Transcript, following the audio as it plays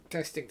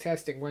Testing,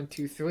 testing, 1,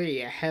 2, 3.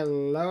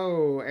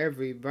 Hello,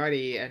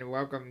 everybody, and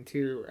welcome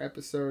to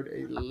episode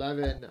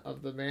 11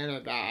 of the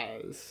Mana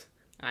Guys.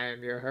 I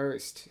am your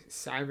host,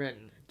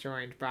 Simon,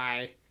 joined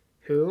by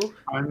who?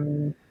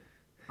 I'm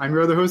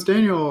your other host,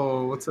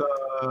 Daniel. What's up?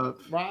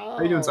 Wow.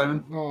 How you doing,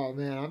 Simon? Oh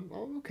man,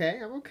 I'm okay.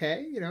 I'm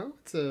okay. You know,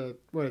 it's a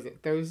what is it?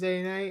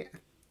 Thursday night.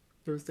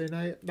 Thursday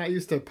night. Not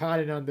used to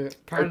potting on a You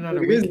guys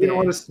weekday. getting a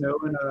lot of snow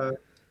in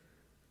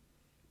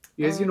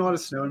You guys getting a lot of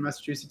snow in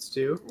Massachusetts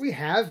too? We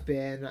have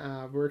been.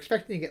 We're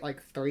expecting to get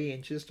like 3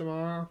 inches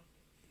tomorrow.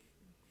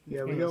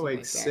 Yeah, we got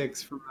like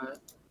 6 from that.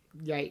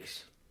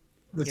 Yikes.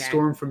 The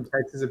storm from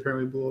Texas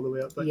apparently blew all the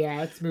way up. But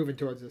yeah, it's moving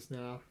towards us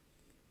now.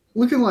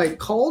 Looking like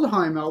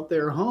Kaldheim out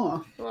there, huh?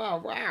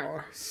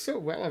 Wow. So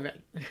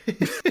relevant.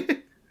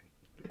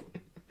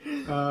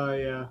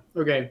 Yeah.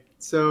 Okay,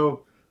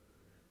 so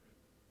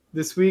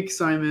this week,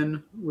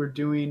 Simon, we're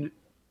doing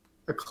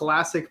a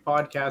classic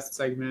podcast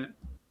segment.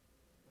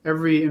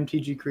 Every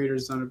MTG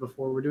creator's done it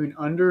before. We're doing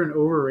under and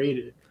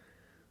overrated.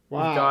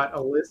 Wow. We've got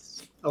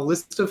a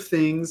list of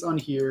things on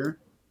here,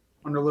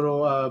 on our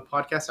little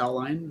podcast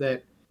outline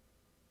that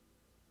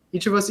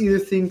each of us either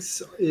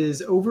thinks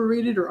is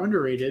overrated or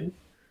underrated.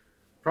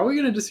 Probably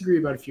going to disagree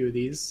about a few of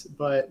these,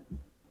 but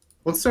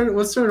let's start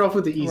off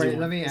with the easy one.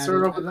 Let me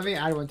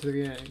add one to the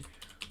beginning.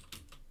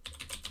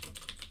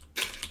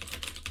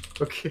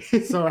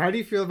 Okay. So, how do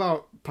you feel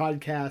about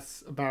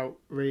podcasts about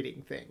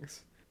rating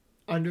things?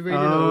 Underrated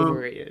or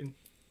overrated?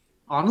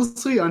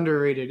 Honestly,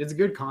 underrated. It's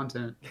good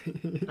content.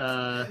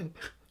 I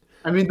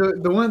mean,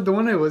 the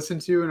one I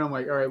listened to and I'm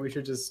like, all right, we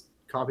should just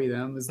copy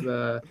them is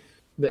the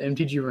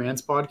MTG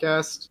Rants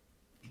podcast.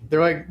 They're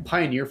like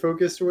Pioneer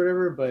focused or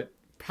whatever, but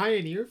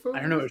Pioneer focused?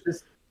 I don't know. It's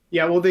just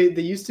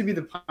they used to be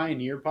the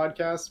Pioneer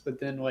podcast, but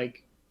then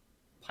like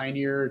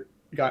Pioneer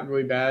got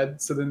really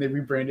bad, so then they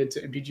rebranded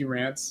to MTG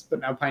Rants, but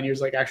now Pioneer's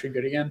like actually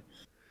good again.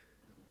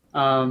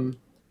 But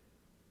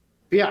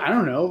yeah, I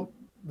don't know.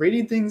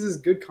 Rating things is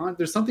good content.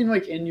 There's something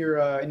like in your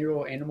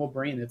little animal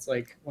brain that's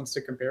like wants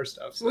to compare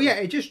stuff. So. Well, yeah,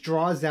 it just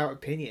draws out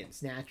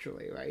opinions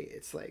naturally, right?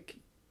 It's like,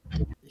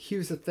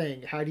 here's the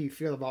thing. How do you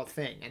feel about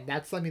thing? And I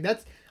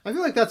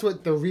feel like that's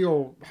what the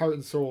real heart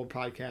and soul of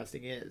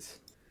podcasting is.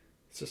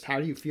 It's just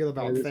how do you feel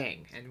about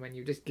thing? And when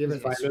you just give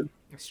it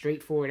a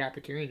straightforward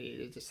opportunity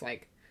to just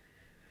like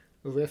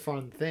riff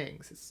on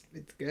things,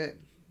 it's good.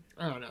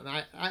 I don't know.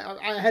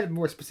 I had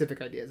more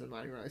specific ideas in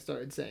mind when I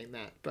started saying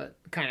that, but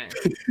kind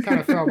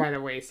of fell by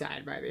the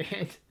wayside by the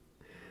end.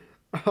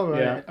 All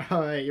right.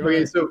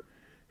 Okay, so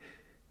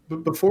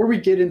before we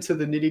get into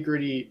the nitty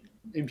gritty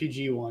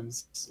MTG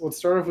ones, let's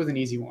start off with an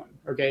easy one.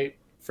 Okay,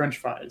 French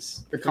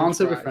fries. The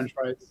concept of French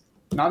fries,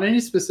 not any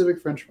specific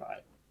French fry.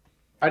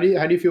 How do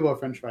you feel about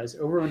French fries?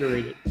 Over or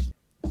underrated?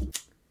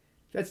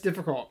 That's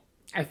difficult.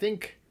 I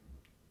think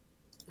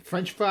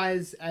French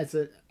fries as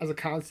a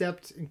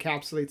concept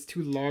encapsulates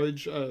too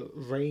large a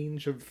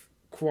range of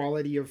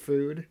quality of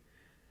food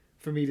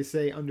for me to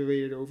say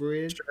underrated,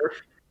 overrated. Sure.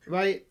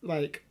 Right?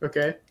 Like,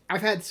 okay.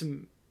 I've had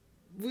some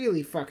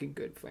really fucking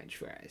good French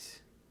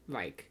fries.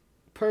 Like,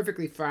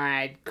 perfectly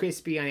fried,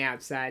 crispy on the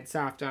outside,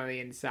 soft on the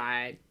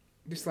inside.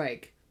 Just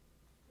like,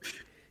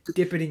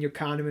 dip it in your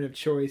condiment of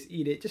choice,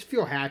 eat it. Just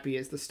feel happy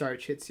as the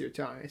starch hits your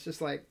tongue. It's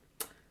just like,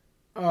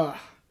 I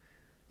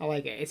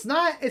like it. It's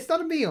not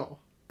a meal.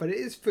 But it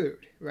is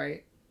food,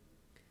 right?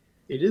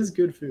 It is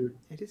good food.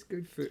 It is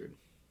good food.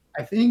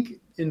 I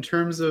think in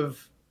terms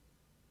of,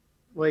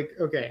 like,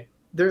 okay,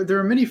 there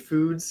are many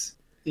foods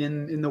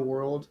in the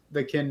world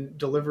that can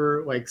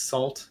deliver, like,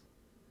 salt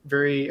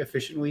very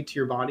efficiently to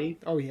your body.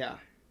 Oh, yeah.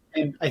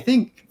 And I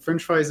think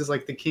French fries is,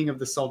 like, the king of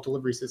the salt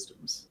delivery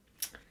systems.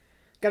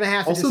 Gonna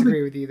have to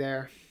disagree with you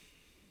there.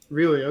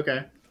 Really?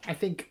 Okay. I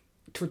think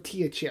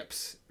tortilla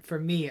chips, for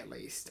me at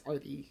least, are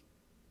the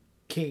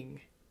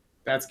king.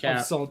 That's cap.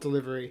 Of salt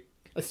delivery,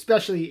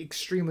 especially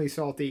extremely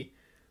salty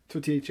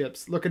tortilla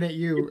chips. Looking at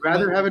you. You'd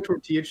rather have a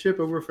tortilla chip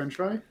over a French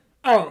fry?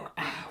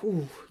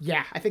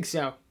 Yeah, I think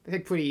so. I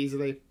think pretty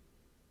easily.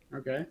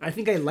 Okay. I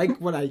think I like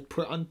what I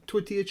put on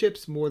tortilla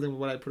chips more than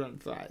what I put on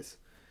fries.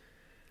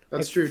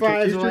 That's like true.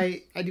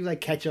 Fries, I do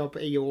like ketchup,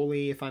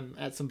 aioli if I'm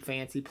at some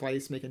fancy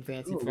place making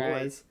fancy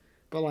fries. Boy.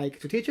 But like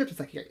tortilla chips, it's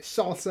like you got your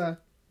salsa,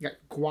 you got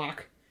guac,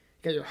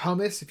 you got your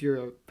hummus if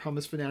you're a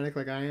hummus fanatic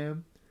like I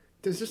am.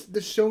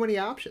 There's so many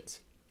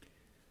options.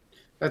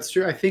 That's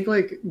true. I think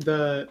like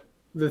the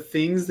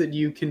things that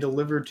you can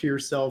deliver to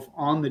yourself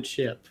on the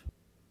chip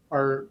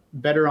are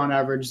better on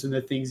average than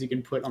the things you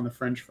can put on the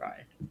French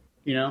fry.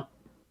 You know?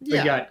 Yeah.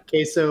 You got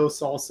queso,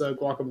 salsa,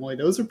 guacamole.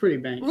 Those are pretty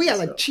banging. Well, yeah,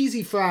 like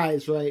cheesy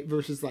fries, right?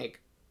 Versus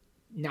like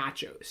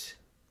nachos.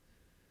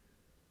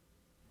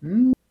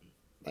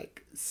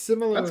 Like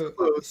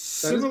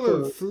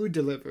similar food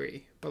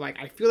delivery. But like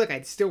I feel like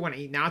I'd still want to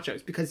eat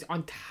nachos because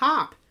on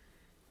top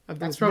of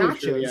those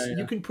nachos,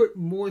 you can put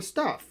more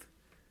stuff,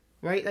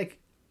 right? Like,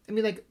 I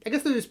mean, like, I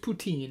guess there's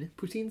poutine.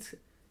 Poutine's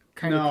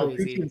kind of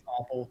crazy. No, poutine's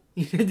awful.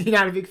 You're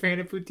not a big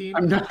fan of poutine?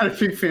 I'm not a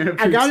big fan of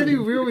poutine. I gotta be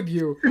real with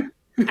you.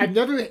 I've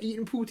never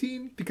eaten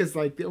poutine because,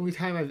 like, the only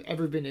time I've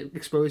ever been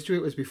exposed to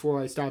it was before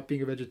I stopped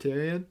being a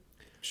vegetarian.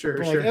 Sure,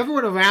 But like sure.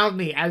 everyone around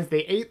me as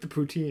they ate the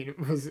poutine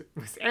was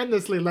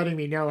endlessly letting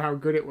me know how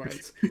good it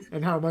was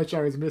and how much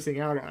I was missing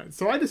out on.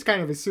 So I just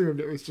kind of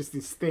assumed it was just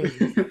this thing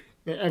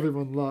that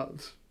everyone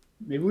loves.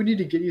 Maybe we need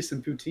to get you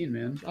some poutine,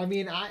 man. I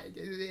mean,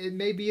 it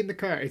may be in the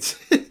cards.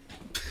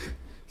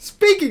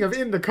 Speaking of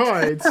in the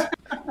cards,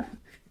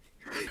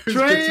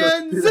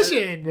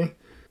 transition.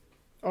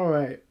 All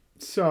right,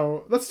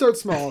 so let's start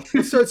small.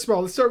 Let's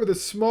start with a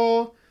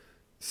small,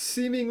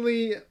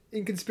 seemingly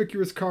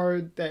inconspicuous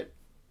card that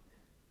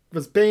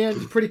was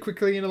banned pretty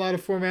quickly in a lot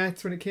of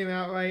formats when it came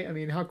out, right? I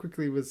mean, how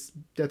quickly was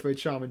Deathrite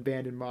Shaman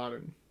banned in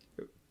Modern?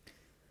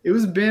 It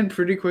was banned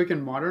pretty quick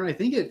in Modern. I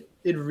think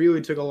it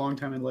really took a long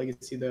time in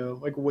Legacy, though.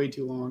 Like, way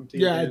too long.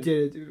 Yeah, it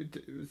did.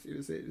 It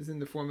was in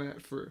the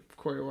format for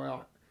quite a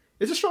while.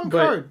 It's a strong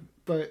card,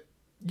 but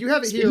you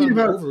have it here on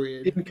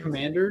Overrated. In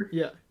Commander?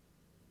 Yeah.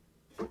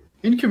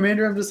 In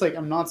Commander, I'm just like,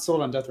 I'm not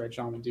sold on Deathrite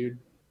Shaman, dude.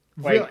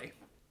 Like, Really?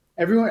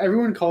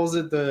 Everyone calls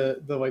it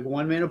the like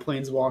 1-mana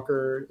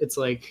Planeswalker. It's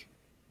like,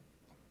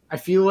 I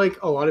feel like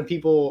a lot of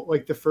people,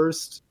 like the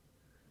first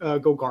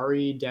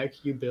Golgari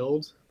deck you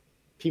build,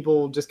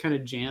 people just kind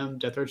of jam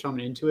Deathrite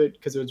Shaman into it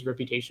because of its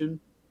reputation.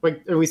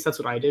 Like, at least that's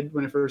what I did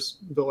when I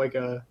first built like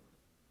a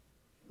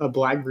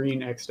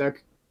black-green X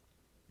deck.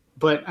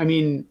 But I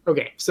mean,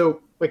 okay,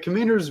 so like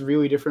Commander is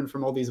really different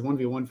from all these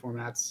 1v1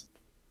 formats,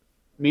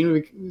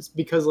 mainly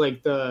because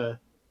like the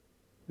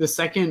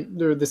second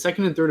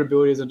and third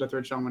abilities of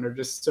Deathrite Shaman are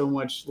just so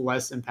much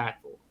less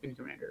impactful in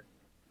Commander.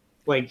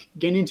 Like,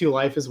 gaining 2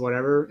 life is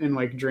whatever, and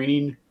like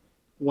draining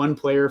 1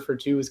 player for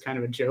 2 is kind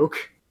of a joke.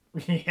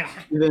 Yeah.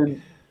 And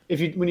then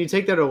when you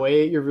take that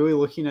away, you're really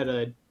looking at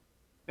a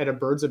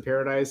Birds of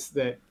Paradise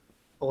that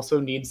also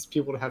needs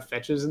people to have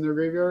fetches in their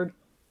graveyard.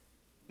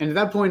 And at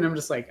that point, I'm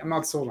just like, I'm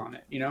not sold on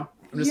it, you know?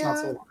 I'm just not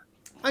sold on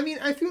it. I mean,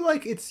 I feel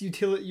like its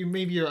utility,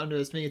 you're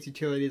underestimating its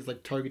utility as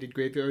like targeted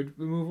graveyard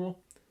removal.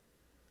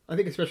 I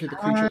think especially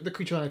the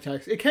creature line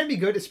attacks. It can be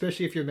good,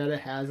 especially if your meta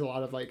has a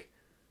lot of like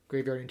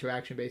graveyard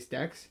interaction based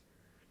decks.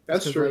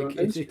 That's true.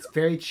 Like, it's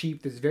very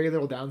cheap. There's very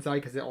little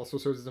downside because it also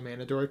serves as a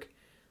mana dork.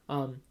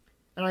 And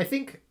I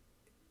think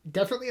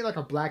definitely in like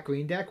a black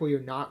green deck where you're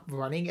not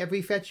running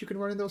every fetch you can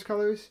run in those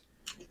colors,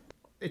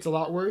 it's a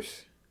lot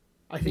worse.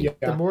 I think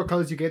the more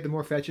colors you get, the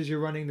more fetches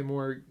you're running, the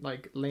more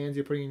like lands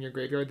you're putting in your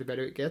graveyard, the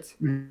better it gets.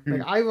 Mm-hmm.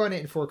 Like, I run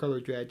it in 4-color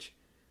dredge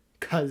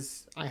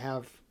because I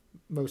have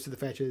most of the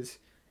fetches,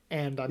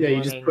 and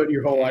you just put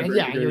your whole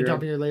library. And you're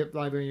dumping your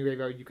library in your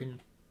graveyard. You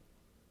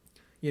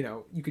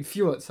can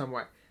fuel it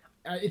somewhat.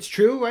 It's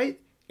true, right?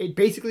 It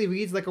basically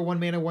reads like a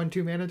 1-mana,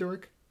 1/2 mana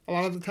dork a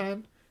lot of the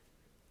time.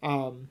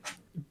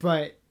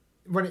 But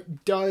when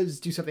it does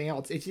do something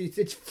else,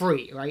 it's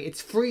free, right?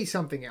 It's free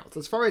something else.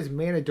 As far as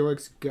mana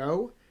dorks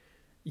go,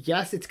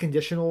 yes, its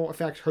conditional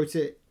effect hurts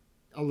it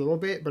a little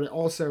bit, but it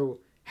also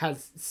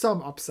has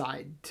some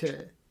upside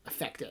to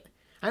affect it.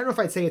 I don't know if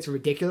I'd say it's a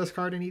ridiculous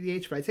card in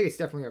EDH, but I'd say it's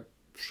definitely a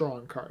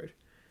strong card.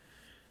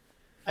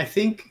 I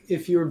think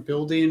if you're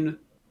building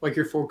like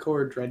your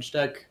 4-color dredge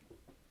deck,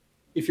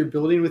 if you're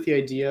building with the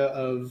idea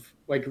of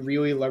like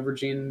really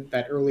leveraging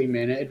that early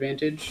mana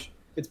advantage,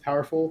 it's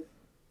powerful.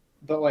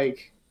 But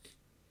like,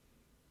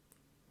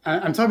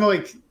 I'm talking about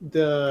like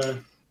the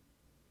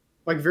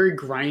like very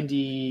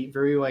grindy,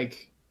 very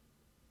like,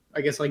 I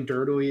guess like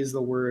dirtily is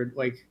the word,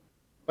 like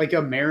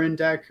a Marin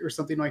deck or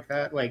something like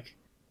that. Like,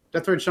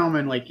 Deathrite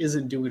Shaman like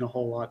isn't doing a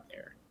whole lot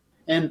there.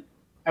 And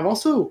I've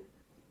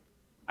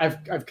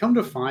come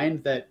to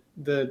find that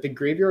the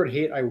graveyard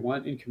hate I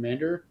want in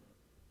Commander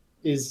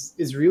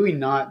is really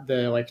not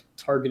the like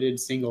targeted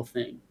single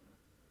thing.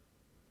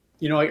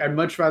 You know, like, I'd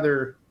much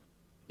rather,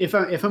 if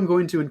I'm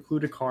going to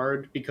include a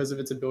card because of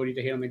its ability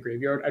to hit on the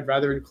graveyard, I'd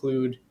rather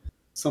include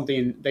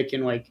something that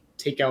can like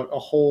take out a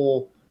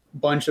whole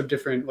bunch of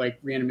different like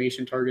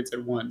reanimation targets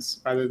at once,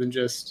 rather than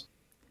just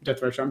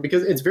Deathrite Shaman.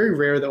 Because it's very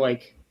rare that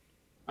like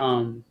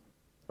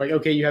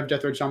okay, you have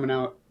Deathrite Shaman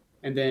out,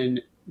 and then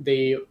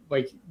they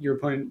like your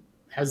opponent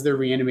has their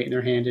reanimate in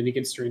their hand and it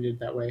gets stranded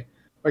that way.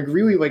 Like,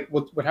 really, like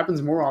what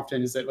happens more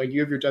often is that like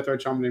you have your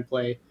Deathrite Shaman in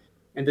play,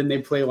 and then they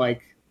play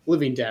like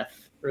Living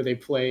Death, or they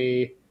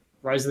play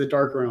Rise of the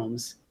Dark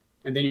Realms,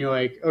 and then you're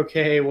like,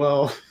 okay,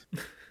 well,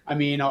 I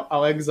mean,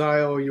 I'll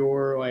exile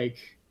your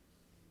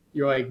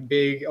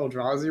big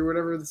Eldrazi or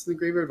whatever that's in the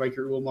graveyard, like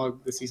your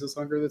Ulamog the Cecil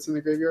Sunker that's in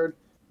the graveyard,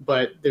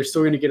 but they're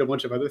still going to get a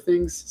bunch of other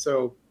things.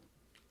 So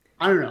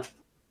I don't know.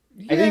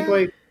 Yeah.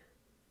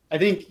 I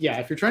think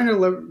if you're trying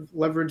to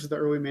leverage the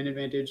early mana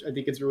advantage, I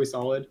think it's really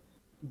solid,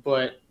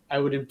 but I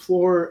would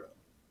implore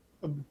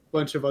a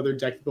bunch of other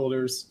deck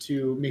builders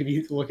to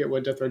maybe look at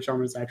what Deathrite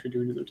Shaman is actually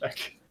doing to their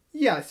deck.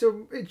 Yeah,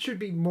 so it should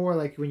be more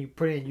like when you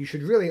put in, you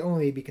should really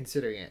only be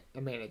considering it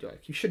a mana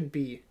dork. You shouldn't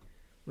be,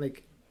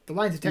 like, the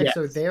lines of text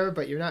are there,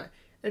 but you're not,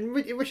 and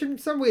which in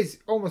some ways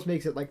almost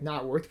makes it, like,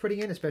 not worth putting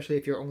in, especially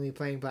if you're only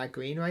playing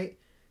black-green, right?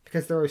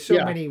 Because there are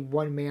so many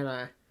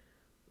 1-mana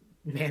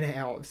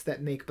elves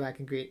that make black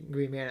and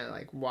green mana.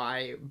 Like,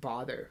 why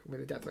bother with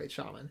a Deathrite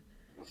Shaman?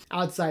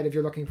 Outside if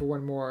you're looking for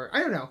one more, I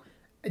don't know.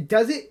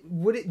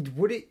 Would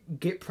it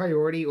get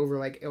priority over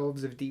like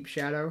Elves of Deep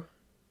Shadow?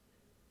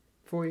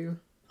 for you?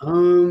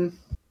 I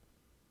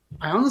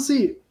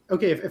honestly,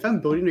 okay, if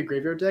I'm building a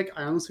graveyard deck,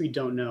 I honestly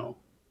don't know.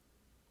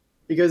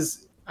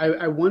 Because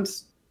I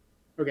once,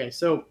 okay,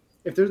 so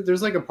if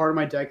there's like a part of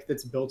my deck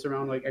that's built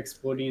around like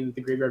exploiting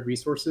the graveyard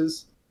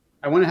resources,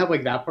 I want to have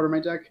like that part of my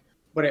deck,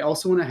 but I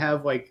also want to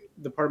have like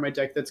the part of my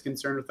deck that's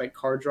concerned with like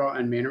card draw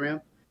and mana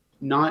ramp,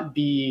 not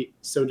be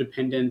so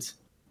dependent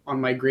on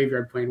my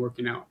graveyard plane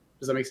working out.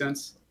 Does that make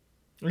sense?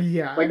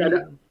 Yeah, Like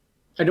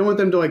I don't want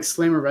them to like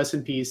slam a rest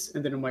in peace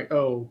and then I'm like,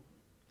 oh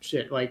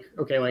shit, like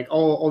okay, like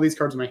all these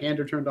cards in my hand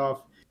are turned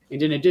off,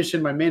 and in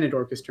addition, my mana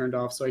dork is turned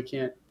off, so I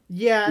can't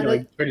yeah,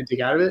 like try to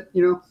dig out of it.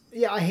 You know?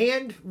 yeah. A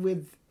hand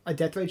with a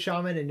Deathrite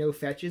Shaman and no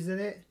fetches in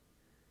it.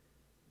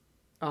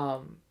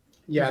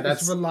 Yeah,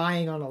 it's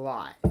relying on a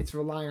lot. It's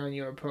relying on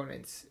your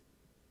opponent's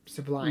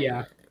Sublime.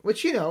 Yeah.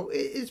 Which,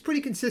 is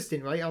pretty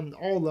consistent, right? On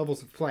all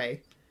levels of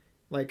play.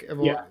 Like,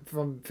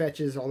 from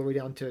fetches all the way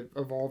down to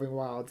Evolving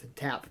Wilds and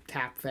tap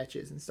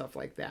fetches and stuff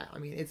like that. I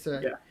mean, it's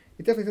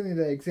definitely something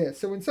that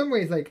exists. So in some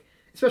ways, like,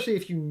 especially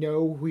if you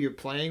know who you're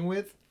playing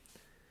with,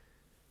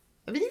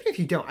 I mean, even if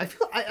you don't,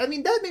 I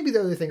mean, that may be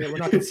the other thing that we're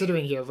not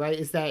considering here, right?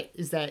 Is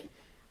that,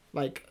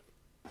 like,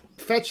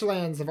 fetch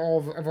lands of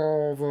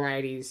all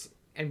varieties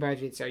and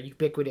budgets are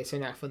ubiquitous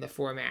enough in the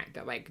format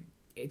that, like,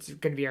 it's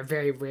going to be a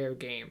very rare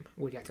game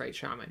with Deathrite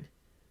Shaman.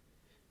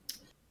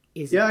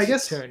 I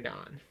guess turned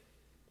on.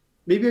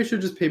 Maybe I should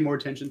just pay more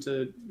attention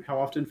to how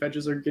often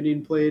fetches are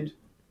getting played.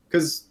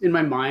 Because in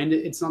my mind,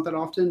 it's not that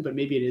often, but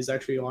maybe it is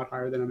actually a lot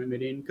higher than I'm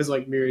admitting. Because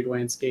like Myriad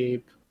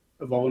Landscape,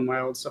 Evolving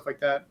Wild, stuff like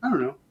that. I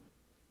don't know.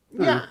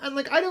 And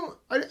like I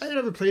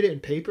never played it in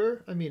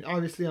paper. I mean,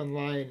 obviously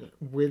online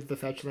with the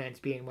fetch lands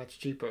being much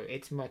cheaper,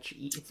 it's much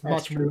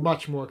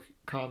more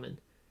common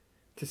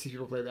to see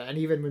people play that. And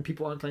even when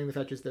people aren't playing the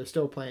fetches, they're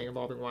still playing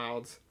Evolving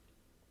Wilds.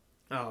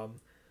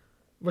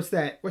 What's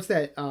that?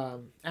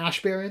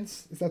 Ash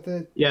Barrens? Is that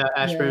the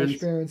Ash Barrens? Ash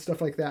Barrens,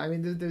 stuff like that. I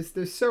mean,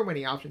 there's so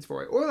many options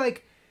for it. Or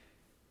like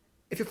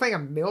if you're playing a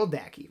mill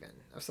deck even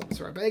of some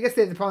sort. But I guess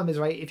the problem is,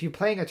 right, if you're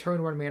playing a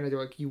turn 1 mana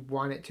deck, you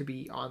want it to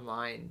be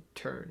online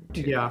turn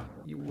 2. Yeah.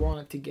 You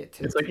want to get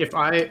to... It's like if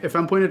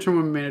I'm playing a turn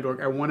 1 mana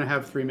dork, I want to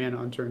have 3 mana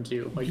on turn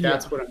 2. Like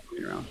that's what I'm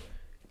playing around.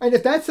 And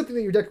if that's something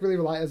that your deck really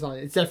relies on,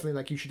 it's definitely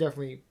like you should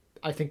definitely...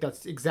 I think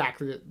that's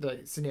exactly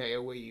the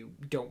scenario where you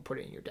don't put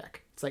it in your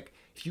deck. It's like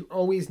if you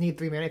always need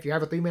 3 mana, if you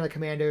have a 3 mana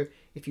commander,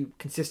 if you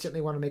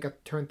consistently want to make a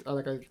turn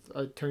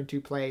a turn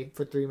 2 play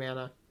for 3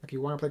 mana, like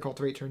you want to play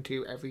Cultivate turn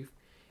 2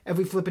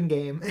 every flipping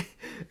game.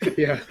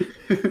 Yeah.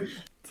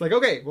 It's like,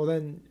 okay, well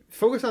then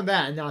focus on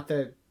that and not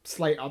the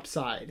slight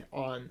upside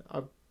on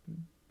a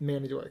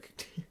mana dork.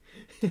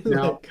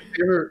 Now,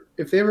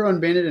 if they ever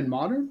unbanned in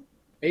Modern,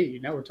 hey,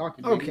 now we're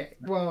talking. Okay,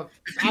 well,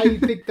 I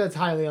think that's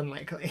highly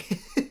unlikely.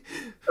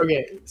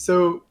 Okay,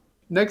 so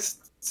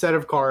next set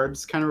of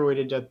cards, kind of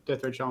related to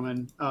Deathrite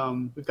Shaman,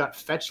 we've got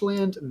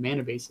Fetchland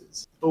mana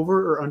bases.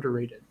 Over or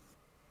underrated?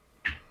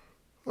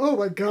 Oh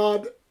my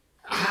god.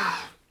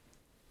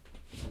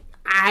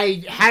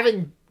 I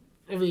haven't...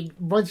 I mean,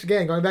 once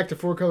again, going back to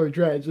 4-color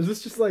dredge, is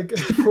this just like a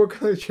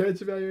 4-color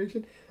dredge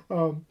evaluation?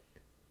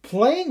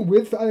 Playing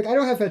with... Like, I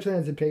don't have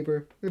Fetchlands in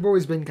paper. They've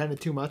always been kind of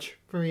too much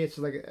for me. It's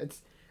just like...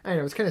 I don't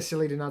know, it's kind of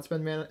silly to not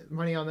spend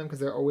money on them because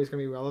they're always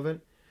going to be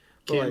relevant.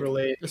 But Can't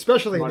relate.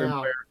 Especially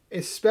now.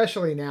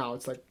 Especially now.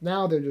 It's like,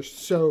 now they're just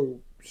so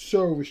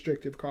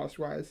restrictive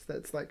cost-wise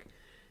that's like,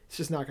 it's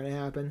just not going to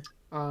happen.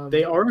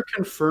 They are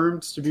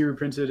confirmed to be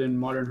reprinted in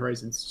Modern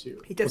Horizons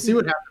 2. We'll see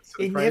what happens.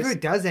 It never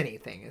does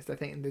anything, is the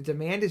thing. The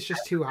demand is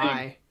just too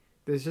high.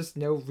 There's just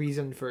no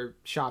reason for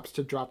shops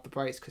to drop the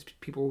price because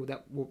people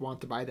that will want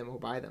to buy them will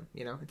buy them.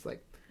 It's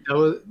like...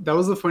 That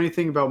was the funny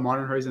thing about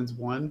Modern Horizons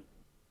 1.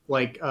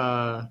 Like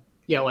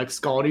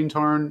Scalding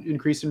Tarn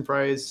increased in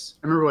price.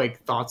 I remember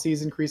like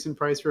Thoughtseize increased in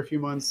price for a few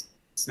months.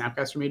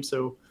 Snapcaster Mage,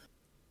 so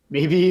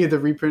maybe the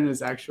reprint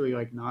is actually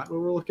like not what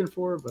we're looking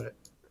for, but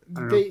I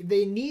don't know.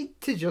 They need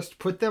to just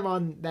put them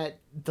on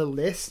the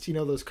list,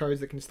 those cards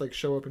that can just like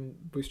show up in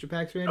booster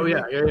packs randomly.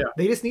 Oh yeah.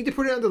 They just need to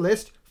put it on the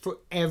list for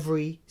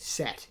every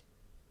set.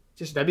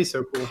 Just that'd be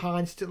so cool.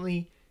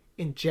 Constantly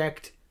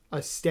inject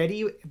a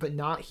steady but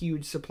not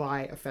huge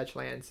supply of fetch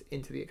lands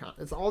into the account.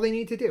 That's all they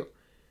need to do.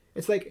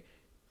 It's like,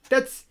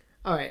 that's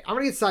all right. I'm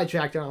gonna get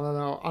sidetracked on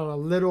a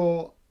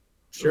little.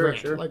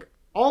 Sure. Like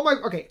all my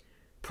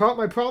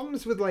my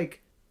problems with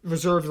like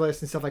reserved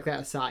lists and stuff like that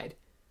aside,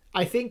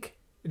 I think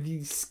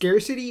the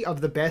scarcity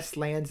of the best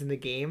lands in the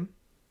game,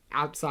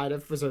 outside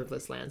of reserved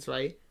list lands,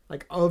 right?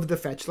 Like of the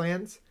fetch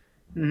lands,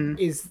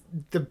 is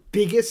the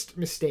biggest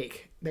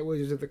mistake that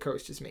Wizards of the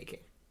Coast is making.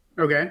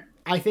 Okay.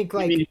 I think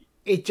like Here,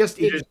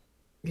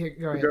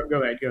 go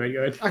ahead. Go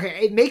ahead. Okay,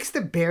 it makes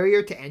the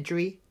barrier to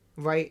entry,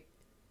 right,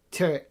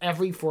 to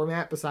every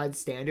format besides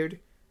standard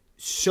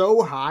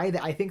so high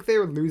that I think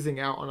they're losing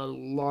out on a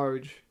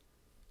large...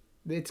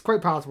 It's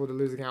quite possible they're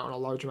losing out on a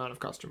large amount of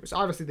customers.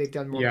 Obviously, they've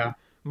done more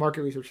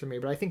market research than me,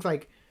 but I think,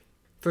 like,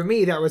 for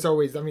me, that was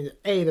always... I mean,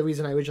 the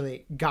reason I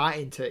originally got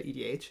into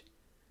EDH,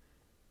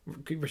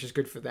 which is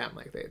good for them,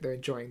 like, they're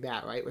enjoying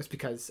that, right, was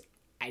because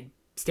I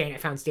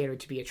found standard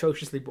to be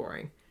atrociously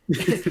boring.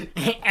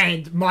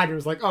 And Modern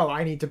was like, oh,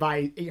 I need to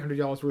buy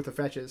 $800 worth of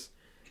fetches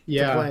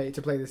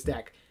to play this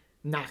deck.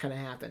 Not gonna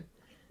happen.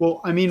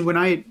 Well, I mean, when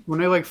I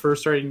like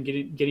first started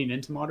getting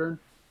into Modern,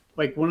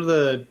 like one of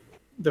the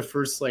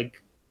first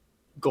like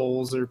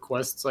goals or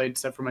quests I'd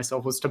set for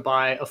myself was to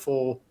buy a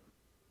full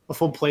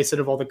playset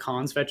of all the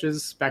cons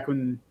fetches back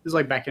when it was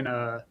like back in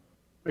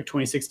like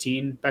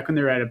 2016, back when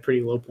they were at a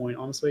pretty low point,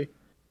 honestly.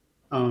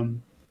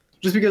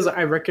 Just because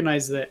I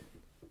recognize that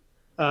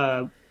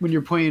when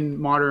you're playing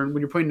Modern,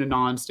 when you're playing a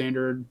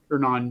non-standard or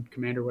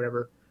non-commander,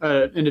 whatever,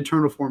 in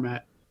eternal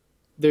format,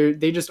 they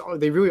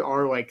really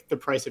are like the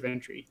price of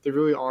entry. They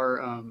really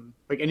are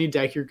like any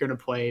deck you're gonna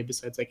play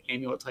besides like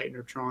Amulet Titan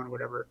or Tron or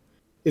whatever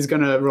is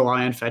gonna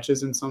rely on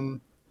fetches in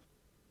some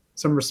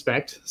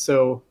respect.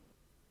 So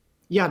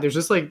yeah, there's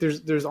just like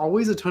there's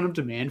always a ton of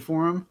demand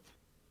for them,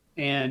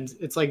 and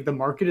it's like the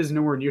market is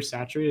nowhere near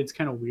saturated. It's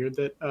kind of weird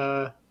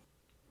that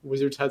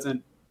Wizards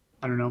hasn't.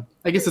 I don't know.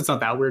 I guess it's not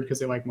that weird because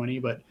they like money,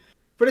 but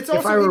it's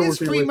also it is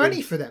free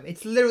money for them.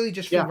 It's literally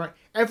just free money.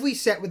 Every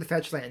set with the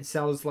fetch land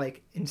sells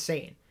like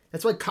insane.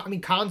 That's why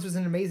Cons was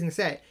an amazing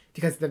set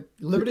because the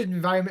limited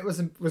environment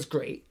was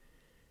great.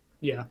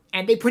 Yeah,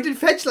 and they printed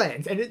fetch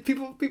lands, and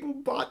people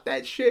bought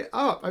that shit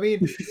up. I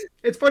mean,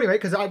 it's funny, right?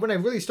 Because when I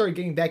really started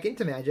getting back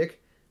into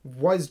Magic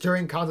was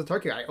during Cons of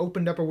Turkey. I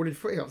opened up a Wooded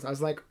Foothills. I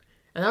was like,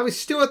 and I was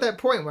still at that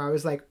point where I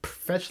was like,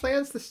 fetch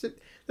lands.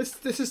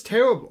 This is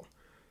terrible.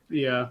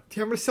 Yeah,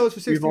 I'm gonna sell it for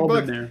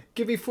 $60.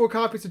 Give me 4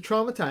 copies of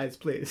Traumatized,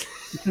 please.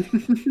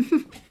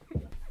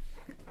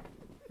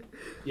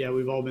 Yeah,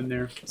 we've all been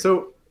there.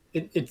 So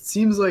it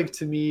seems like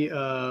to me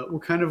we're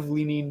kind of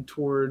leaning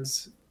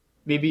towards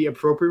maybe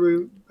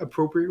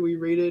appropriately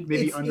rated,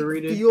 maybe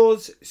underrated. It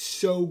feels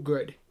so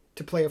good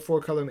to play a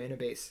 4-color mana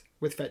base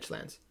with fetch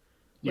lands.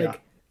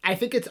 Like I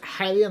think it's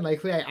highly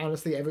unlikely I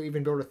honestly ever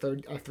even build a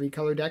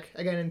 3-color deck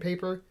again in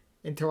paper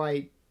until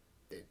I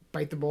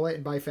bite the bullet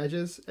and buy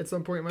fetches at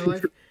some point in my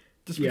life.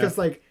 Just because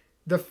like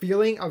the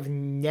feeling of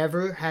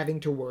never having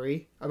to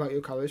worry about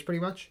your colors pretty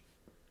much.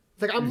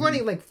 It's like I'm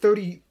running like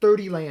 30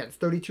 lands,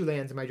 32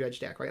 lands in my dredge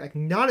deck, right? Like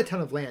not a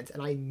ton of lands,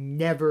 and I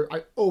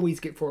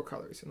always get 4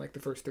 colors in like the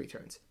first 3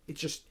 turns.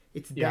 It's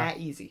that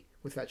easy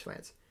with fetch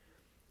lands.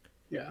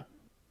 Yeah.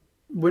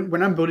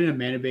 When I'm building a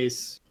mana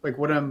base, like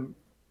what I'm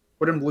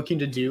looking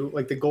to do,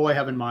 like the goal I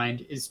have in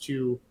mind is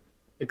to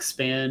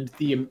expand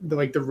the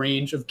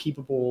range of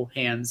keepable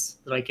hands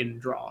that I can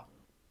draw.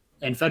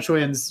 And fetch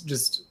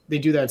lands they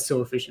do that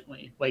so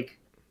efficiently. Like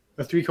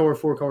a 3-color,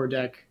 4-color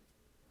deck,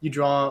 you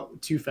draw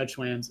 2 fetch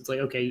lands. It's like,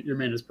 okay, your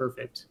mana is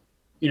perfect,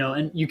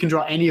 and you can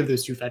draw any of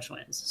those 2 fetch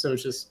lands. So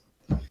it's just,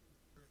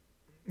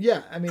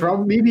 yeah, I mean,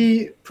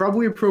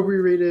 probably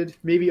appropriately rated,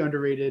 maybe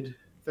underrated.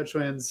 Fetch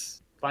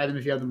lands, buy them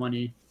if you have the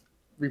money,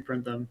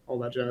 reprint them, all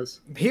that jazz.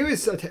 Here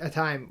is a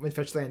time when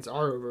fetch lands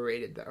are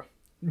overrated, though.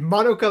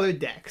 Monocolored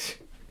decks.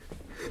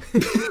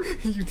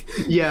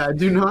 Yeah,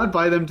 do not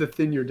buy them to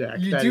thin your deck.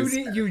 You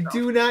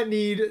do not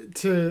need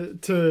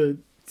to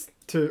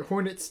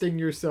hornet sting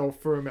yourself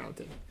for a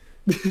mountain.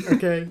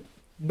 Okay,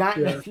 not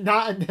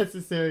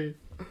unnecessary.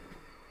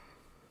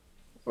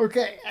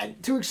 Okay,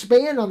 and to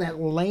expand on that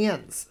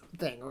lands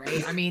thing,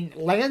 right? I mean,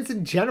 lands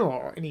in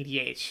general in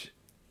EDH,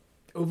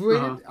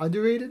 overrated,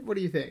 underrated. What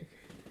do you think?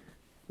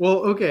 Well,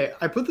 okay,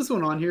 I put this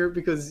one on here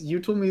because you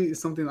told me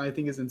something that I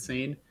think is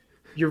insane.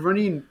 You're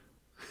running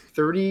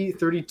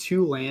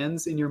 32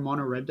 lands in your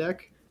mono red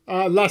deck.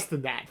 Less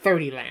than that,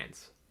 30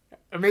 lands.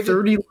 Or maybe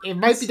 30. It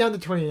might be down to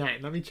 29.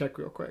 Let me check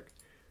real quick.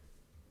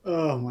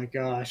 Oh my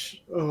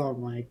gosh.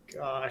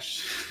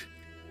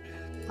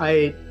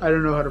 I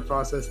don't know how to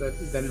process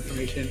that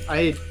information.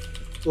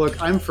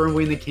 I'm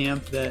firmly in the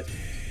camp that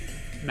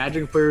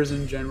Magic players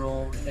in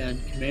general and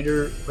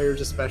Commander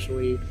players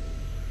especially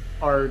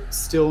are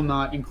still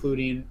not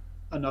including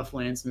enough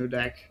lands in their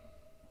deck.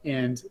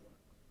 And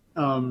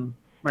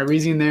my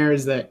reasoning there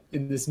is that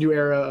in this new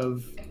era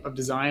of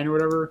design or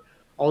whatever,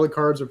 all the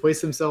cards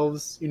replace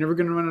themselves. You're never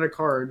going to run out of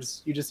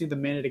cards. You just need the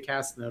mana to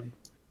cast them.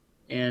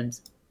 And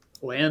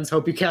lands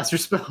help you cast your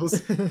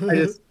spells.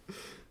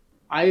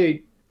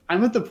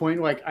 I'm at the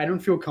point like I don't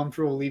feel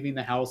comfortable leaving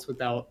the house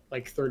without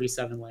like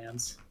 37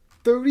 lands.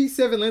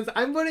 37 lands?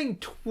 I'm running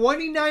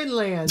 29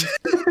 lands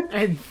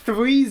and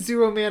 3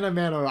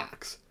 0-mana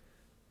rocks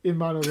in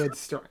mono red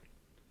Storm.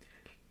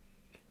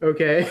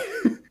 Okay.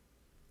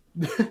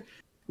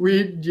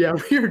 We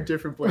are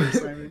different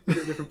players, Simon.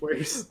 We're different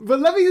players. But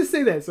let me just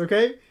say this,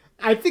 okay?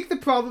 I think the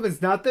problem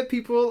is not that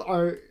people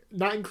are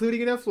not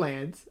including enough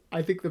lands.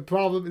 I think the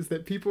problem is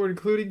that people are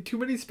including too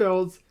many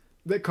spells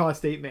that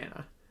cost 8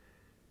 mana.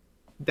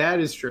 That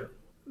is true.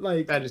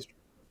 That is true.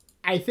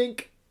 I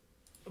think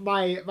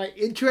my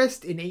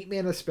interest in 8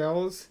 mana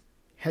spells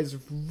has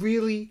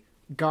really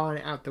gone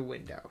out the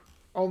window.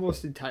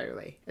 Almost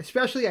entirely.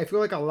 Especially, I feel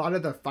like a lot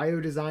of the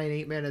fire design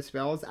 8 mana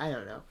spells, I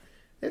don't know.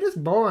 They're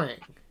just boring.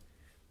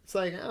 It's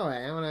like, oh,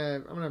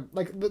 I'm gonna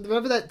like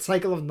remember that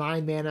cycle of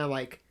 9 mana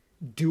like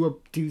do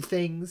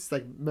things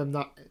like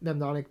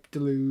Mnemonic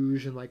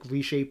Deluge and like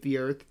reshape the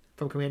earth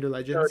from Commander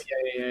Legends.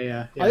 Oh,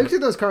 yeah. I looked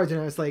at those cards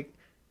and I was like,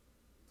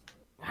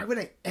 why would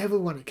I ever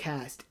want to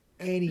cast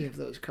any of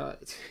those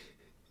cards?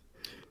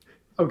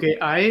 Okay,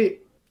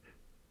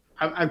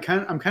 I'm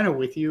kind of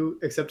with you,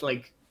 except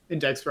like in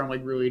decks where I'm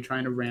like really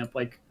trying to ramp,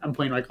 like I'm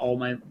playing like all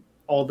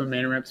the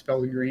mana ramp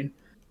spells in green.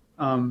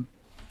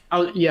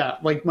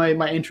 Like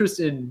my interest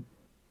in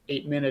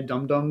 8 mana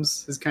dum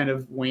dums has kind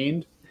of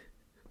waned,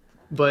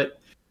 but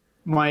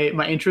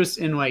my interest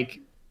in like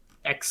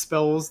X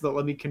spells that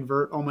let me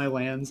convert all my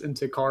lands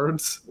into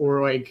cards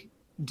or like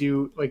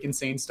do like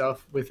insane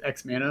stuff with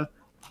X mana,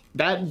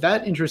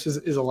 that interest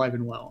is alive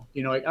and well.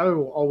 You know, like I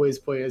will always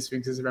play as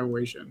Sphinx's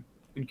Evaluation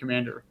in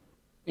Commander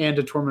and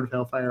a Torment of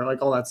Hellfire,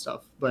 like all that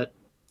stuff. But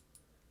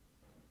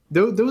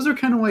those are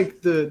kind of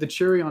like the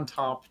cherry on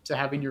top to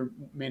having your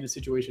mana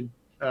situation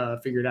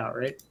figured out,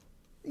 right?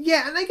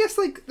 Yeah, and I guess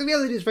like the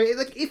reality is, right,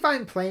 like if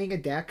I'm playing a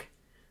deck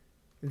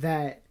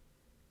that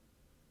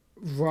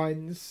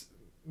runs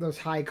those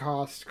high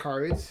cost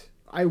cards,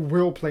 I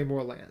will play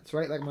more lands,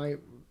 right? Like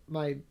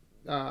my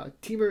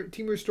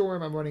Teamer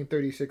Storm, I'm running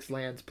 36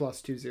 lands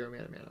plus 2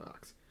 mana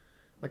rocks.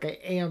 Like I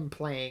am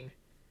playing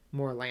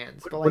more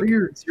lands. But what like, are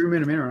your 0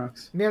 mana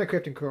rocks? Mana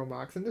Crypt and Chrome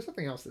Rocks, and there's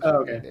something else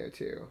that's in there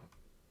too.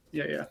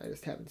 Yeah. I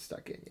just haven't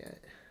stuck in yet.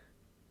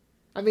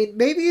 I mean,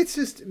 maybe it's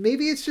just the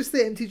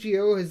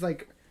MTGO has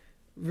like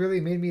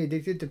really made me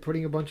addicted to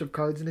putting a bunch of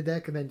cards in a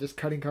deck and then just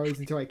cutting cards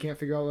until I can't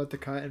figure out what to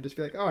cut and just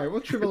be like, all right,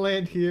 we'll trim a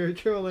land here,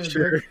 trim a land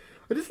there.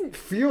 It doesn't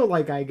feel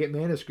like I get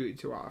mana screwed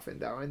too often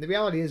though. And the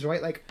reality is,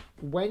 right, like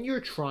when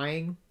you're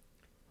trying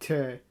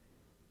to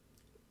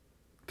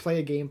play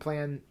a game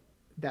plan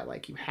that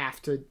like you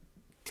have to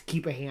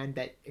keep a hand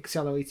that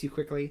accelerates you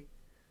quickly,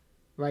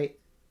 right?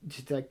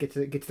 Just to get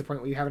to the point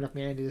where you have enough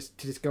mana to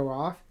just go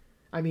off.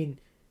 I mean,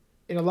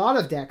 in a lot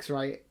of decks,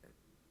 right?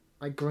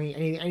 Like green,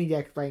 any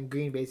deck playing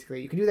green,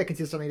 basically, you can do that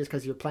consistently just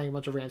because you're playing a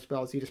bunch of ramp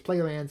spells. You just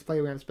play lands, play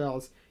ramp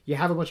spells. You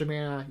have a bunch of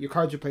mana. Your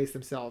cards replace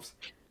themselves.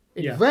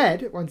 In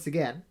red, once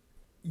again,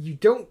 you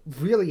don't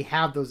really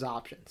have those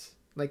options.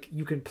 Like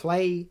you can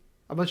play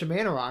a bunch of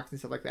mana rocks and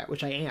stuff like that,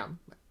 which I am.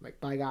 Like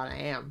by God, I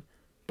am.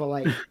 But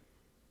like,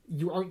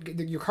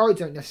 your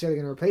cards aren't necessarily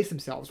going to replace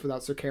themselves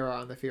without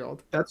Circara on the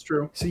field. That's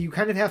true. So you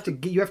kind of have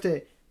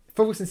to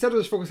focus, instead of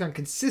just focusing on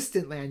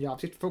consistent land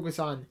drops, you have to focus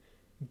on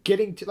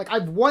getting to, like,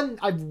 I've won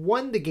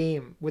the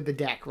game with the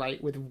deck,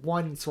 right, with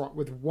one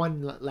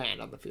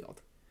land on the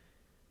field.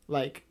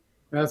 Like,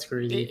 that's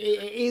crazy.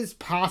 It is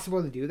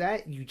possible to do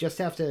that. You just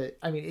have to,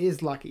 I mean, it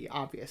is lucky,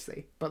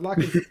 obviously, but luck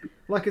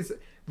is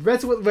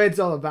that's what red's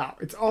all about.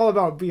 It's all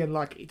about being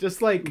lucky.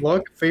 Just like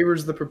luck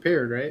favors the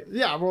prepared, right?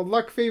 Yeah, well,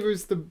 luck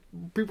favors the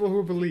people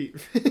who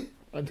believe.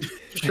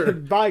 Sure.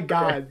 By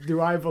God, do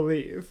I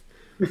believe.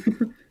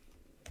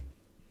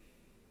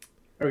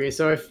 Okay,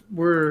 so if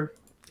we're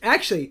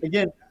actually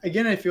again,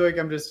 I feel like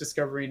I'm just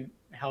discovering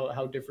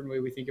how differently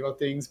we think about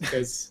things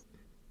because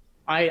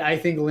I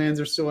think lands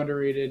are still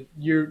underrated.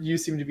 You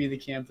seem to be the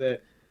camp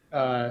that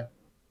I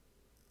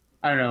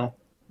don't know.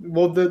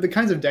 Well, the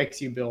kinds of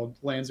decks you build,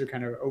 lands are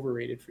kind of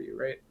overrated for you,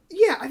 right?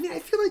 Yeah, I mean, I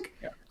feel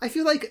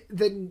like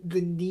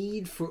the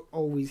need for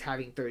always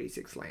having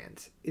 36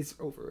 lands is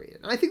overrated.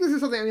 And I think this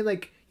is something, I mean,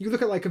 like, you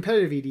look at, like,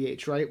 competitive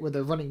EDH, right, where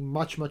they're running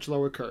much, much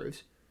lower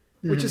curves,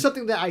 which is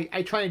something that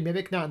I try and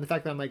mimic, not in the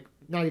fact that I'm, like,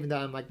 not even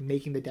that I'm, like,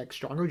 making the deck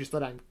stronger, just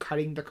that I'm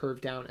cutting the curve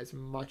down as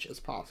much as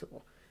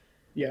possible.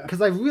 Yeah.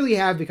 Because I really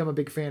have become a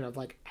big fan of,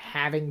 like,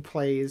 having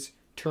plays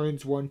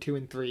turns 1, 2,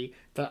 and 3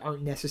 that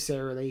aren't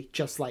necessarily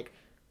just, like,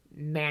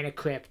 Mana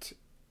Crypt,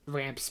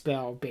 ramp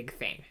spell, big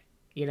thing.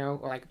 You know?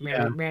 Or like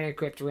Mana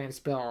Crypt, ramp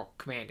spell,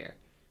 commander.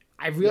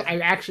 I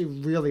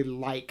actually really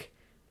like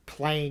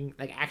playing,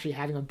 like actually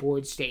having a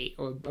board state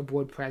or a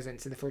board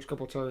presence in the first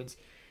couple turns.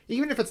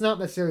 Even if it's not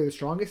necessarily the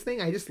strongest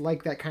thing, I just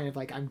like that kind of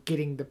like I'm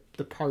getting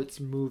the parts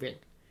moving.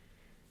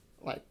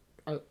 Like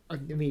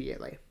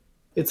immediately.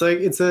 It's like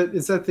it's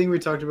that thing we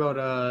talked about,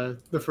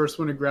 the first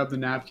one to grab the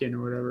napkin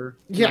or whatever.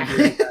 Yeah.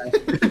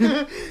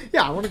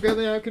 Yeah, I want to grab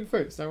the napkin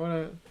first. I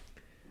want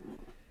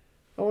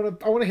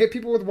to hit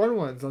people with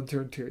 1/1s on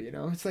turn 2, you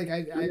know? It's like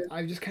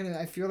I just kind of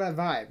I feel that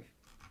vibe.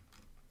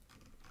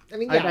 I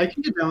mean, yeah. I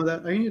can get down with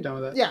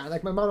that. Yeah,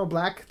 like the mono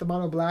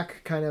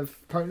black kind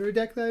of partner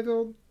deck that I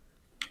build.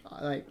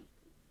 Like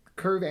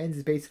curve ends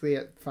is basically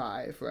at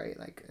 5, right?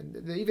 Like,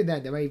 and even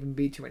then there might even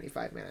be too many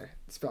 5-mana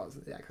spells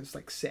in the deck. It's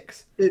like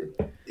 6.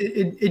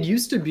 It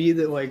used to be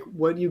that like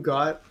what you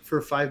got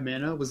for 5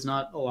 mana was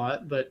not a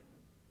lot, but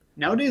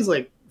nowadays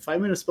like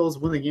 5-mana spells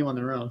win the game on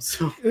their own.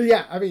 So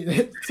yeah, I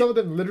mean, some of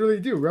them literally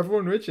do. Revel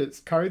in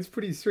Riches, card's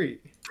pretty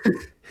sweet.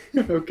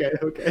 Okay.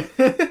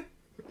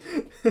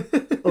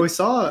 Oh, I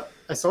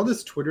saw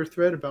this Twitter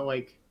thread about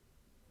like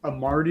a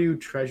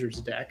Mardu Treasures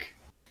deck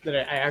that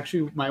I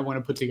actually might want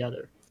to put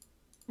together.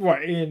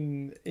 What,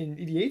 in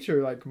EDH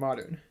or like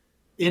modern?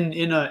 In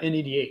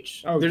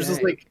EDH. Oh, there's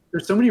just like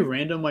there's so many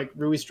random like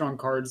really strong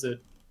cards that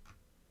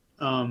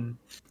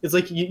it's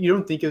like you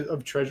don't think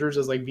of treasures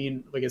as like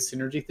being like a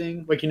synergy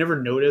thing. Like you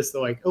never notice that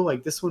like, oh,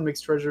 like this one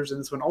makes treasures and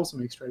this one also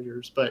makes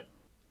treasures, but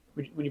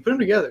when you put them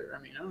together,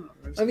 I mean, I don't know.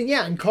 I mean,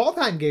 yeah, and Call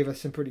Time gave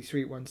us some pretty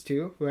sweet ones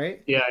too,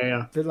 right?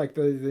 Yeah. They're like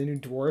the new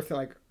dwarf that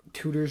like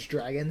tutors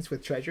dragons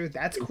with treasure.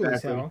 That's cool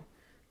as Exactly. hell.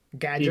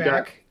 You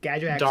got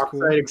Gadrak's cool.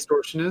 Dockside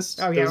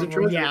Extortionist. Oh yeah, Those are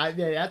treasures. yeah,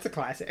 that's a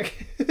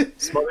classic.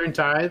 Smothering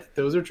Tithe.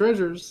 Those are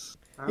treasures.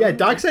 Yeah,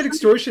 Dockside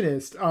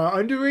Extortionist.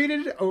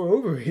 Underrated or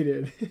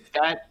overrated?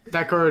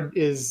 That card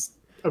is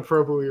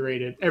appropriately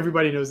rated.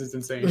 Everybody knows it's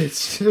insane.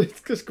 It's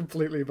just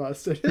completely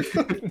busted. It's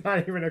like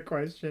not even a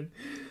question.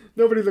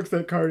 Nobody looks at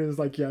that card and is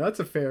like, yeah, that's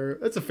a fair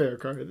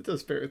card. It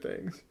does fair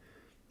things.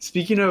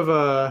 Speaking of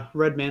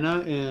red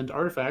mana and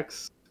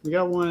artifacts, we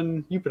got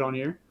one you put on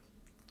here.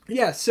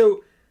 Yeah,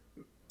 so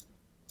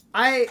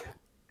I,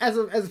 as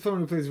a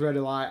someone who plays red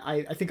a lot,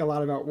 I think a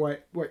lot about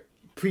what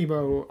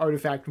primo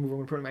artifact removal I'm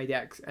going to put in my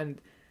decks, and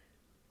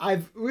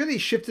I've really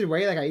shifted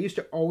away. Like I used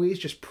to always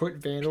just put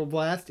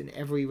Vandalblast in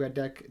every red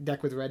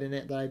deck with red in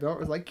it that I built. I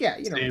was like, yeah,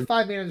 Same.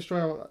 5 mana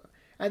destroy.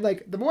 And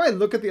like the more I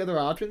look at the other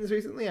options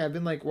recently, I've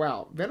been like,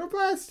 wow,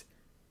 Vandalblast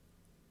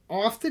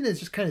often has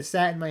just kind of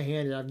sat in my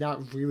hand, and I've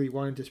not really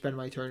wanted to spend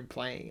my turn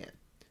playing it.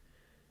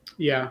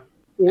 Yeah,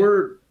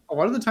 or a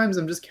lot of the times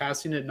I'm just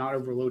casting it not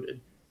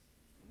overloaded.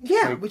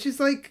 Yeah, which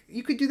is like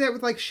you could do that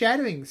with like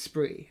Shattering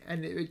Spree,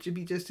 and it should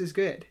be just as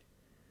good.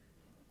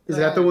 Is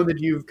that the one that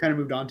you've kind of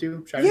moved on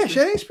to?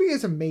 Shattering Spree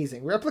is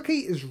amazing.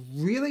 Replicate is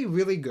really,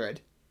 really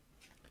good.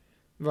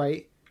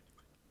 Right?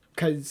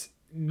 Because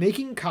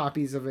making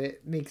copies of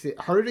it makes it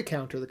harder to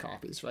counter the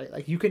copies, right?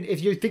 Like you can,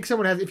 if you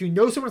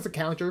know someone has a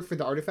counter for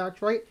the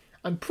artifact, right?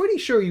 I'm pretty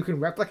sure you can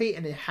replicate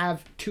and then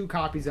have 2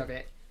 copies of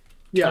it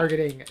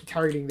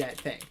targeting that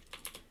thing.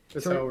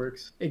 That's how it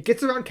works. It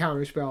gets around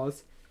counter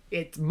spells.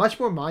 It's much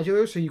more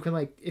modular, so you can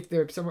like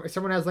if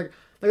someone has like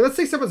let's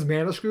say someone's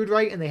mana screwed,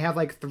 right, and they have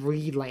like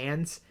 3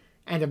 lands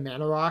and a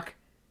mana rock,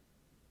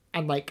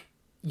 and like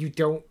you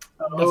don't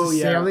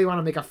necessarily want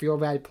to make a feel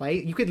bad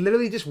play, you could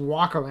literally just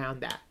walk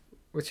around that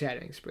with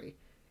Shattering Spree,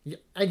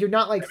 and you're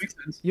not like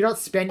you're not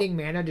spending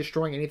mana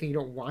destroying anything you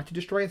don't want to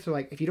destroy. So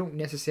like if you don't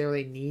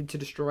necessarily need to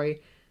destroy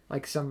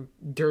like some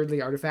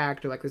dirtly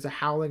artifact, or like there's a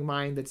Howling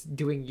Mine that's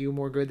doing you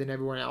more good than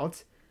everyone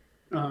else.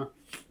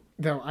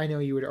 Though I know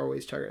you would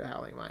always target a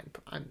Howling Mine.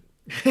 I'm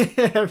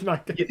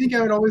not gonna... You think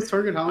I would always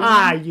target Howling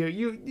Mine?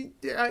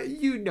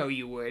 You know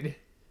you would.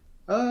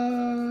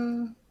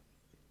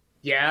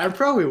 Yeah, I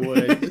probably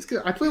would. It's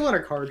good. I play a lot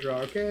of card draw.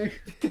 Okay.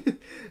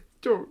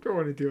 don't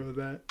want to deal with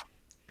that.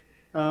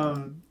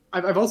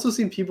 I've also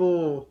seen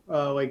people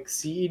like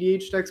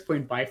CEDH decks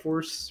playing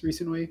Biforce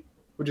recently,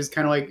 which is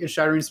kind of like a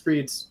Shattering Spree.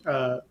 It's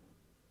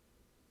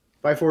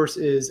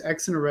Biforce is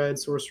X in a red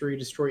sorcery,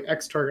 destroy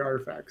X target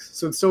artifacts.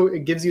 So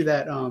it gives you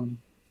that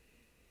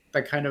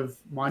that kind of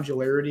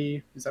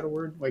modularity. Is that a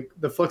word? Like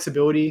the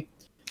flexibility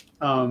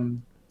to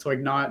like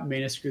not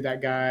mana screw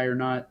that guy or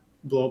not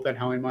blow up that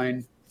Howling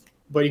Mine.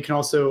 But you can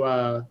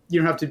also you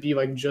don't have to be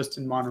like just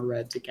in mono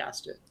red to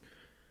cast it.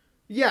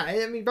 Yeah,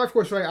 I mean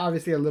Biforce, right?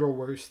 Obviously a little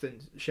worse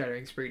than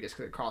Shattering Spree just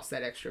because it costs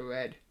that extra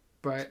red,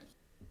 but.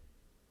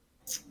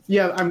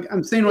 Yeah,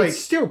 I'm saying like it's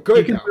still good.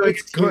 You can though. play like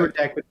it's a Steamer good.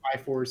 deck with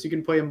Biforce. You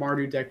can play a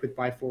Mardu deck with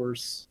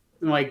Biforce,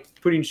 and like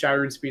putting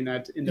Shattering Spree in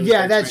that. In those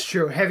Yeah, decks that's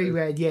true. Heavy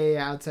red.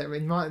 Yeah. Outside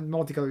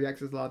multicolor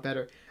decks is a lot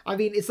better. I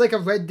mean, it's like a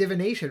red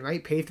divination,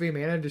 right? Pay 3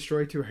 mana,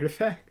 destroy 2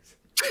 artifacts.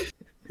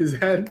 Is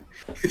that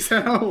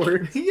how it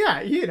works? Yeah,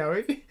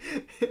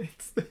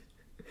 it's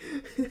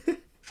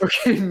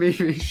Okay,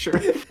 maybe sure.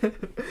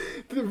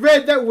 The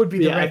red. That would be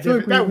the red. I feel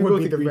like that we would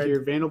both be the agree red.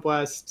 here.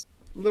 Vandalblast,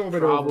 A little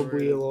bit probably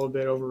overrated. a little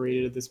bit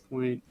overrated at this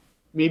point.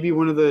 Maybe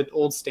one of the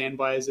old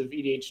standbys of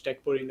EDH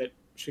deck building that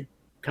should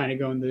kind of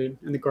go in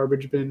the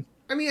garbage bin.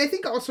 I mean, I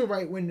think also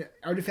right when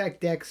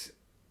artifact decks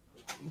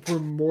were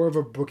more of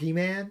a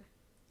boogeyman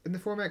in the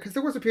format, because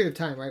there was a period of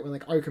time right when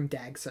like Arkham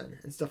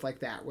Dagson and stuff like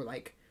that were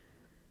like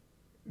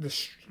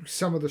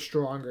some of the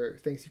stronger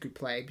things you could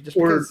play. Just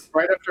or because,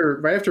 right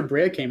after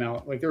Brea came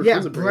out, like there were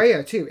tons of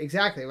Brea too,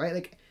 exactly right.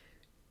 Like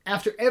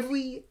after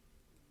every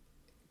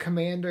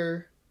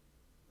commander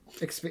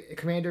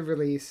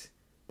release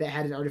that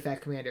had an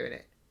artifact commander in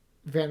it,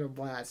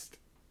 Vandalblast,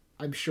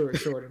 I'm sure,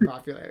 soared in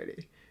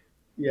popularity.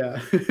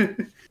 Yeah.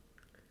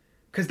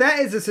 Because that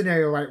is a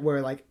scenario, right,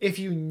 where, like, if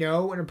you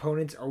know an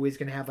opponent's always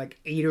going to have, like,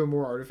 8 or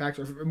more artifacts,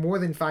 or more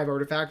than 5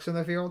 artifacts on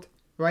the field,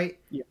 right?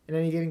 Yeah. In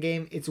any given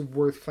game, it's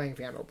worth playing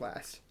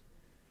Vandalblast.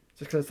 Just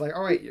because it's like,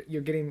 all right,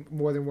 you're getting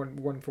more than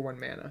one for 1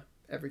 mana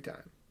every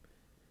time.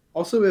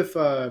 Also, if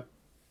your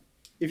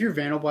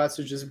Vandalblast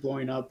is just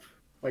blowing up,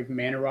 like,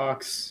 mana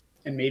rocks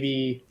and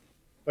maybe,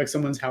 like,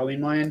 someone's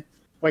Howling Mine,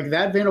 like,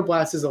 that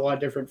Vandalblast is a lot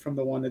different from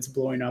the one that's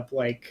blowing up,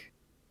 like,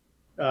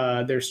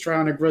 their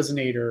Strionic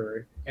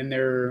Resonator and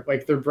their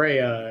Brea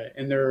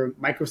and their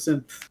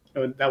Microsynth.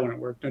 Oh, that wouldn't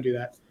work. Don't do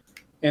that.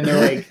 And they're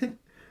like,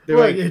 well,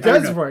 like, it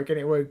does work, and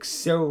it works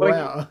so like,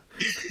 well.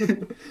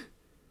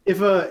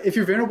 if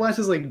your Vandalblast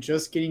is like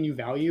just getting you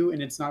value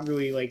and it's not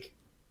really like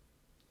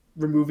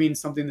removing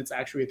something that's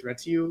actually a threat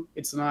to you,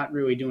 it's not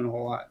really doing a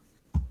whole lot.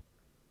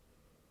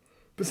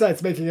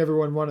 Besides making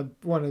everyone want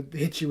to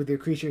hit you with their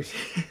creatures.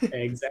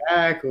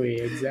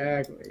 Exactly.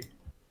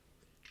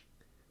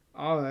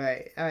 All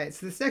right.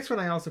 So this next one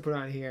I also put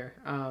on here.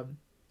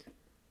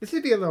 This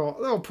would be a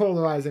little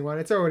polarizing one.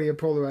 It's already a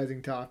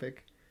polarizing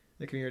topic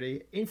in the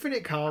community.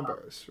 Infinite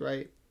combos,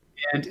 right?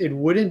 And it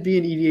wouldn't be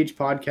an EDH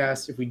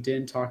podcast if we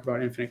didn't talk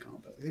about infinite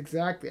combos.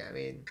 Exactly. I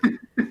mean,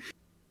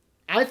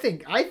 I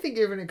think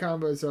infinite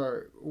combos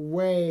are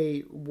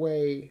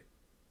way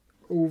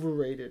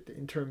overrated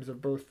in terms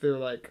of both their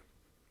like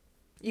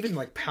even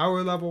like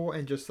power level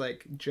and just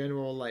like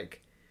general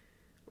like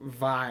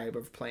vibe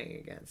of playing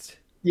against.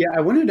 Yeah, I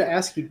wanted to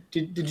ask you,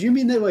 did you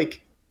mean that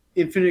like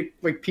infinite,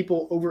 like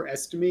people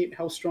overestimate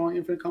how strong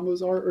infinite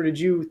combos are,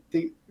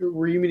 or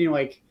were you meaning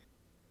like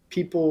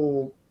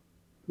people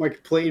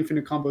like play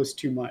infinite combos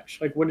too much?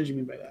 Like, what did you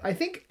mean by that? I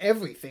think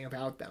everything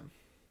about them.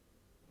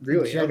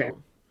 Really? Okay.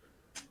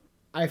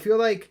 I feel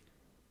like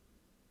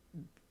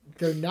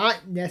they're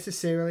not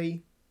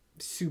necessarily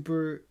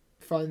super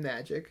fun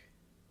Magic,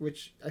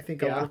 which I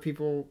think a lot of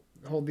people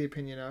hold the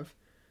opinion of.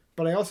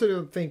 But I also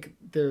don't think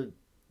they're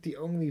the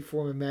only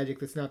form of Magic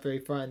that's not very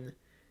fun.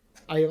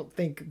 I don't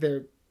think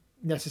they're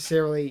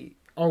necessarily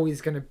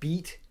always going to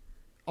beat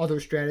other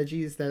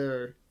strategies that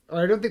are,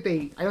 or I don't think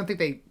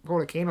they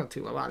hold a candle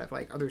to a lot of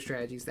like other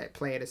strategies that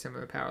play at a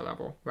similar power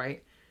level,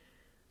 right?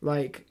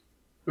 Like,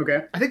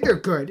 okay, I think they're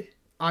good,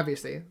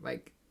 obviously.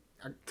 Like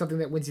something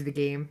that wins you the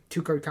game,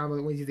 2-card combo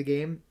that wins you the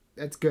game,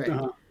 that's good.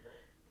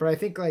 But I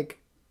think like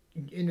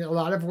in a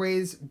lot of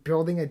ways,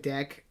 building a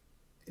deck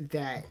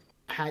that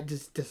had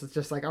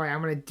just like, all right,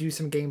 I'm gonna do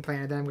some game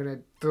plan and then I'm gonna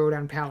throw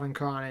down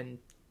Palinchron and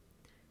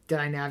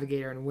Deadeye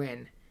Navigator and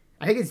win.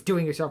 I think it's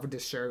doing yourself a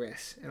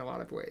disservice in a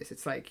lot of ways.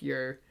 It's like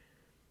I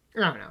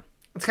don't know.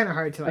 It's kind of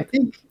hard to like. I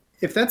think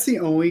if that's the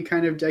only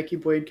kind of deck you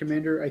played,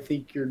 Commander, I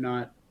think you're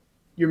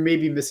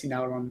maybe missing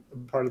out on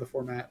part of the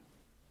format.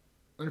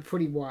 On a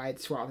pretty wide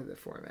swath of the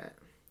format.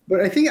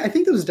 But I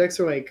think those decks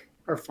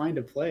are fine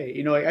to play.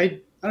 You know, like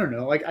I don't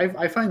know, like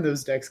I find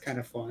those decks kind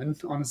of fun,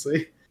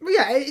 honestly. But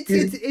yeah,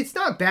 it's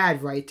not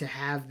bad, right, to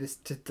have this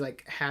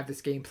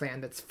game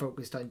plan that's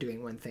focused on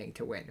doing one thing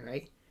to win,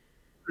 right?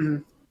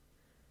 Mm-hmm.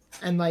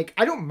 And like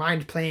I don't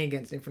mind playing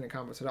against infinite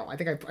combos at all. I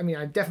think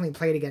I've definitely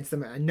played against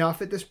them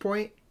enough at this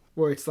point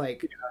where it's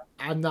like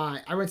I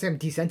wouldn't say I'm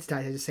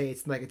desensitized. I just say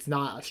it's like it's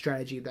not a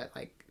strategy that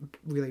like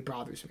really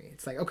bothers me.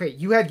 It's like, okay,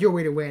 you have your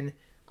way to win,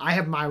 I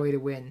have my way to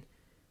win.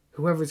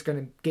 Whoever's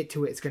gonna get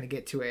to it is gonna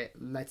get to it.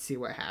 Let's see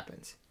what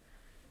happens.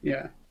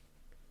 Yeah.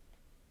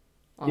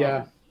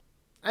 And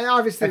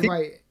obviously,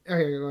 okay,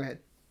 go ahead.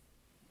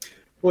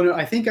 Well, no,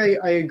 I think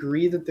I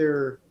agree that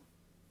they're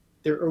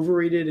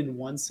overrated in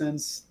one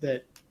sense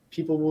that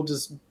people will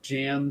just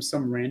jam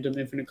some random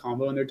infinite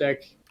combo in their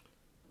deck,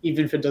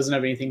 even if it doesn't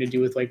have anything to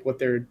do with like what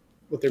they're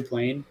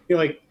playing. You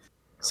know, like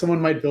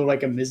someone might build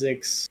like a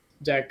Mizzix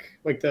deck,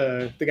 like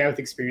the guy with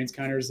experience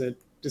counters that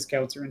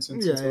discounts or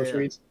instants and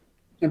sorceries.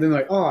 And then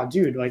like, oh,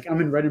 dude, like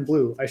I'm in red and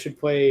blue. I should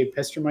play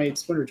Pestermite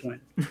Splinter Twin.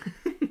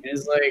 And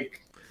it's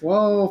like,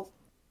 well,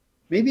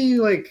 maybe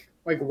like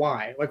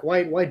why? Like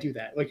why do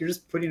that? Like you're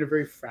just putting a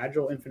very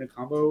fragile infinite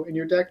combo in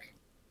your deck,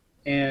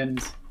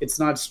 and it's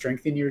not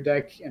strengthening your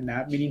deck in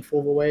that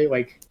meaningful of a way.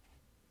 Like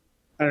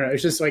I don't know,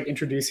 it's just like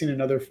introducing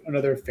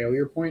another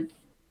failure point.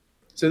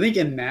 So I think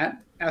in that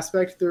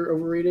aspect they're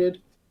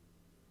overrated.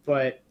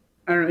 But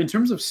I don't know, in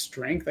terms of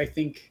strength, I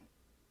think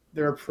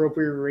they're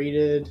appropriately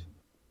rated.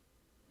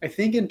 I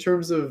definitely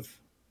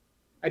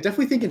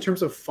think in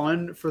terms of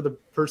fun for the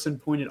person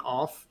pointed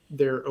off,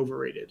 they're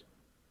overrated.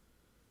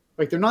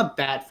 Like they're not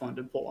that fun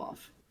to pull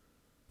off.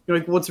 You know,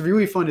 like what's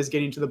really fun is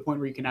getting to the point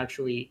where you can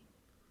actually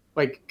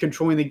like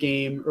controlling the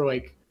game or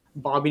like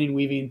bobbing and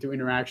weaving through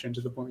interaction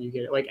to the point where you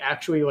get it. Like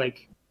actually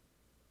like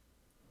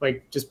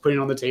just putting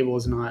it on the table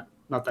is not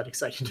that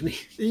exciting to me.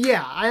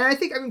 Yeah, I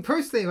think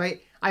personally,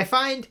 right, I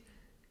find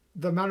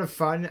the amount of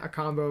fun a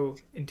combo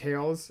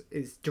entails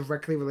is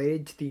directly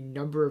related to the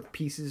number of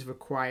pieces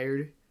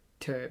required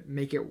to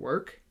make it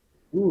work.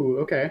 Ooh,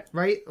 okay.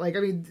 Right? Like,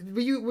 were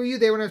you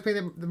there when I was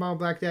playing the mono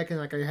black deck and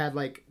like I had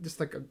like just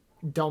like a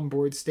dumb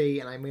board state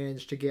and I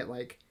managed to get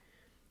like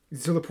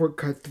Zilliport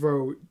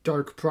Cutthroat,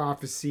 Dark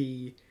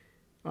Prophecy,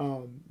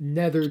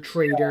 Nether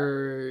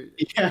Trader.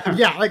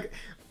 Yeah, like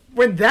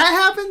when that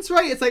happens,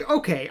 right? It's like,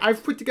 okay,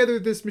 I've put together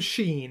this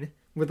machine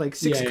with like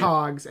 6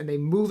 cogs and they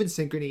move in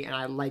synchrony and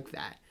I like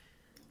that.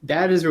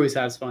 That is really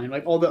satisfying.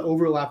 Like all the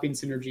overlapping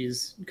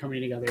synergies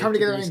coming together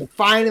and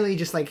finally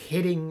just like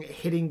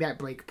hitting that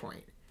break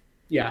point.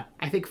 Yeah.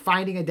 I think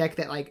finding a deck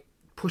that like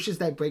pushes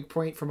that break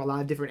point from a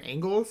lot of different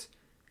angles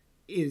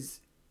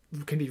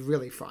can be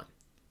really fun.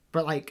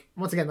 But like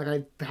once again,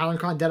 like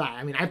Palinchron Deadeye.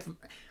 I mean,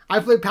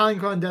 I've played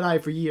Palinchron Deadeye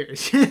for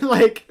years.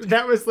 Like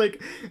that was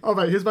like, all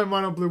right, here's my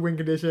mono blue win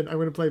condition. I'm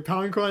gonna play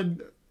Palinchron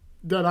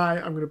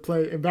Deadeye. I'm gonna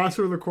play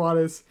Ambassador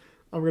Laquatus.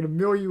 I'm going to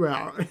mill you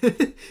out.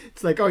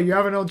 It's like, oh, you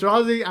have an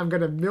Eldrazi? I'm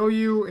going to mill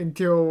you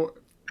until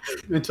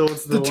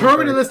it's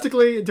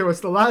deterministically, until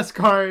it's the last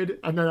card,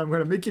 and then I'm going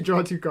to make you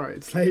draw 2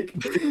 cards. Like,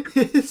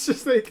 it's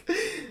just like,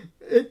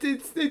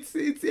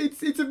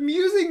 it's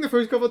amusing the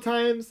first couple of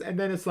times, and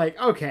then it's like,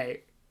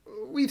 okay,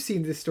 we've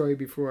seen this story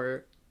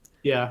before.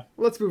 Yeah.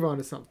 Let's move on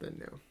to something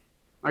new.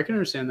 I can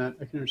understand that.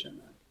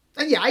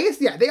 And yeah, I guess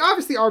they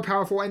obviously are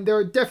powerful, and there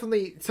are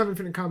definitely some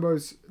infinite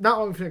combos. Not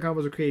all infinite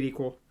combos are created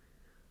equal.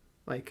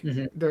 Like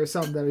there are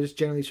some that are just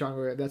generally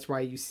stronger. That's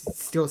why you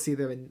still see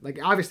them. And like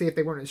obviously, if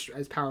they weren't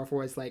as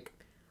powerful as like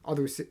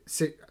other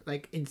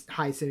like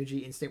high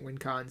synergy instant win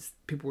cons,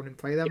 people wouldn't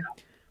play them.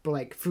 Yeah. But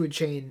like food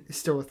chain is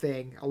still a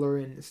thing.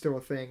 Allurin is still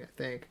a thing. I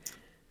think.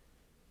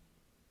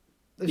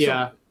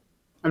 Yeah,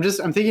 I'm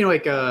thinking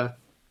like I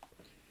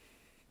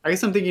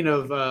guess I'm thinking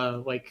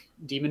of like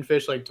Demon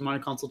Fish, like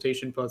Demonic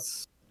Consultation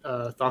plus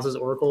Thassa's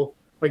Oracle.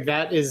 Like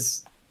that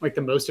is like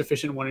the most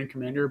efficient one in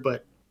Commander,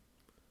 but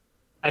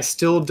I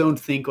still don't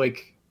think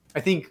like I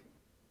think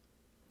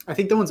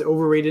that one's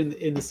overrated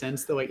in the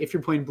sense that like if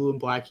you're playing blue and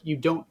black, you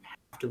don't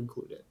have to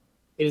include it.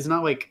 It is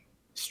not like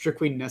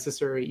strictly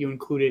necessary you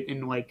include it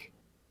in like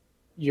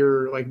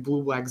your like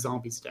blue black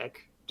zombies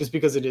deck just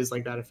because it is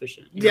like that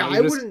efficient. Yeah,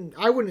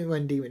 I wouldn't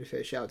run Demon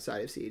Fish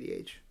outside of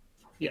CEDH.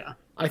 Yeah,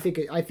 I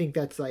think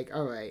that's like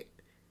all right,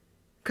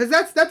 because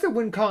that's a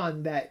win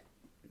con that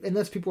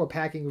unless people are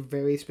packing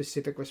very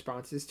specific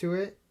responses to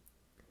it,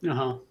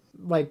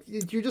 like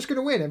you're just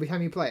gonna win every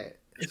time you play it.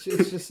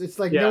 It's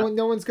like yeah.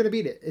 no one's gonna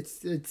beat it.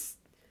 It's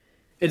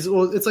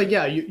like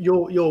yeah,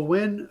 you'll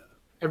win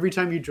every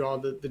time you draw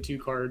the two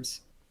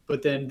cards,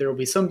 but then there will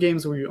be some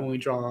games where you only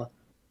draw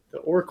the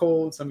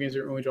Oracle, some games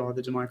where you only draw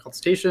the Demonic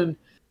Consultation,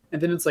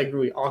 and then it's like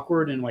really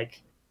awkward and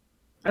like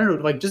I don't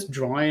know, like just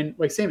drawing,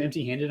 like say I'm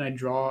empty-handed and I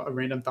draw a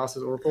random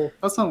Thassa's Oracle.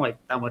 That's not like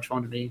that much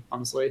fun to me,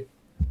 honestly.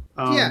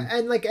 Yeah,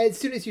 and like as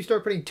soon as you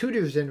start putting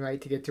tutors in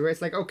right to get to it,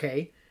 it's like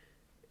okay,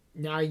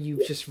 now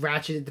you've just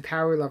ratcheted the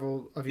power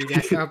level of your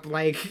deck up.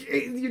 Like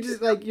you're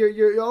just like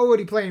you're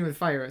already playing with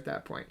fire at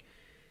that point,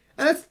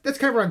 and that's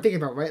kind of what I'm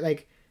thinking about, right?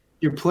 Like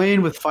you're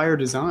playing with fire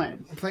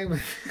design. I'm playing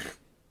with.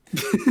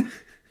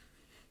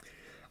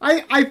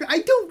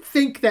 I don't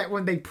think that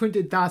when they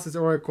printed Thassa's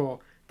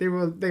Oracle, they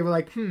were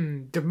like,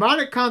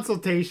 demonic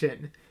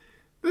consultation.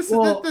 This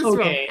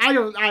okay. I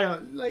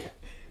don't like.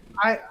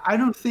 I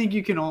don't think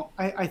you can all.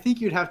 I think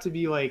you'd have to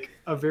be like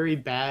a very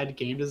bad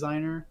game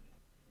designer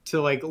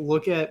to like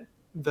look at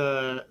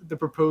the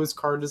proposed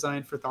card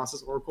design for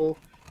Thassa's Oracle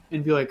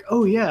and be like,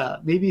 oh yeah,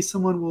 maybe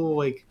someone will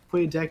like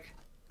play a deck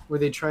where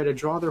they try to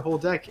draw their whole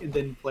deck and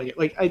then play it.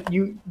 Like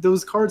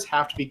those cards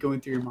have to be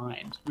going through your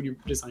mind when you're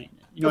designing it.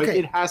 You know, okay.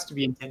 It has to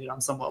be intended on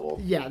some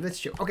level. Yeah, that's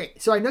true. Okay,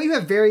 so I know you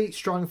have very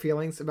strong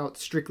feelings about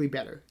strictly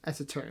better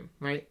as a term,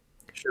 right?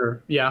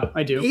 Sure. Yeah,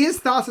 I do. Is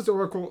Thassa's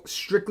Oracle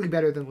strictly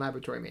better than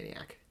Laboratory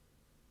Maniac?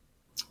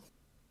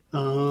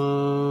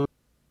 No.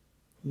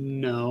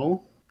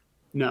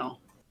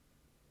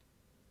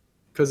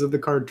 Because of the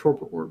card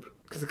Torpor Orb.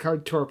 Because of the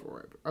card Torpor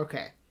Orb.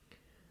 Okay.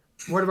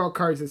 What about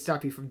cards that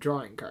stop you from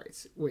drawing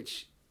cards,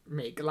 which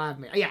make Lab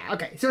Maniac? Yeah,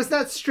 okay. So it's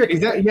not strictly.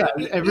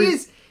 Exactly.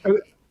 Yeah.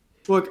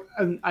 Look,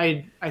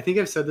 I think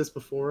I've said this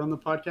before on the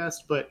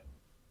podcast, but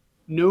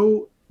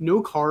no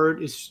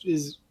card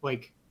is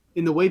like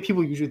in the way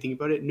people usually think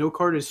about it. No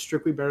card is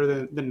strictly better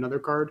than another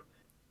card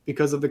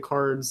because of the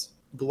cards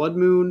Blood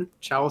Moon,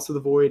 Chalice of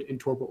the Void, and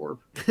Torpor Orb.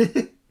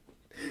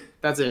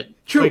 That's it.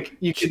 True. Like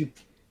you can.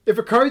 If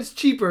a card's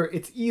cheaper,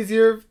 it's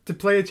easier to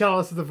play a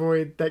Chalice of the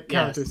Void that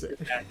counters it.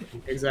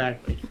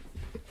 Exactly.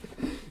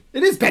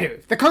 It is better.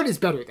 The card is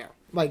better though.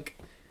 Like.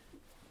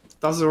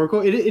 Thassa's Oracle,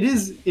 it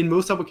is in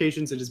most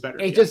applications. It is better.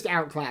 It just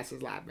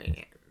outclasses Lab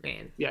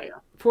Man. Yeah.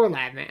 Poor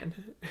Lab Man.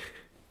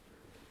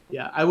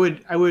 Yeah, I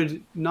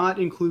would not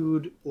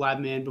include Lab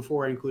Man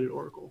before I included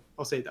Oracle.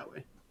 I'll say it that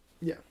way.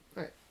 Yeah.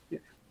 All right. Yeah.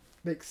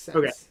 Makes sense.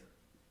 Okay.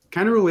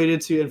 Kind of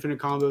related to infinite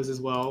combos as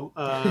well.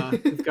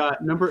 We've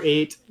got number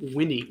 8,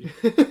 Winning.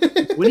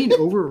 Winning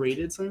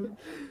overrated, Simon?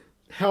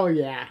 Hell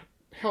yeah.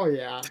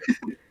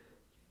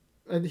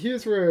 And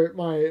here's where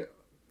my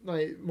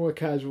more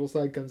casual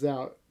side comes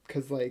out.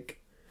 Because, like,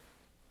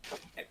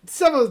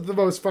 some of the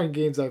most fun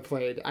games I've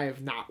played, I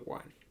have not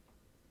won.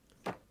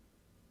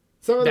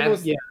 Some of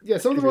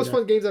the most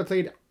fun games I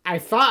played, I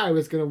thought I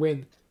was going to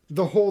win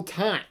the whole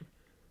time.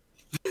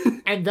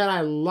 And then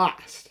I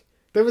lost.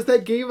 There was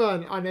that game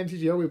on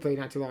MTGO we played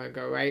not too long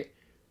ago, right?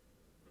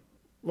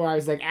 Where I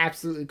was, like,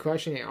 absolutely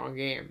crushing it all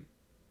game.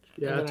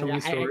 Yeah, tell me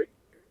a story.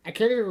 I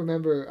can't even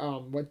remember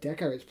what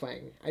deck I was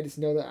playing. I just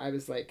know that I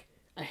was, like,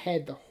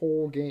 ahead the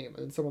whole game.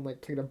 And then someone, like,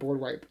 played a board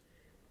wipe.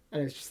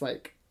 And it's just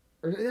like,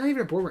 or not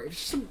even a board wipe.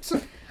 It's just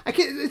I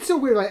can't. It's so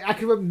weird. Like I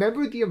can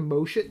remember the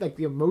emotion, like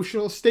the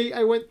emotional state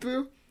I went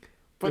through,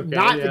 but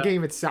not the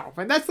game itself.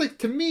 And that's like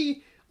to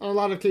me, on a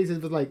lot of cases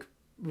with like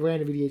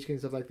random VDH games and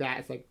stuff like that.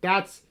 It's like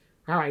that's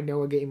how I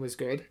know a game was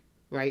good,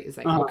 right? It's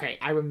like okay,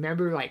 I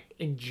remember like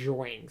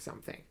enjoying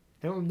something.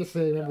 I don't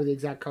necessarily remember the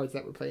exact cards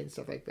that were played and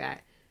stuff like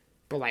that,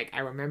 but like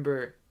I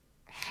remember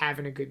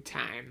having a good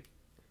time.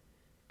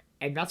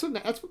 And that's what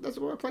I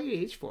play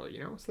EDH for, you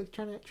know. It's like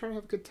trying to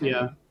have a good time.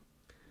 Yeah.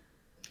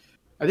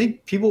 I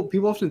think people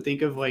often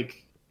think of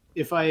like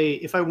if I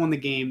won the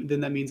game, then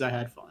that means I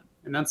had fun,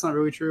 and that's not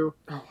really true.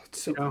 Oh,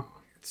 it's so wrong.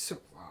 It's so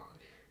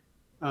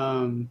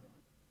wrong.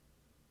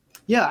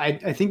 Yeah,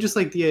 I think just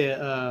like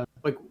the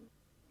like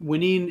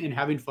winning and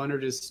having fun are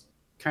just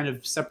kind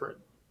of separate,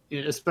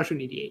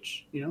 especially in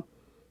EDH, you know.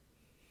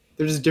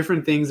 there's just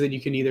different things that you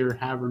can either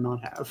have or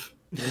not have.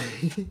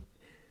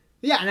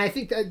 Yeah, and I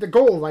think that the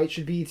goal, right,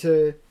 should be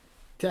to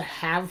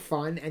have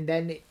fun, and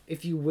then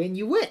if you win,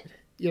 you win.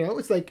 You know,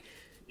 it's like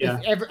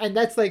and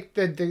that's like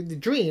the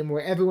dream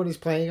where everyone is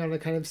playing on a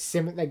kind of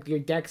similar, like your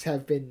decks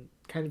have been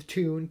kind of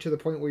tuned to the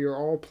point where you're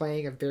all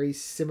playing a very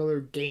similar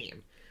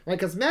game, right?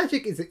 Because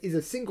Magic is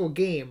a single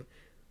game,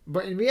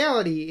 but in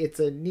reality, it's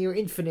a near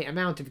infinite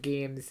amount of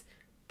games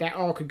that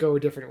all could go a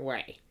different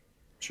way.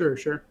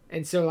 Sure.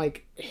 And so,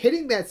 like,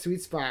 hitting that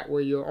sweet spot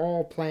where you're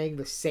all playing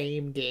the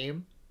same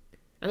game,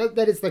 and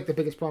that is, like, the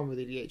biggest problem with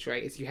EDH,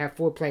 right? Is you have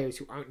 4 players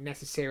who aren't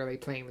necessarily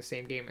playing the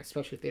same game,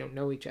 especially if they don't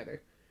know each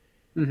other.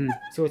 Mm-hmm.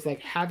 So it's like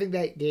having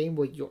that game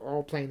where you're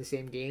all playing the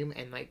same game,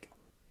 and, like,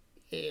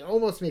 it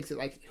almost makes it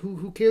like,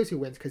 who cares who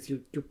wins? Because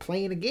you're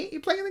playing a game.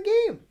 You're playing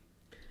the game.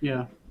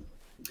 Yeah.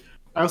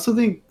 I also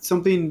think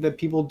something that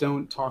people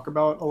don't talk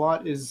about a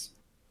lot is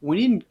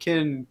winning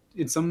can,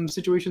 in some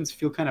situations,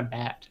 feel kind of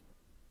bad.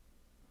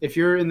 If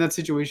you're in that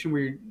situation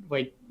where you're,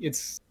 like,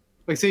 it's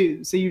like say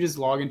you just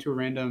log into a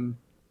random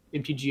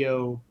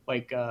MTGO,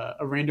 like a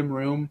random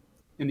room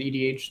in the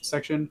EDH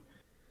section,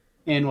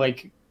 and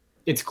like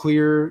it's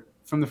clear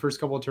from the first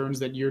couple of turns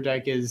that your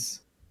deck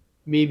is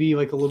maybe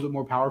like a little bit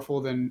more powerful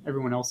than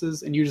everyone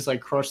else's, and you just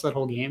like crush that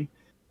whole game,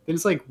 then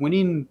it's like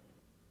winning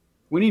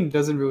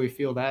doesn't really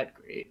feel that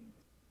great.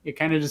 It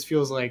kind of just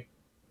feels like,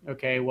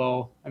 okay,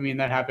 well, I mean,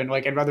 that happened.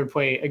 Like, I'd rather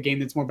play a game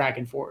that's more back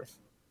and forth.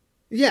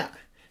 Yeah.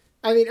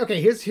 I mean,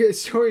 okay, here's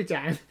story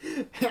time.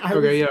 I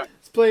logged on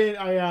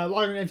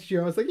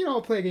MTGO. I was like,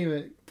 I'll play a game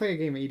of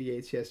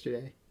EDH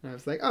yesterday. And I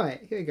was like, all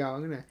right, here we go.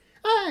 I'm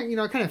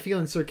gonna, kind of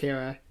feeling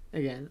Circara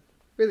again.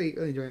 Really,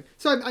 really enjoying it.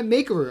 So I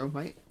make a room,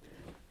 right?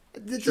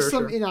 Just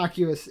some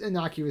innocuous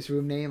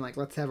room name, like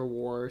Let's Have a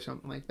War or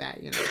something like that.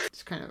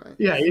 It's kind of a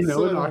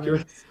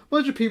innocuous.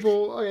 Bunch of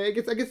people. Okay, I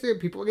guess there are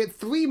people. I get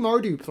 3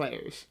 Mardu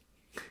players.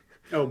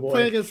 Oh boy,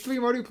 playing against 3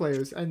 Mardu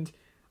players, and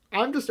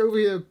I'm just over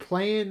here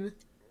playing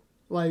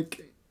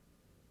like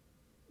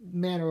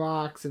mana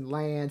rocks and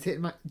lands,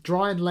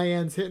 drawing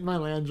lands, hitting my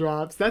land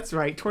drops. That's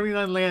right,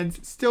 29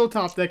 lands, still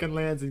top decking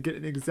lands and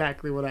getting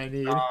exactly what I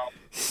need.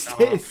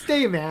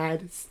 Stay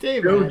mad.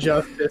 No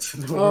justice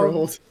in the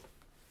world.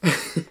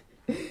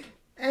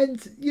 And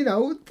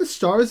the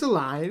stars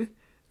align,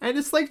 and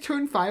it's like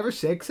turn 5 or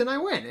 6, and I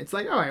win. It's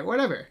like, all right,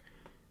 whatever.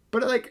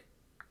 But like,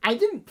 I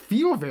didn't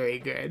feel very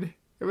good.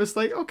 It was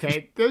like,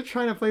 okay, they're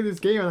trying to play this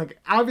game, and like,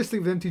 obviously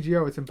with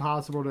MTGO, it's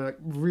impossible to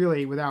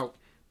really, without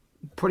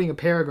putting a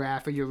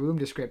paragraph in your room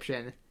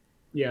description,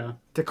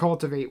 to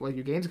cultivate what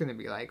your game's going to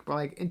be like. But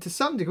like, and to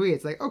some degree,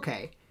 it's like,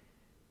 okay,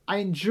 I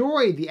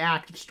enjoy the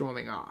act of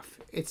storming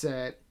off. It's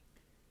a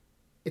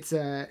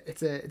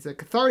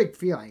cathartic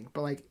feeling,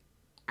 but like,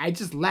 I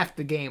just left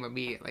the game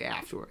immediately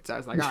afterwards. I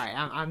was like, all right,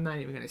 I'm not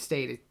even gonna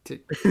stay to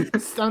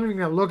I'm not even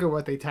gonna look at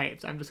what they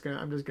typed. I'm just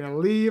gonna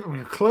leave. I'm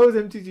gonna close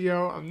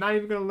MTGO. I'm not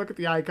even gonna look at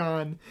the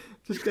icon.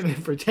 Just gonna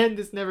pretend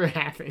this never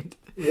happened.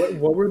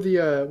 What were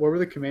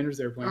the commanders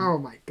they were playing? Oh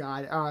my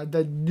god,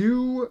 the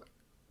new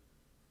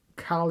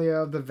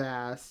Kalia of the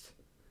Vast.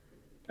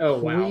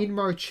 Oh wow. Queen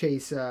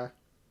Marchesa.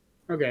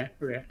 Okay.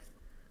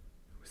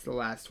 What's the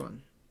last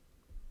one?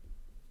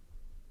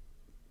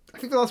 I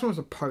think the last one was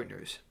the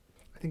Partners.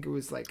 I think it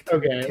was like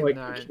like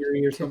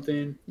Kiri or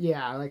something.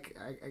 Yeah, like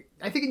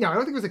I think I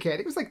don't think it was a kid. I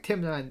think it was like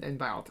Timna and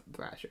Vile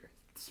Thrasher,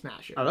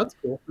 Smasher. Oh, that's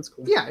cool.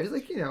 Yeah, it was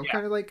like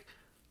kind of like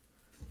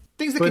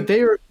things that. But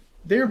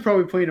they were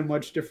probably playing a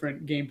much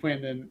different game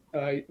plan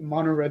than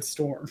Mono Red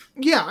Storm.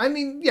 Yeah, I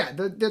mean, yeah,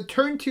 the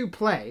turn 2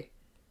 play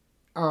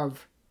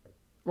of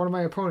one of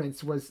my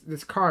opponents was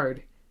this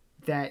card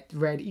that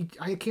read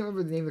I can't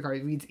remember the name of the card.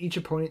 It reads each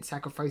opponent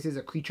sacrifices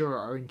a creature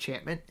or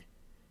enchantment.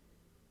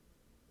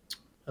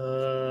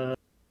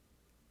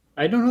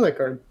 I don't know that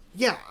card.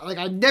 Yeah, like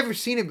I'd never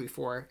seen it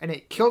before, and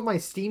it killed my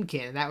Steam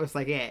can, and that was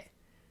like it.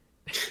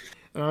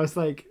 And I was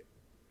like,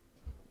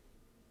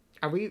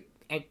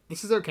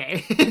 this is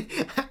okay.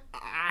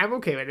 I'm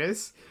okay with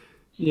this.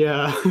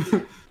 Yeah.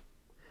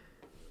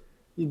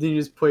 Then you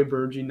just play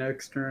Burgie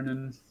next turn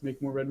and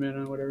make more red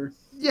mana or whatever.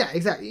 Yeah,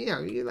 exactly.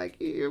 You're like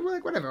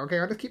whatever. Okay,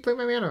 I'll just keep playing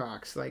my mana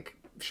rocks. Like,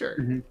 sure,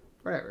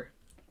 whatever.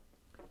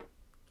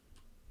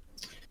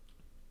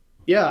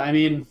 Yeah, I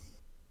mean,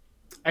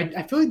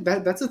 I feel like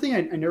that's the thing.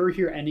 I never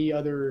hear any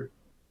other,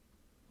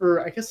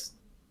 or I guess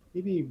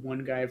maybe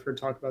one guy I've heard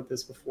talk about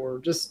this before.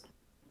 Just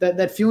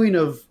that feeling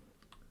of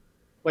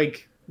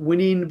like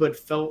winning, but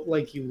feeling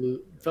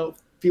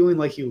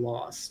like you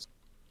lost,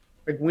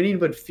 like winning,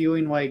 but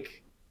feeling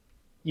like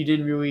you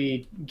didn't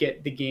really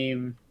get the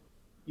game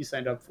you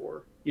signed up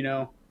for.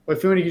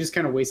 But feeling like you just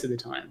kind of wasted the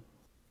time.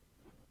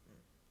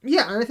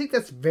 Yeah, and I think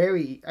that's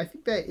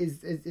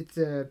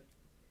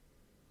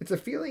it's a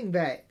feeling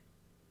that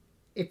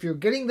if you're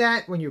getting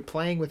that when you're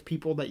playing with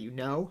people that you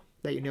know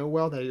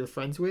well, that you're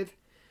friends with,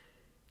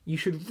 you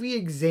should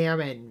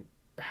re-examine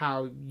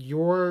how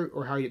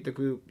the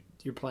group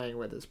you're playing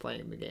with is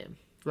playing the game,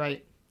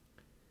 right?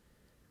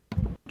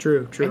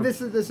 True. And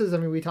this is I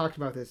mean, we talked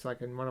about this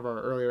like in one of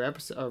our earlier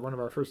episodes, one of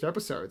our first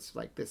episodes,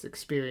 like this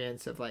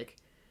experience of like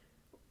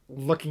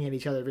looking at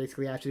each other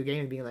basically after the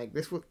game and being like,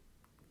 "This was,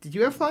 did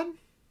you have fun?"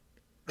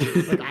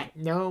 Like,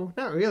 no,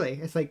 not really.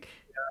 It's like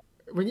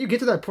when you get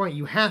to that point,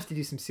 you have to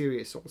do some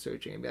serious soul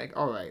searching and be like,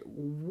 all right,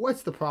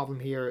 what's the problem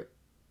here?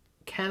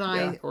 Can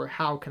I or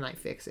how can I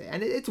fix it?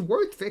 And it's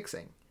worth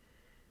fixing.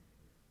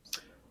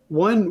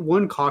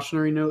 One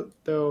cautionary note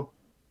though,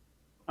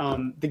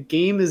 the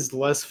game is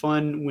less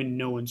fun when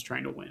no one's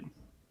trying to win.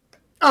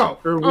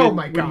 Oh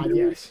my god,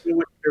 yes. No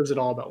one cares at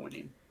all about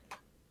winning.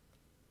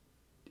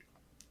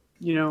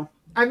 You know?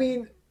 I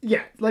mean,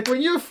 yeah, like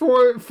when you're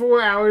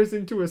 4 hours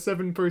into a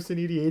 7-person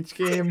EDH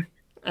game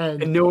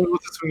and no one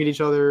wants to swing at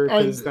each other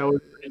because that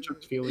would hurt each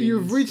other's feelings.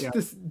 You've reached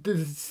this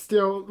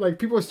still, like,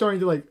 people are starting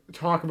to, like,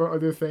 talk about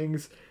other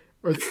things.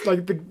 Or it's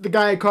like the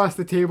guy across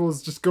the table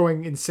is just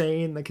going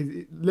insane, like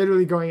he's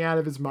literally going out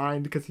of his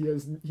mind because he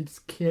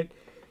just can't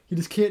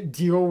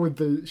deal with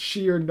the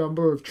sheer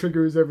number of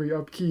triggers every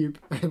upkeep,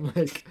 and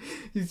like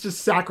he's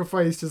just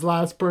sacrificed his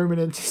last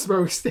permanent to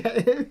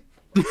Smokestack.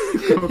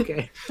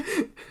 Okay.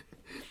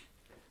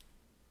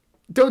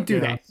 Don't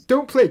do that.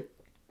 Don't play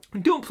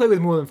with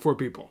more than 4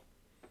 people.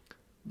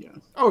 Yeah.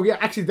 Oh yeah,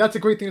 actually that's a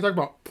great thing to talk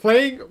about.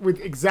 Playing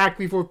with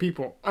exactly 4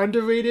 people.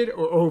 Underrated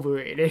or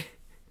overrated?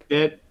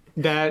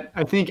 That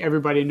I think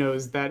everybody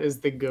knows that is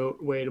the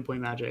GOAT way to play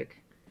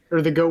Magic.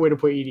 Or the GOAT way to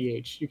play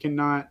EDH. You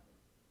cannot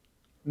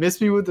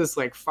miss me with this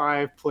like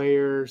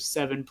 5-player,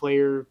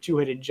 7-player,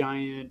 2-headed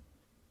giant,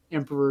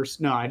 emperors.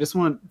 No, I just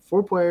want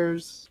 4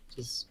 players.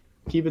 Just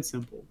keep it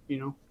simple, you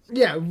know?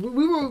 Yeah,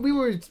 we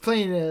were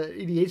playing an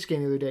EDH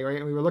game the other day, right?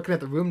 And we were looking at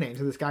the room names,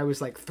 and this guy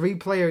was like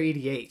 3-player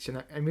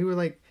EDH, and we were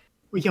like,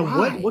 yeah,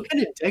 why? what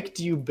kind of deck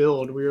do you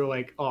build? We were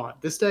like, oh,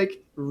 this deck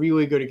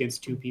really good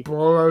against 2 people.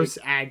 Boros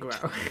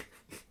aggro.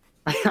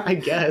 I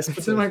guess,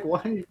 but then like,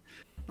 why?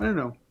 I don't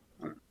know.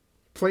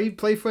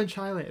 Play French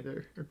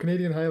Highlander or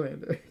Canadian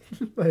Highlander.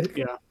 Like,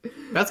 yeah,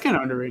 that's kind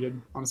of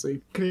underrated, honestly.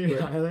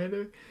 Canadian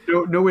Highlander.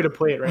 No way to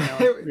play it right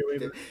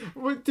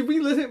now. Did we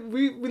listen?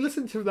 We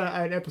listened to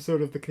an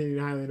episode of the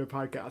Canadian Highlander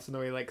podcast on the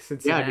way like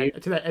Cincinnati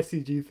to that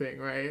SCG thing,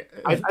 right?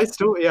 I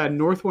still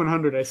North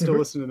 100. I still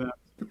listen to that.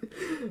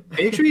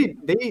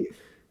 They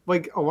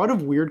like a lot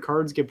of weird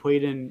cards get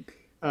played in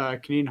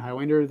Canadian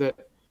Highlander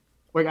that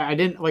like I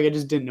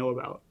just didn't know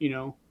about, you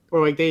know. Or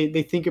like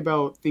they think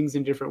about things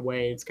in a different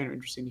way. It's kind of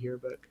interesting to hear,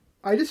 but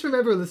I just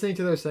remember listening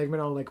to their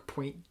segment on like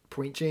point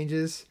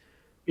changes.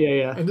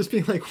 Yeah. And just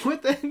being like,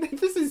 what the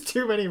this is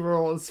too many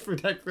rules for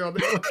deck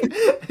building.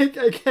 Like,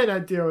 I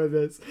cannot deal with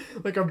this.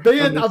 Like a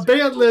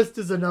band list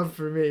is enough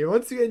for me.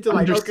 Once you get into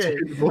like, okay,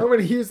 I'm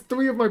gonna use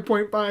 3 of my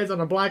point buys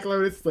on a Black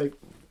Lotus, like,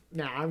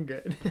 nah, I'm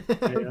good.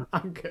 Yeah.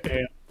 I'm good.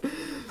 Yeah.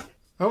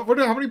 How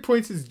many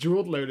points is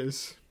Jeweled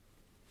Lotus?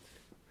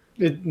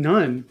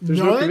 None. There's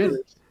no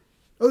commanders.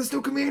 Oh, there's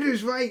no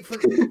commanders, right? For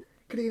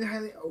Canadian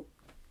Highlander. Oh,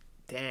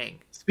 dang.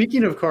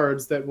 Speaking of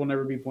cards that will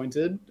never be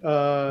pointed,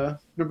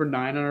 number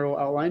 9 on our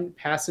outline,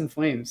 Past in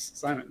Flames.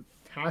 Simon.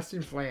 Past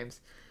in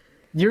Flames.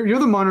 You're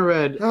the mono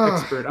red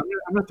expert. I'm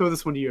gonna throw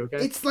this one to you,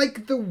 okay? It's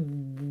like the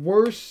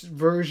worst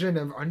version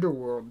of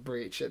Underworld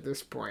Breach at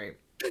this point.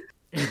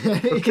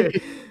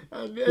 Okay.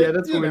 Yeah,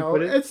 that's one way to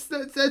put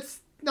it. That's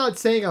not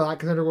saying a lot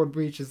because Underworld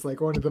Breach is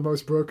like one of the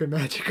most broken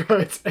Magic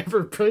cards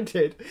ever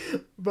printed.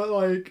 But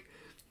like,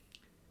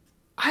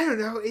 I don't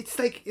know. It's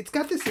like it's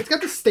got this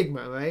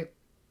stigma, right?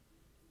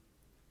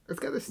 It's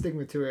got this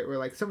stigma to it where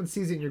like someone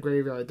sees it in your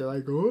graveyard, they're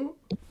like,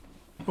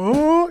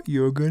 oh,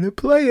 you're gonna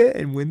play it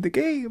and win the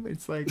game.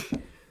 It's like,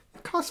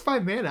 it costs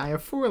 5 mana. I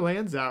have 4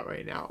 lands out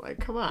right now. Like,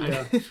 come on.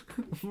 Yeah.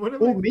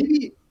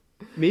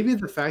 Maybe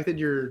the fact that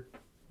you're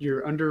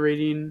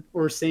underrating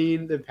or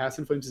saying that Past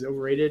in Flames is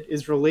overrated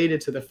is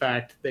related to the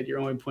fact that you're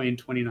only playing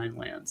 29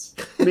 lands.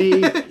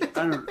 Maybe. I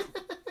don't know.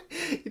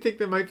 You think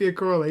there might be a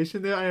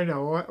correlation there? I don't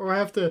know.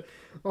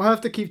 We'll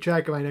have to keep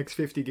track of my next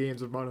 50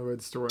 games of Mono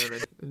Red Storm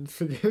and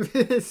figure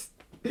this.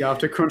 You have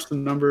to crunch the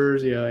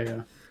numbers.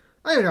 Yeah.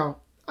 I don't know.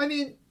 I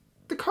mean,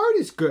 the card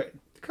is good.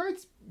 The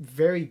card's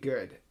very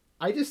good.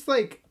 I just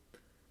like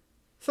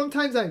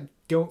sometimes I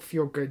don't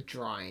feel good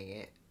drawing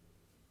it.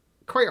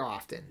 Quite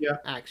often. Yeah.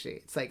 Actually,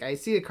 it's like I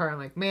see a card, I'm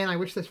like, man, I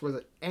wish this was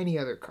any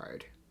other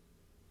card.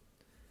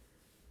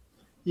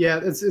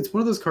 Yeah, it's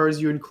one of those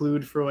cards you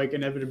include for like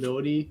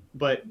inevitability,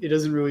 but it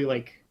doesn't really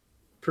like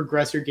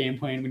progress your game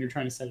plan when you're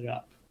trying to set it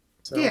up.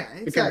 So, yeah,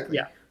 exactly.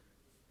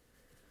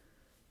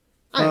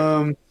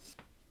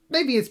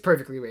 Maybe it's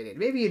perfectly rated.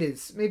 Maybe it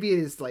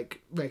is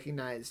like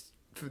recognized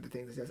for the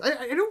things it does.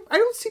 I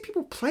don't see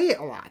people play it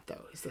a lot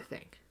though. Is the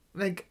thing.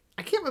 Like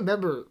I can't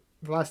remember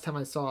the last time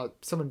I saw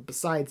someone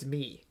besides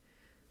me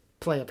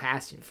play a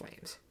Past in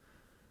Flames.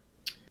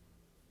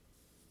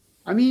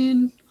 I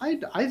mean,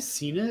 I've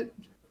seen it.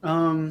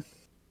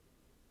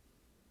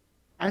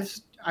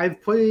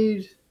 I've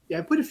played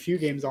a few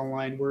games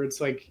online where it's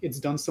like it's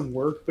done some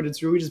work, but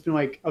it's really just been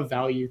like a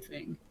value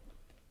thing.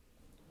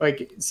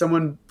 Like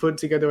someone put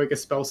together like a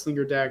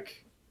Spellslinger deck,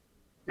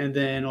 and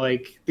then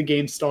like the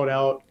game stalled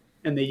out,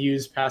 and they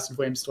used Past in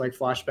Flames to like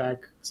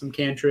flashback some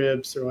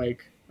cantrips or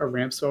like a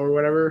ramp spell or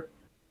whatever.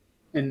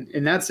 And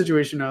in that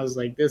situation, I was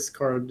like, this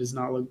card does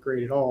not look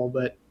great at all.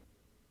 But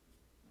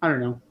I don't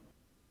know.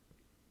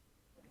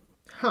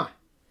 Huh.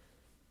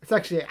 It's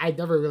actually, I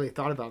never really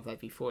thought about that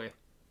before.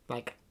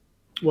 Like,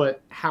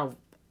 What? how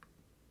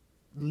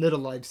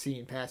little I've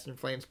seen Past in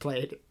Flames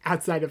played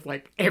outside of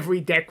like every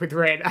deck with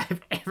red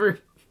I've ever.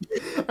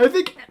 I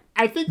think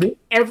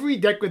every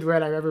deck with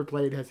red I've ever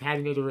played has had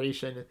an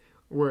iteration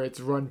where it's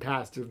run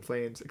Past in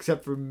Flames,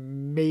 except for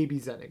maybe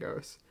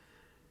Xenagos.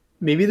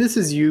 Maybe this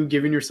is you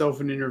giving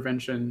yourself an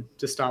intervention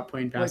to stop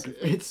playing Like, passive.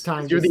 it's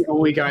time. You're the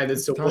only guy that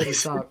it's still time to plays.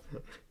 stop.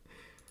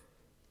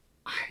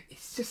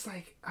 It's just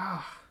like,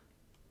 God,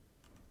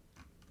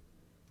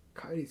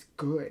 he's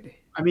good.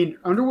 I mean,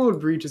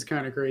 Underworld Breach is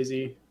kind of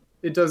crazy.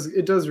 It does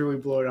really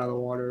blow it out of the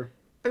water.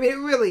 I mean, it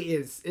really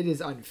is. It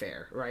is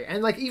unfair, right?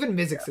 And like even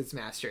Mizzix's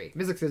mastery.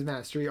 Mizzix's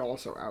mastery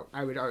also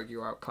I would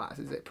argue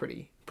outclasses it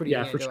pretty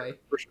handily.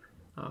 For sure.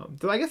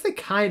 Though I guess they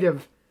kind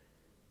of,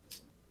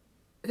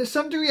 to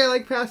some degree, I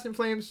like Past in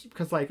Flames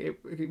because like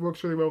it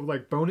works really well with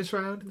like bonus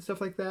round and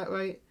stuff like that,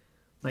 right?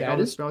 Like all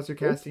the spells you're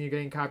casting, you're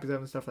getting copies of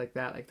and stuff like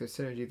that. Like there's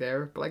synergy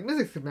there. But like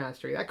Mizzix's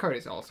mastery, that card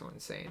is also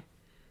insane.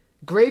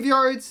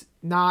 Graveyards,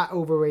 not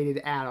overrated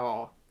at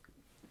all.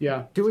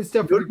 Yeah, doing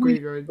stuff with the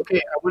graveyard. Okay,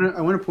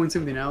 I want to point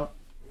something out.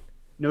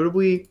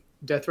 Notably,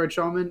 Deathrite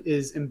Shaman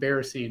is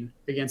embarrassing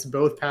against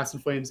both Past in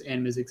Flames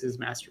and Mizzix's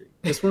mastery.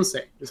 Just want to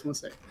say. It's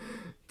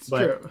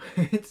true.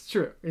 It's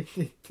true.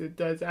 It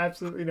does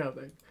absolutely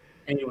nothing.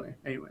 Anyway.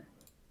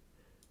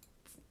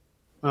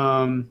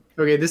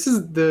 Okay, this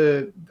is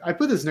I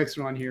put this next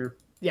one on here.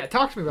 Yeah,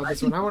 talk to me about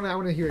this one. I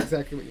want to hear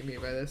exactly what you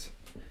mean by this.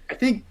 I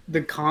think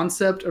the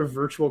concept of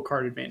virtual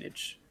card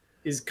advantage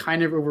is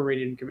kind of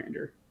overrated in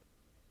Commander.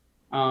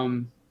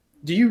 Do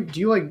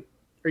you like,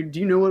 or do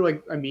you know what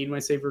like I mean when I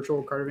say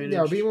virtual card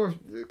advantage? Yeah, be more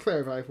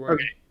clarify for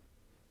me.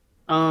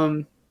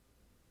 Okay.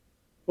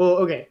 Well,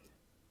 okay.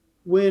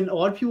 When a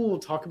lot of people will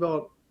talk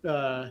about,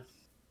 I'll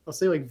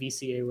say like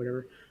VCA or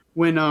whatever.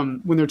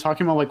 When they're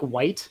talking about like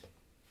white,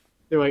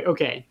 they're like,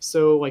 okay,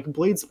 so like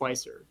Blade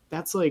Splicer,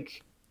 that's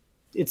like,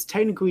 it's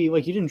technically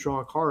like you didn't draw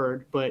a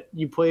card, but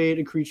you played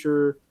a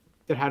creature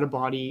that had a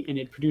body and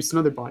it produced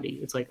another body.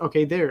 It's like,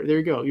 okay, there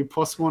you go. You're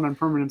 +1 on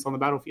permanence on the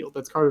battlefield.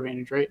 That's card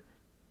advantage, right?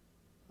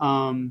 A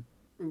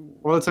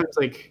lot of times,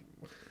 like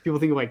people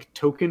think of like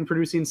token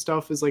producing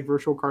stuff as like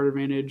virtual card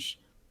advantage.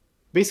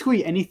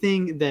 Basically,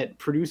 anything that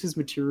produces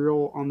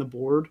material on the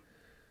board,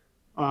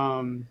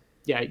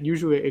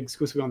 usually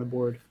exclusively on the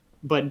board,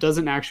 but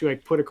doesn't actually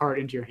like put a card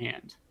into your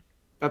hand.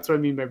 That's what I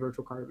mean by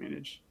virtual card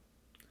advantage.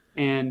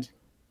 And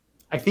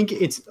I think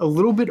it's a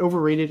little bit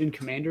overrated in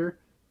Commander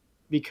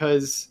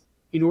because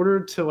in order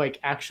to like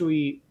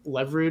actually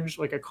leverage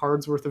like a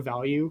card's worth of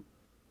value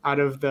out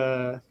of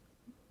the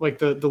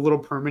little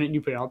permanent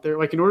you put out there,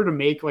 like in order to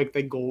make like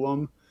the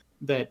golem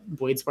that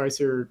Blade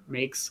Splicer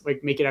makes,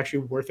 like make it actually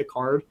worth a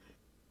card,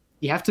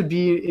 you have to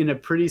be in a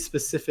pretty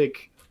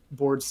specific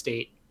board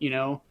state, you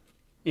know?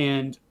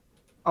 And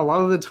a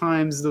lot of the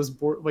times those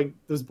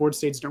board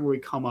states don't really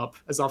come up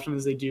as often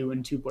as they do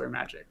in 2-player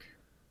Magic.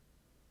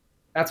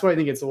 That's why I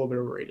think it's a little bit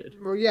overrated.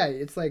 Well, yeah,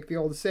 it's like the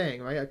old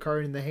saying, right? A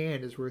card in the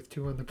hand is worth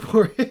 2 on the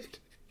board.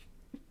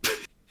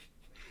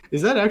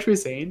 Is that actually a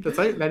saying?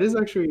 That is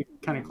actually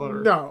kind of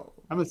clever. No,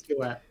 I'm gonna steal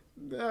that.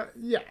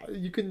 Yeah,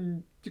 you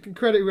can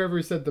credit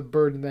whoever said the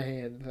bird in the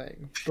hand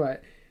thing,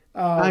 but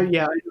I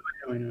know.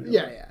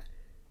 Yeah.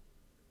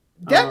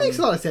 That makes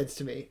a lot of sense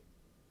to me.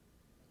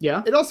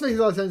 Yeah. It also makes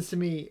a lot of sense to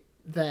me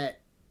that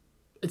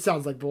it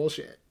sounds like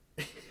bullshit.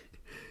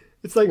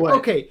 It's like, what?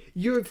 Okay,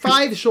 your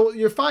 5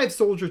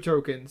 soldier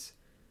tokens.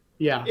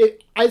 Yeah.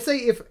 I'd say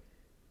if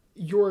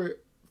your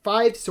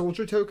 5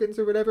 soldier tokens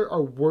or whatever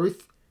are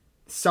worth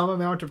some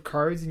amount of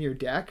cards in your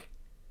deck,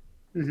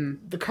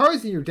 the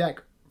cards in your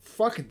deck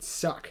fucking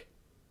suck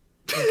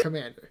in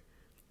Commander.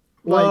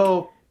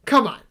 Well,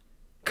 come on.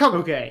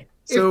 Okay,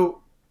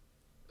 so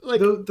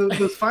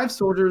those 5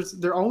 soldiers,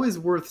 they're always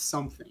worth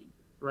something,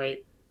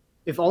 right?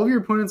 If all of your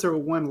opponents are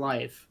 1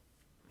 life,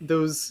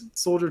 those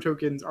soldier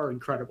tokens are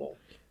incredible.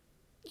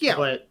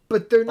 Yeah,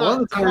 but they're not. A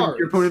lot of the time, cards.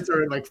 Your opponents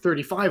are like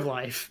 35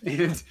 life,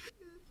 and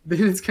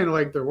then it's kind of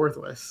like they're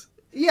worthless.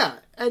 Yeah,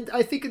 and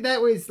I think in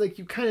that way, it's like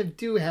you kind of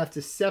do have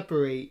to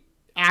separate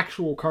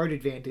actual card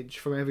advantage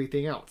from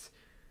everything else.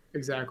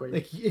 Exactly.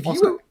 Like if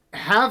you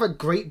have a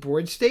great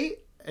board state,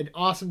 an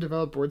awesome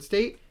developed board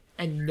state,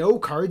 and no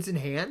cards in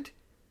hand,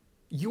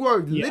 you are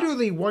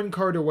literally 1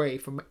 card away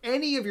from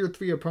any of your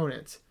 3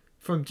 opponents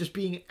from just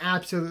being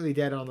absolutely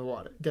dead in the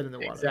water.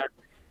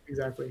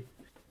 Exactly.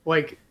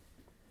 Like,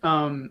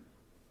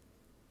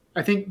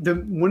 I think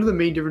one of the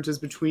main differences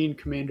between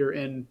Commander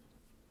and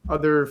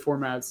other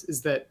formats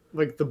is that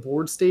like the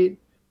board state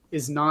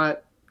is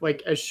not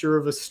like as sure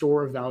of a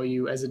store of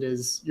value as it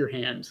is your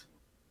hand.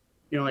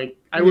 You know, like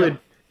I would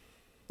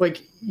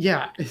like,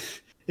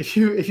 if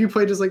you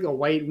play just like a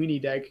white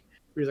weenie deck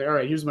where you're like, all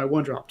right, here's my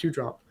 1-drop,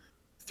 2-drop,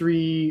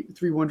 3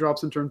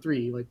 1-drops on turn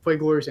 3, like play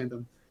Glorious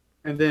Anthem,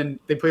 and then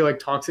they play like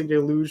Toxic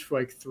Deluge for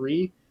like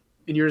 3,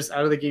 and you're just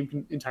out of the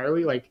game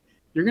entirely. Like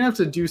you're gonna have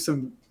to do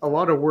a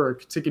lot of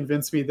work to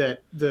convince me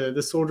that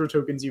the soldier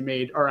tokens you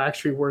made are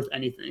actually worth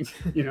anything,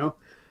 you know?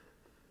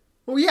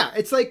 Well, yeah,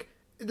 it's like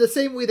the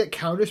same way that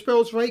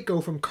counterspells, right,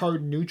 go from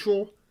card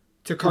neutral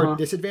to card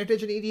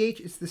disadvantage in EDH.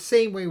 It's the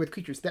same way with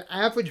creatures. The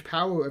average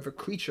power of a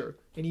creature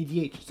in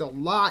EDH is a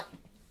lot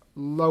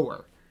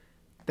lower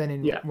than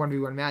in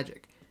 1v1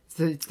 Magic.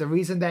 It's the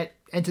reason that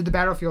Enter the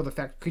Battlefield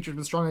effect, creatures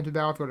with strong Enter the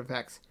Battlefield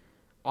effects,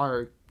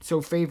 are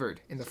so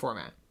favored in the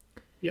format.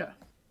 Yeah.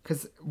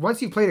 Because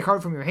once you've played a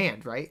card from your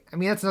hand, right? I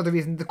mean, that's another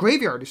reason the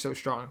graveyard is so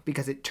strong,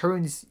 because it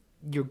turns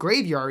your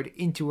graveyard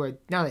into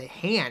not a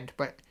hand,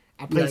 but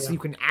a place you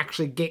can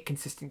actually get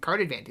consistent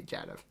card advantage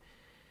out of.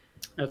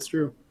 That's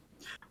true.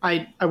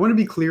 I want to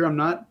be clear. I'm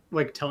not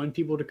like telling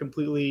people to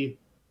completely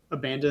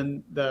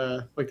abandon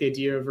the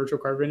idea of virtual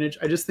card advantage.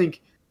 I just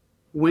think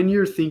when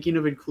you're thinking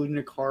of including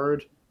a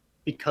card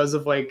because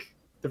of like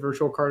the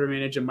virtual card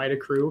advantage it might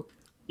accrue,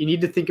 you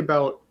need to think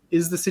about,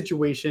 is the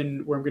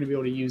situation where I'm going to be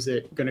able to use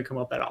it going to come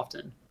up that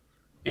often?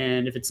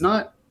 And if it's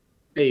not,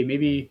 hey,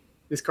 maybe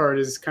this card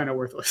is kind of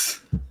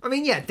worthless. I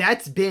mean, yeah,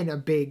 that's been a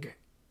big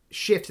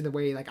shift in the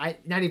way, like, I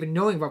not even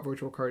knowing about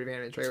virtual card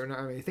advantage, right, or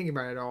not really thinking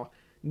about it at all.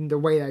 The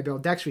way that I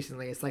build decks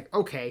recently, it's like,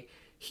 okay,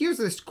 here's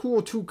this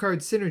cool 2-card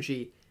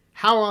synergy.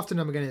 How often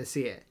am I going to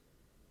see it?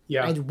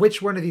 Yeah. And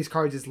which one of these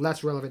cards is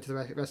less relevant to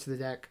the rest of the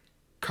deck?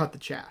 Cut the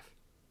chaff.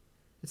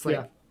 It's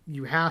like,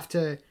 you have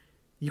to,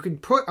 you can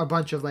put a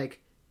bunch of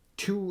like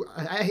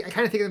I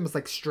kind of think of them as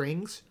like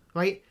strings,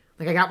 right?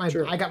 Like I got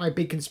my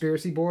big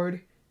conspiracy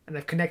board and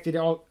I've connected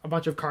a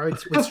bunch of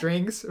cards with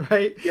strings,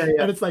 right? Yeah.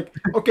 And it's like,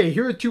 okay,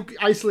 here are 2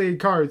 isolated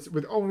cards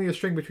with only a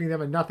string between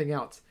them and nothing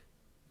else.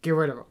 Get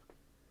rid of them.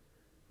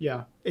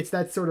 Yeah. It's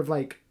that sort of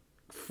like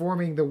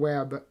forming the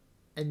web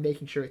and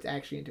making sure it's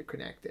actually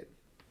interconnected.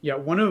 Yeah.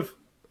 One of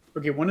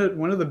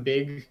the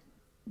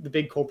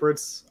big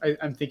culprits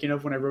I'm thinking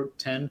of when I wrote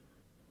 10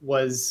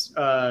 was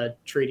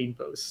Trading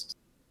Post.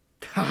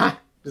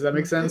 Does that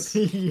make sense?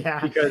 Yeah.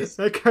 Because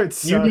that card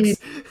sucks.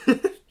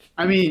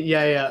 I mean,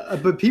 yeah.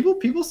 But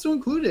people still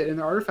include it in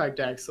the artifact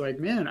decks. So like,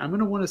 man, I'm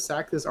gonna want to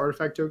sack this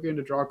artifact token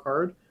to draw a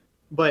card.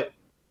 But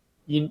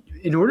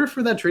in order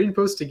for that Trading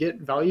Post to get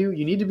value,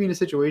 you need to be in a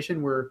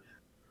situation where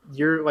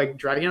you're like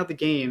dragging out the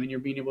game and you're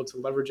being able to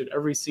leverage it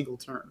every single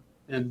turn.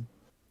 And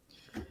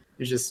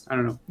it's just, I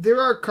don't know. There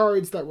are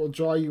cards that will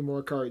draw you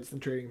more cards than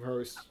Trading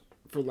Post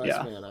for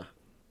less mana.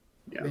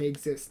 Yeah. They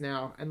exist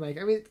now. And like,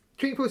 I mean,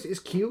 Trading Post is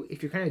cute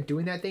if you're kind of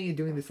doing that thing. You're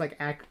doing this like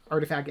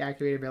artifact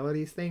activate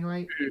abilities thing,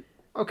 right?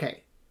 Mm-hmm.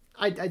 Okay.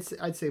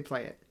 I'd say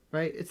play it,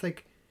 right? It's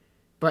like,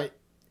 but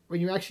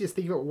when you actually just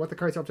think about what the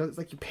card itself does, it's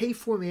like you pay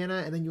 4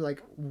 mana and then you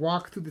like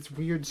walk through this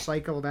weird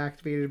cycle of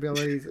activated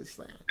abilities. It's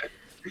like,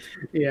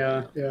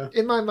 yeah.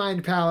 In my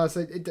mind, Palace,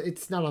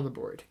 it's not on the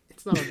board.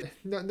 It's not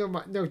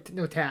on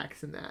no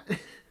tax in that.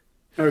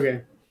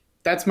 Okay,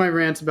 that's my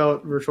rant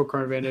about virtual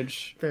card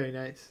advantage. Very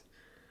nice.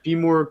 Be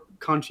more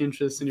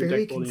conscientious in your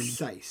deck building. Very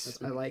concise.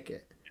 I like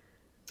it.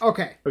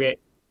 Okay.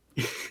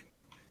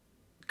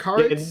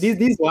 Cards. Yeah,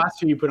 these last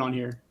 2 you put on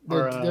here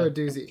they're a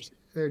doozy.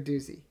 They're a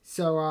doozy.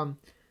 So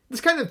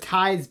this kind of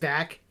ties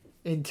back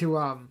into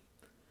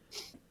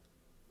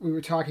we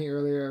were talking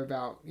earlier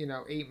about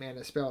 8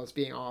 mana spells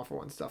being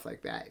awful and stuff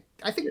like that.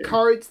 I think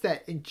cards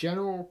that in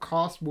general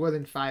cost more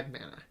than 5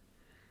 mana.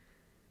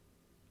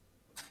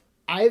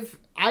 I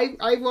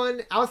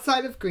run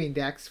outside of green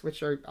decks,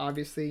 which are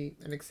obviously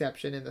an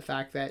exception in the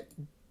fact that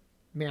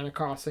mana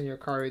costs on your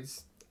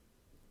cards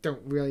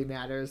don't really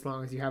matter as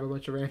long as you have a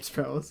bunch of ramp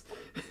spells.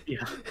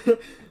 Yeah.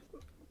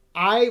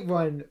 I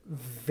run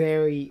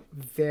very,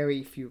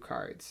 very few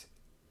cards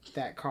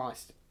that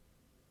cost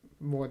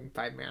more than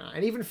 5 mana.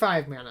 And even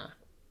 5 mana,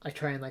 I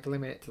try and like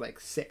limit it to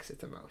like 6 at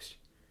the most.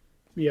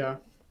 Yeah.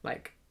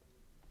 Like,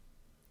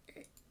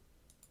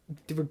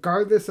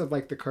 regardless of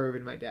like the curve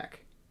in my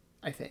deck,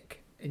 I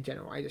think in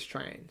general, I just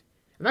try and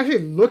I'm actually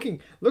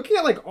looking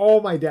at like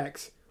all my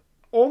decks.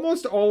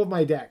 Almost all of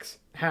my decks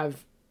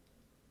have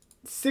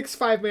 6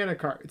 5 mana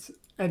cards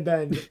and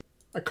then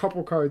a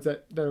couple cards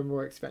that are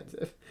more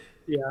expensive.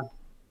 Yeah.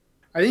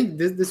 I think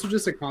this is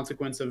just a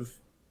consequence of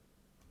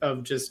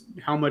just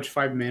how much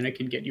 5 mana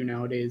can get you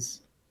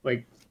nowadays.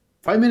 Like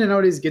 5 mana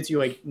nowadays gets you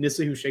like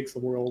Nissa Who Shakes the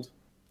World.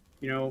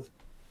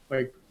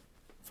 Like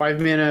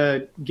 5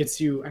 mana gets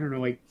you, I don't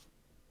know, like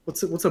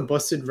what's a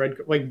busted red,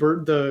 like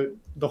bird,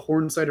 the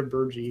horn side of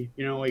Burgee,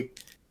 like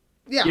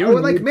or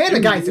like Mana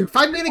Geyser.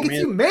 5 mana gets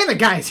you Mana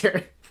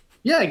Geyser.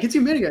 Yeah, it gets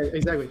you Mana Geyser,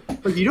 exactly.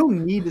 Like you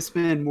don't need to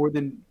spend more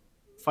than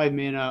 5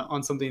 mana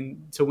on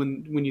something to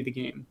win you the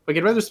game. Like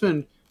I'd rather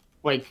spend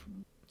like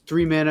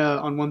 3 mana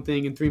on one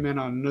thing and 3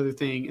 mana on another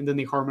thing, and then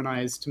they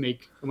harmonize to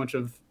make a bunch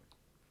of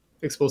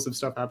explosive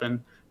stuff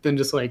happen, than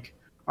just like,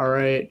 all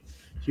right,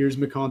 here's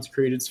my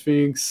Consecrated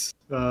Sphinx,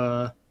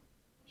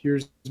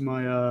 here's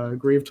my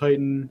Grave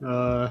Titan.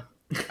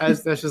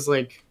 That's just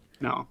like,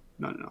 no.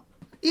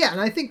 Yeah,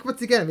 and I think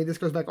once again, I mean, this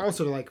goes back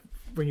also to like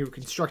when you're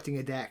constructing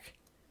a deck,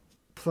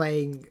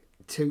 playing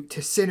to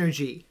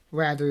synergy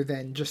rather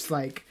than just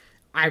like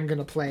I'm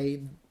gonna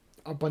play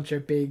a bunch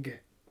of big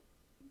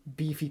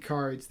beefy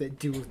cards that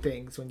do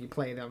things when you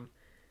play them.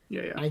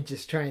 Yeah. I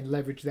just try and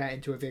leverage that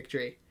into a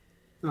victory.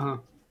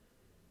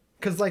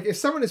 Because like if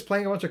someone is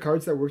playing a bunch of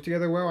cards that work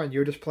together well, and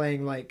you're just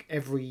playing like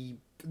every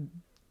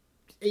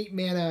 8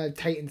 mana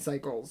Titan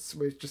cycles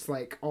with just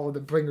like all the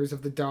Bringers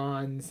of the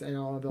Dawns and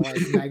all the like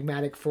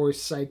Magmatic Force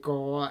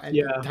cycle and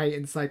the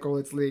Titan cycle,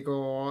 it's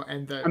legal,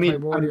 and the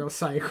Primordial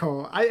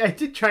cycle. I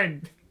did try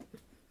and.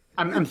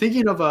 I'm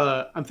thinking of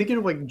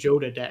like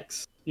Joda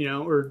decks,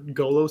 or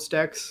Golos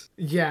decks.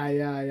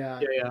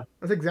 Yeah.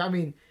 That's exactly. I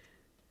mean,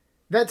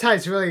 that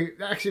ties really.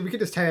 Actually, we could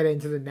just tie that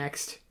into the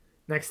next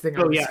thing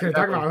I was going to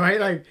talk about, right?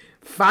 Like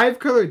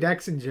 5-color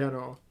decks in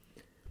general.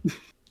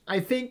 I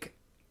think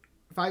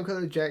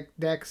 5-color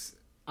decks,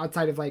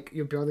 outside of like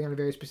you're building on a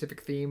very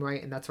specific theme,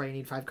 right? And that's why you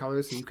need 5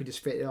 colors, so you can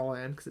just fit it all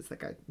in because it's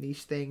like a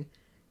niche thing.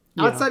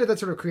 Yeah. Outside of that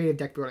sort of creative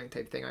deck building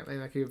type thing, I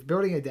mean, like you're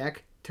building a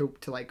deck to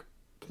like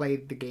play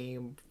the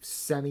game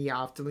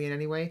semi-optimally in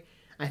any way.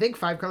 I think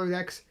 5-color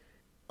decks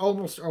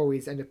almost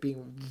always end up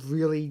being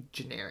really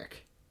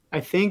generic.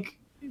 I think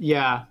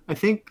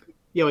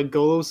like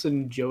Golos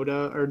and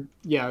Joda are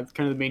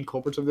kind of the main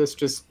culprits of this.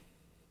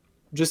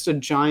 Just a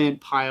giant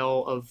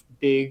pile of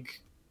big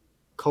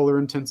color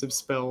intensive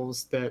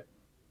spells that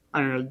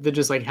I don't know, that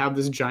just like have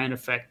this giant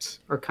effect,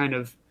 are kind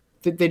of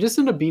they just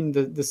end up being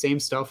the same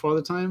stuff all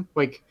the time.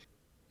 Like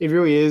it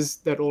really is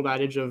that old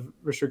adage of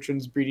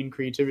restrictions breeding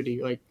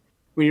creativity. Like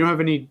when you don't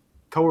have any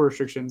color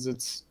restrictions,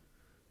 it's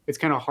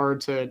kind of hard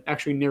to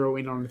actually narrow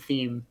in on the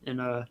theme and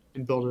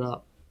build it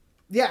up.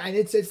 Yeah, and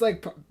it's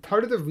like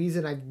part of the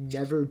reason I've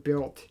never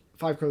built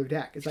 5-color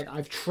deck. It's like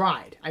I've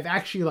tried. I've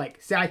actually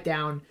like sat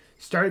down,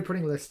 started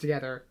putting lists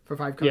together for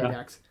 5-color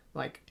decks,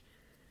 like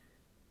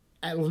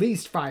at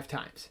least 5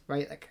 times,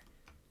 right? Like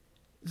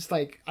just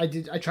like I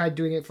tried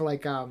doing it for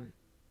like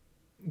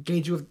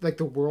Gauge of like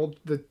the world,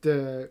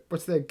 the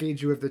what's the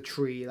Gauge of the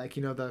tree, like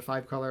the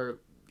 5-color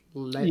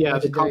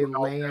legendary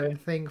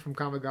land thing from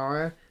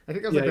Kamigawa. I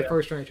think that was like the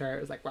first one I tried.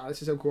 It was like, wow,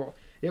 this is so cool.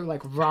 It was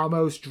like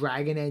Ramos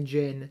Dragon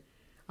Engine.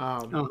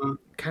 Kind of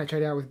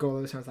tried it out with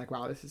Golos, and I was like,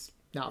 wow, this is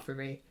not for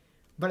me.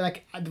 But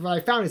like what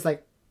I found is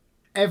like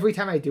every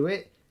time I do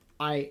it,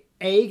 I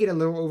get a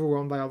little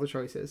overwhelmed by all the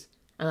choices,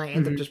 and I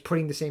end up just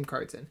putting the same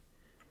cards in,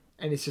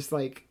 and it's just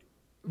like,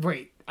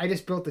 wait, I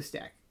just built this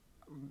deck.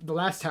 The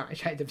last time I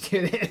tried to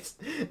do this,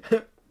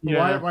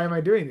 why am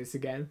I doing this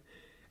again?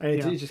 And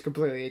it just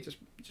completely just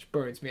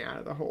burns me out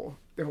of the whole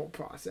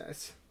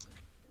process.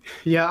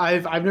 Yeah,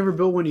 I've never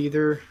built one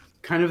either.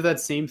 Kind of that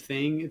same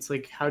thing. It's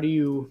like, how do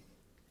you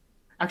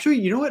actually?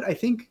 You know what? I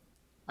think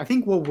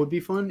what would be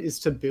fun is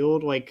to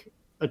build like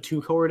a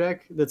 2-color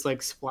deck that's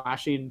like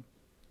splashing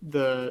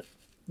the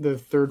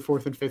 3rd,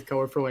 4th, and 5th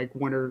color for like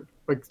 1 or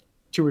like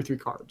 2 or 3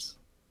 cards.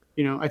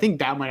 I think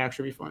that might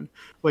actually be fun.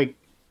 Like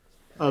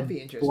a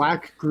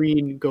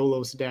black-green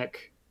Golos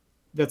deck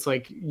that's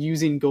like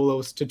using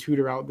Golos to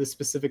tutor out this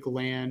specific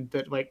land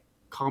that like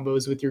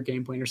combos with your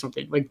game plan or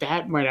something. Like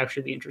that might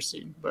actually be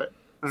interesting. But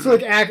so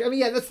like, I mean,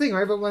 that's the thing,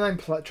 right? But when I'm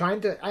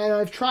trying to,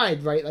 I've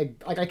tried, right? Like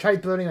I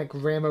tried building like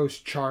Ramos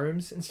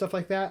Charms and stuff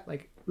like that.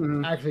 Like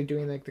actually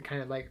doing like the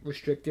kind of like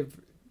restrictive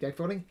deck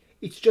building.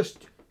 It's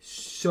just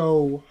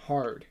so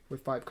hard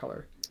with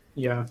 5-color.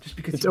 Yeah, just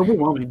because it's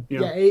overwhelming.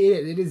 Yeah,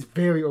 it is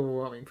very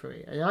overwhelming for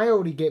me, and I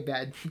already get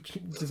bad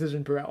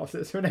decision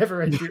paralysis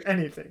whenever I do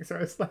anything. So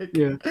it's like,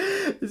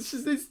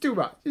 it's too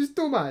much. It's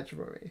too much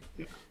for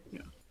me.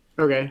 Yeah.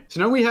 Okay, so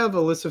now we have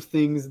a list of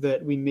things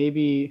that we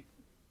maybe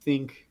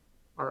think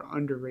are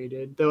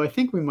underrated, though I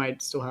think we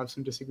might still have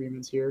some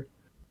disagreements here.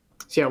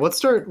 So yeah, let's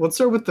start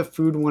with the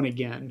food one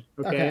again.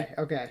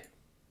 Okay.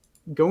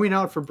 Going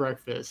out for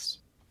breakfast.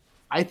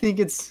 I think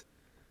it's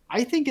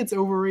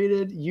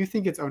overrated. You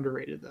think it's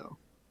underrated, though.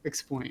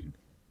 Explain.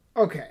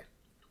 Okay.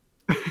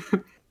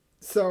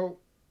 So,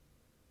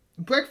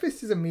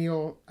 breakfast is a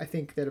meal, I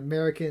think, that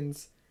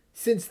Americans,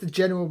 since the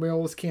General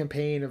Mills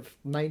campaign of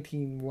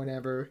 19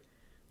 whenever,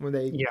 when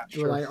they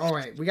were like, all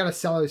right, we got to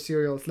sell our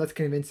cereals. Let's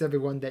convince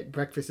everyone that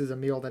breakfast is a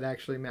meal that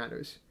actually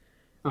matters.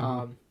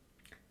 I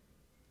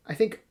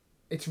think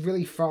it's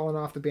really fallen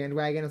off the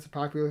bandwagon as a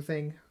popular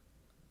thing.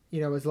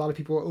 As a lot of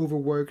people are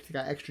overworked,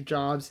 got extra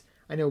jobs.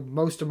 I know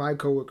most of my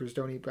coworkers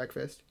don't eat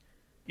breakfast.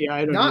 Yeah,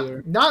 I don't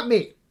either. Not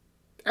me.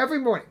 Every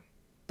morning,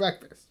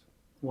 breakfast.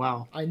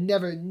 Wow. I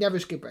never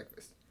skip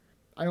breakfast.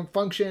 I don't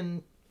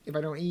function if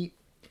I don't eat.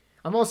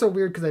 I'm also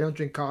weird because I don't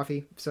drink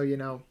coffee, so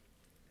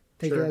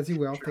take it as you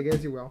will. Take it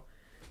as you will.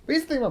 But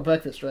here's the thing about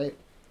breakfast, right?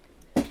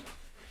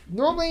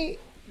 Normally,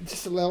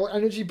 just a little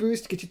energy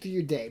boost to get you through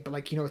your day. But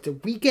it's a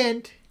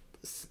weekend.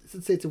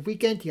 Let's say it's a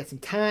weekend. You got some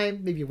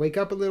time. Maybe you wake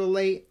up a little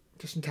late.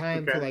 Just some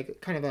time for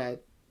kind of a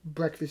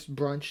breakfast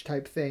brunch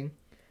type thing.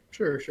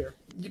 Sure.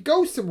 You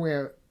go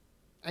somewhere,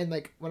 and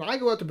when I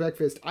go out to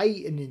breakfast, I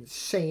eat an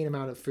insane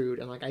amount of food,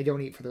 and I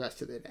don't eat for the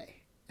rest of the day.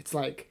 It's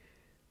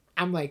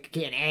I'm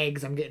getting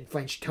eggs, I'm getting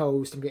French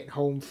toast, I'm getting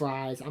home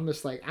fries. I'm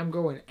just I'm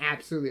going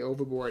absolutely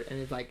overboard,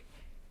 and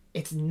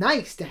it's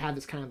nice to have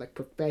this kind of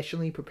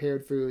professionally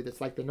prepared food that's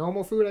the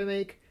normal food I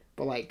make,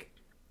 but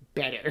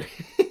better.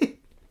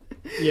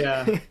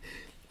 Yeah.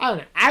 I don't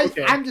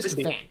know. I'm just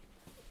a fan.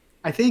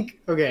 I think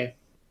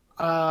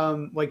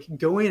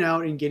going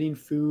out and getting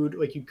food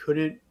you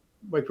couldn't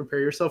like prepare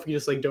yourself. You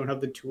just like don't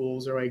have the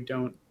tools or like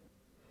don't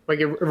like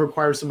it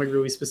requires some like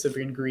really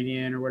specific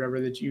ingredient or whatever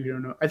that you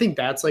don't know. I think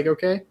that's like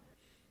okay.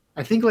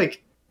 I think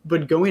like,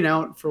 but going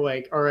out for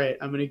like, all right,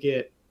 I'm gonna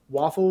get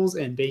waffles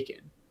and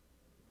bacon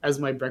as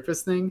my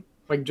breakfast thing.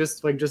 Like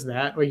just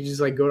that. Like you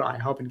just like go to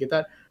IHOP and get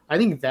that. I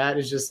think that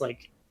is just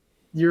like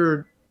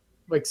you're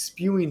like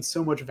spewing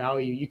so much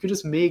value. You could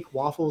just make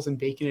waffles and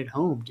bacon at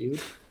home, dude,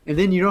 and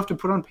then you don't have to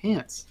put on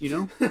pants.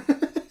 You know.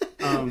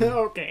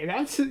 Okay,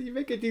 you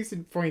make a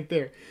decent point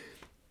there.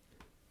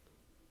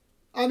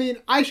 I mean,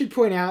 I should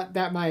point out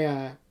that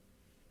my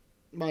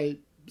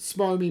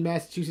smarmy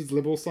Massachusetts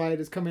liberal side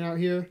is coming out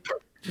here,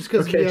 just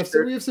because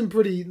we have some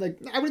pretty like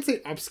I wouldn't say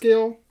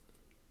upscale,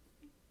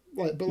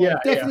 but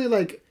definitely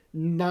like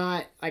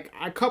not like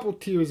a couple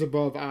tiers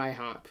above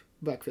IHOP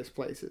breakfast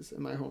places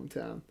in my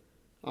hometown.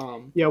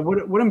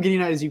 What I'm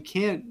getting at is you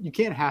can't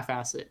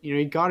half-ass it. You know,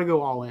 you got to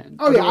go all in.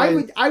 Oh yeah,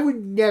 I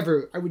would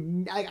never.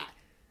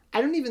 I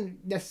don't even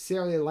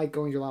necessarily like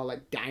going to a lot of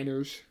like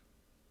diners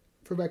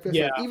for breakfast.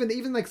 Yeah. Like,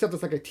 even like stuff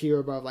that's like a tier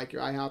above like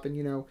your IHOP, and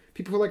you know,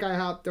 people who like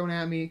IHOP don't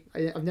at me.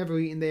 I've never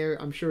eaten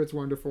there. I'm sure it's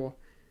wonderful.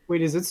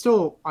 Wait, is it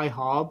still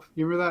IHOB?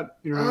 You remember that?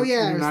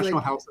 International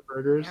House of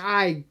Burgers.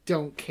 I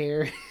don't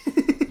care.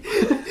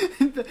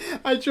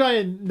 I try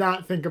and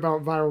not think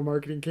about viral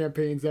marketing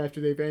campaigns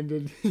after they've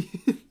ended.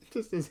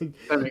 Just as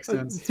that makes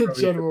sense. A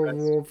general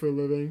rule for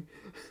living.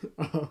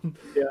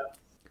 Yeah.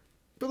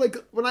 But like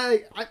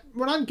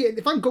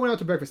if I'm going out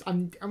to breakfast,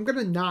 I'm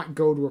gonna not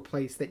go to a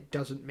place that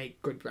doesn't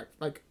make good breakfast,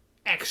 like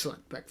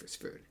excellent breakfast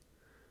food.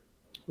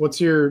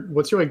 What's your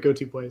like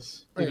go-to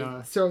place?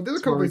 Okay, so there's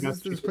a couple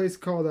places. There's a place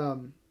called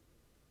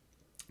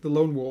the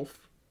Lone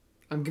Wolf.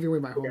 I'm giving away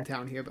my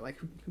hometown here, but like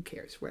who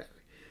cares? Whatever.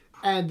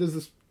 And there's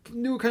this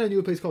new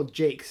place called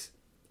Jake's.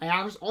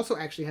 I also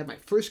actually had my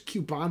first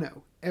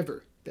Cubano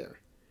ever there.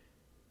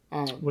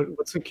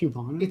 What's a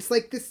Cubano? It's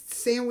like this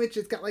sandwich.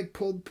 It's got like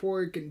pulled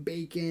pork and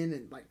bacon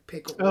and like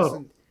pickles. Oh.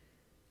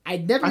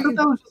 And I thought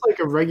that was just like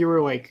a regular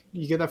like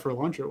you get that for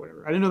lunch or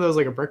whatever. I didn't know that was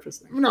like a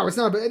breakfast thing. No, it's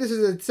not. But this is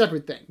a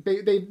separate thing.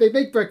 They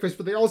make breakfast,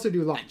 but they also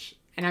do lunch.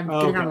 And I'm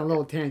getting on a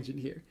little tangent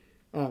here.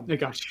 I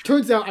got you.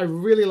 Turns out I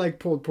really like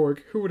pulled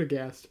pork. Who would have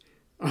guessed?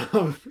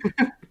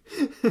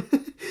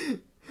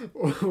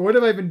 What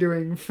have I been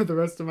doing for the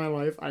rest of my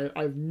life? I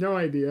have no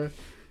idea.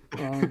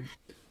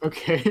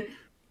 Okay.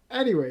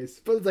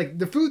 Anyways, but like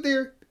the food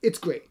there, it's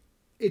great.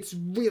 It's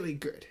really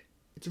good.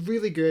 It's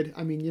really good.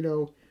 I mean, you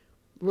know,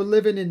 we're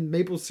living in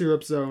maple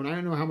syrup zone. I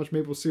don't know how much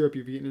maple syrup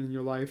you've eaten in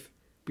your life,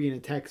 being a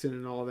Texan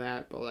and all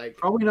that, but like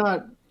probably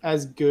not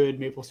as good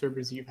maple syrup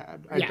as you've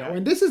had. I bet.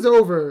 When this is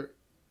over,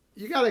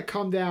 you gotta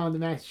come down to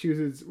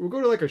Massachusetts. We'll go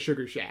to like a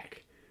sugar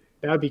shack.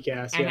 That'd be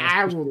gas. And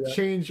I will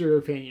change your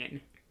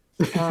opinion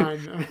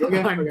on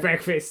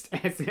breakfast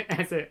as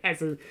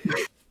a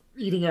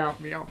eating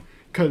out meal.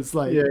 Cause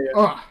like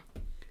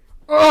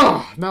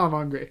now I'm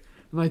hungry.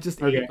 And I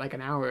just ate like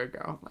an hour ago.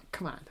 I'm like,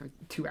 come on,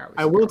 2 hours.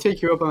 I will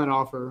take you up on that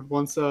offer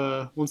once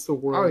the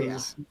world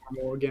is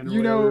normal again.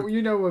 You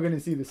know we're gonna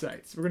see the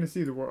sights. We're gonna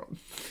see the world.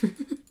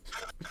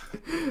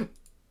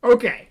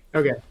 Okay.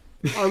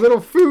 Our little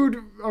food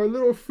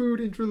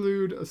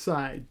interlude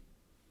aside.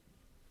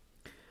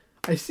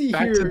 I see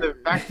back to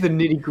the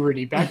nitty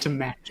gritty, back to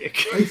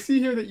magic. I see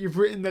here that you've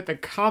written that the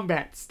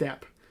combat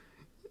step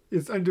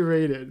is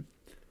underrated.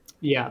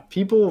 Yeah,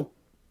 people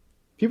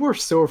are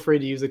so afraid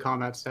to use the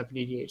combat step in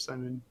EDH,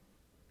 Simon.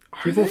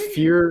 People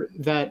fear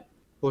that.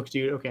 Look,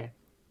 dude. Okay,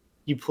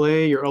 you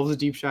play your Elves of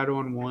Deep Shadow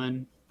on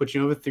 1, but you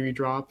don't have a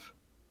 3-drop.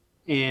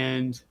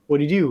 And what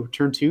do?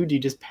 Turn 2, do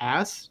you just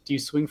pass? Do you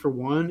swing for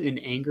 1 and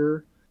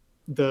anger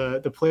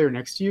the player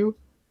next to you?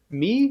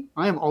 Me,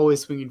 I am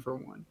always swinging for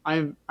 1.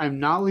 I'm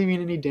not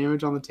leaving any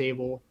damage on the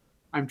table.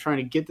 I'm trying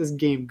to get this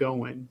game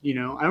going. You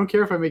know, I don't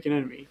care if I make an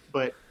enemy,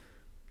 but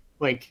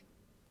like,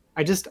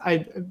 I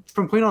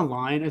from playing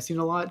online, I've seen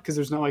a lot because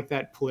there's not like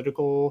that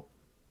political.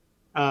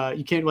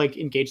 You can't like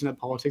engage in that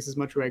politics as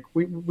much. Like,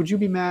 would you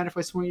be mad if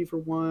I swung you for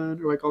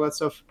 1 or like all that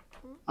stuff?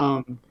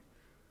 And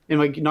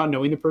like not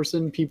knowing the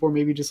person, people are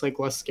maybe just like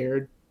less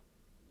scared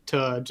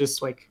to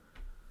just like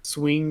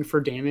swing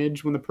for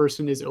damage when the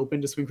person is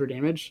open to swing for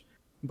damage.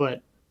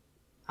 But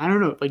I don't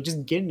know, like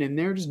just getting in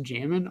there, just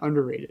jamming,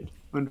 underrated.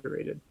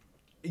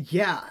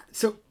 Yeah.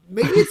 So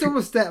maybe it's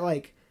almost that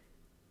like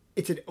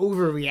it's an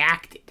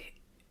overreacted.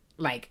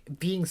 Like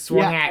being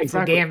swung at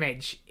for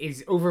damage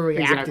is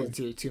overreacted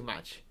to too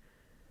much.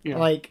 Yeah.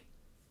 Like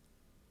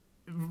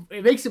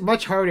it makes it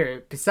much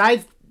harder.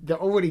 Besides the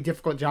already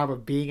difficult job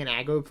of being an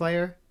aggro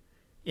player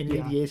in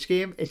an EDH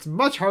game, it's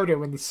much harder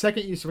when the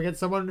second you swing at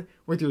someone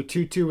with your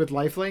 2/2 with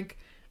lifelink,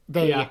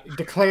 they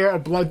declare a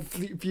blood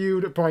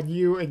feud upon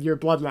you and your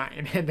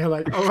bloodline, and they're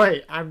like, "All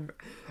right,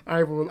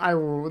 I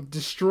will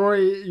destroy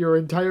your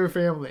entire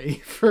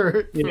family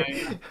for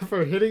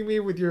hitting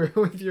me with your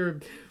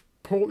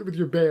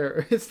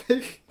bear." It's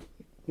like,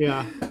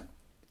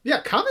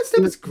 combat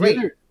step is great.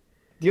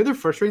 The other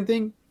frustrating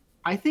thing,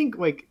 I think,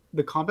 like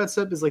the combat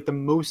step is like the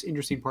most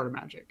interesting part of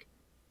Magic.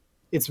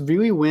 it's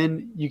really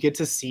when you get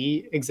to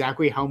see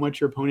exactly how much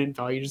your opponent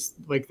values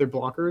like their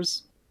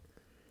blockers.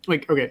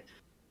 Like, okay,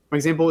 my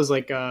example is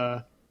like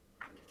I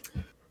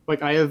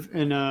have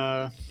an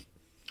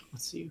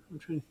let's see, I'm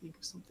trying to think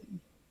of something.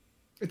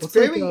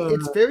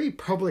 It's very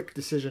public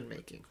decision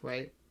making,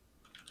 right?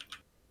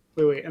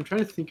 Wait, I'm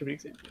trying to think of an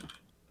example.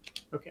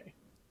 Okay.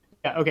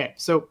 Yeah, okay.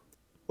 So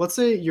let's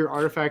say your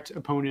artifact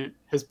opponent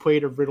has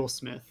played a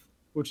Riddlesmith,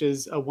 which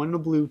is a 1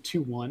 blue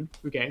 2/1.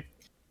 Okay.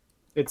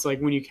 It's like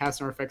when you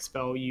cast an artifact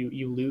spell,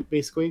 you loot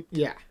basically.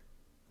 Yeah.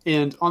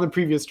 And on the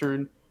previous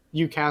turn,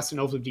 you cast an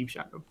Elves of Deep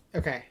Shadow.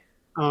 Okay.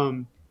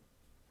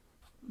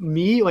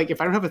 Me, like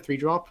if I don't have a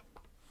 3-drop,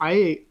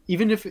 I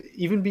even if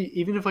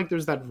like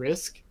there's that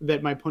risk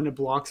that my opponent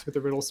blocks with the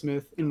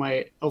Riddlesmith and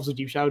my Elves of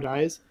Deep Shadow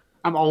dies,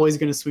 I'm always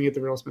going to swing at the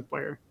Riddlesmith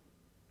player.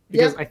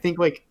 Because I think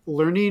like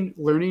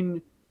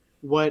learning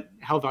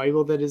how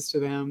valuable that is to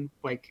them,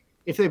 like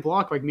if they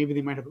block, like maybe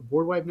they might have a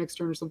board wipe next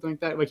turn or something like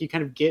that. Like you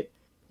get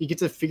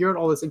to figure out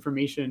all this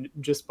information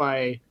just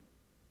by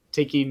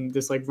taking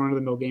this like run of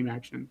the mill game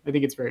action. I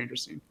think it's very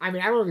interesting. I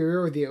mean, I will be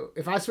real with you.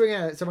 If I swing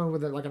at someone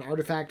with like an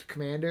artifact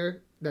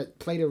commander that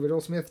played a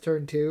Riddlesmith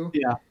turn 2,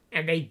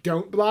 and they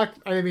don't block,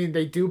 I mean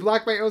they do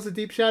block my Elves of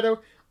Deep Shadow,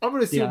 I'm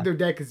going to assume their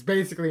deck is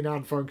basically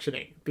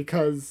non-functioning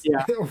because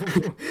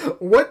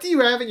what do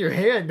you have in your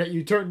hand that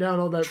you turn down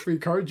all that free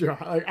card draw?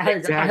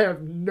 Like, I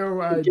have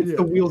no idea. It's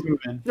the wheels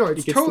moving. No,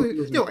 it's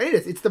totally no. It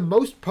is. It's the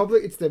most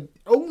public. It's the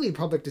only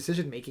public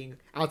decision making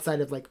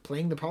outside of like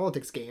playing the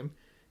politics game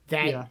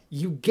that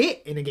you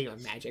get in a game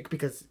of Magic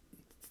because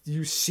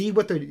you see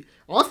what they're.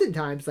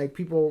 Oftentimes, like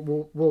people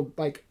will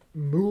like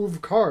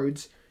move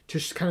cards to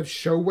kind of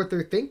show what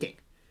they're thinking.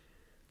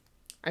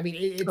 I mean,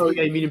 you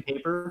mean in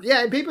paper?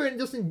 Yeah, in paper and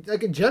just in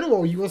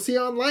general, you will see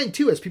online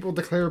too as people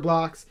declare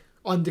blocks,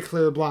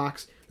 undeclare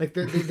blocks. Like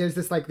there's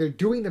this like they're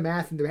doing the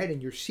math in their head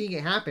and you're seeing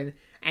it happen.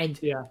 And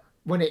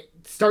when it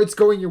starts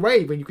going your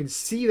way, when you can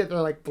see that they're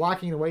like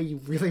blocking the way you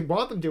really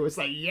want them to, it's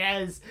like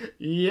yes,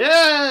 you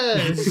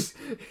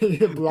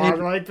block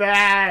like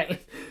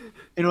that.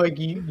 And like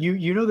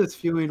you know this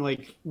feeling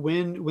like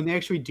when they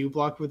actually do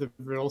block with a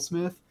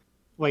Riddlesmith.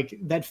 Like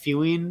that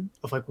feeling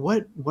of like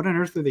what on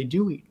earth are they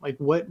doing? Like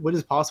what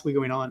is possibly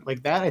going on?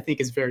 Like that I think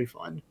is very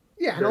fun.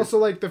 Yeah, and also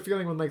like the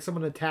feeling when like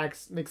someone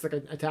makes like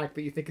an attack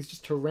that you think is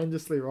just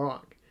horrendously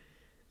wrong.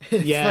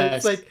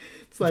 It's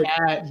like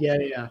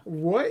yeah.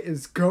 What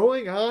is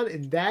going on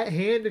in that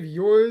hand of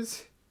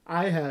yours?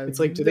 I have it's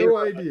like no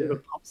idea. A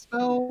pump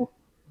spell?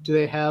 Do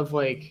they have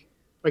like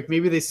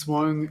maybe they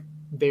swung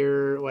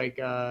their like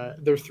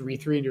their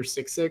 3/3 and your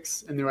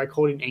 6/6 and they're like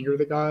holding Anger of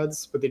the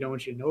Gods, but they don't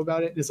want you to know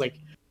about it. And it's like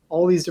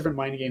all these different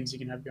mind games you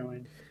can have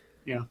going.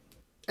 Yeah.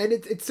 And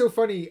it's so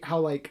funny how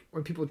like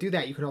when people do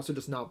that, you can also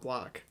just not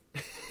block.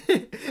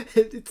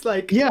 It's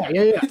like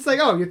It's like,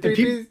 oh, your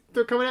 3/3s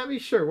they're coming at me?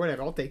 Sure,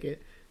 whatever, I'll take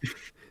it.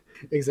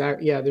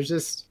 Exactly. Yeah, there's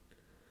just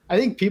I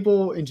think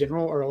people in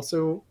general are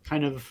also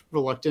kind of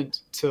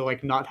reluctant to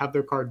like not have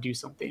their card do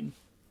something,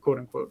 quote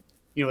unquote.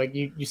 You know, like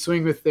you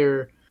swing with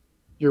your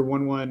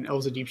 1/1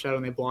 Elves of Deep Shadow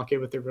and they block it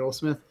with their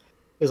Riddlesmith.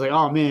 It's like,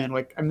 oh man,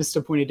 like I missed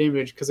a point of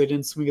damage because I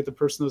didn't swing at the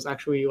person that was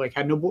actually like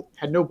had no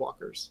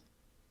blockers.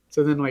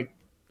 So then like,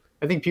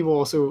 I think people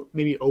also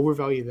maybe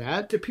overvalue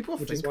that. Do people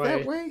think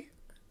that way?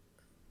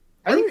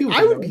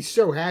 I would be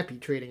so happy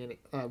trading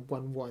a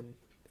 1/1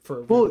 for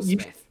a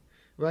Riddlesmith,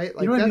 right?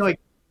 Like, you know what I mean? Like,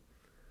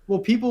 well,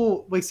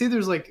 people like say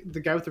there's like the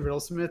guy with the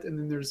Riddlesmith, and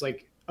then there's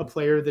like a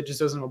player that just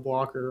doesn't have a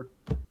blocker.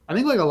 I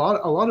think like a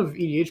lot of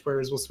EDH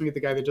players will swing at the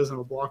guy that doesn't have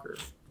a blocker.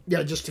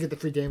 Yeah, just to get the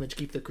free damage,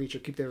 keep their creature,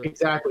 keep their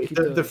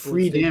the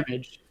free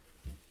damage.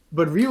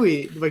 But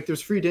really, like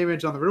there's free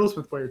damage on the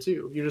Riddlesmith player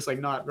too. You're just like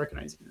not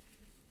recognizing it.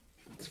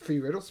 It's free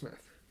Riddlesmith.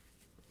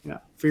 Yeah,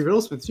 free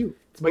Riddlesmith too.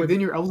 Like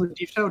then your Elves of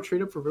Deep Shadow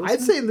trade up for Riddlesmith.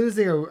 I'd say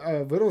losing a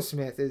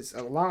Riddlesmith is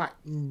a lot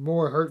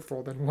more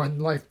hurtful than 1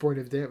 life point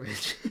of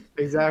damage.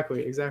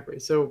 Exactly.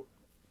 So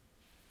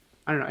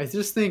I don't know. I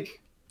just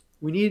think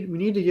we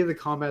need to give the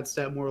combat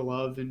stat more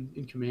love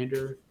in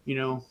Commander. You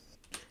know.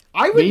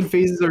 Main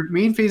phases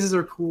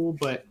are cool,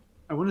 but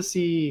I want to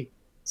see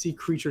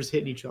creatures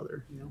hitting each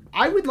other. You know,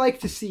 I would like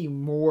to see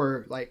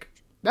more like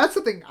that's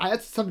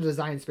some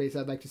design space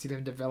I'd like to see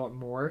them develop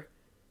more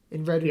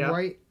in Red and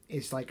White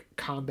is like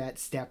combat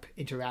step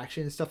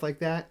interaction and stuff like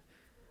that.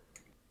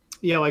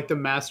 Yeah, like the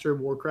Master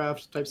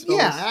Warcraft type spells.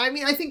 Yeah, I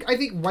mean, I think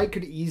White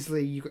could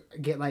easily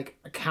get like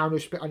a counter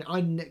spell, an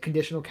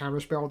unconditional counter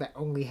spell that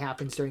only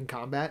happens during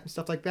combat and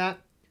stuff like that.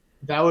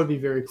 That would be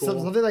very cool.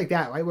 Something like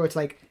that, right? Where it's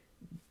like.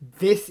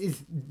 This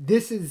is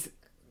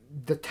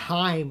the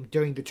time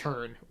during the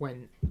turn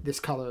when this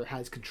color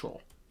has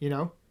control. You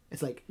know,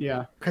 it's like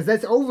because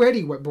that's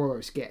already what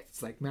Boros gets.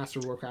 It's like Master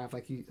Warcraft,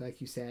 like you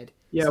said.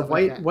 Yeah,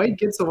 White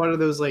gets a lot of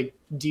those like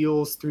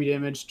deals 3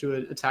 damage to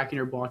an attacking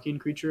or blocking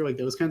creature, like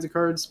those kinds of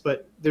cards.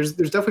 But there's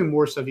definitely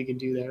more stuff you can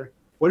do there.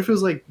 What if it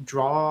was like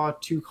draw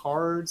 2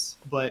 cards,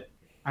 but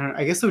I don't know.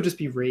 I guess it would just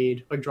be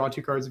raid, like draw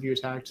 2 cards if you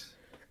attacked.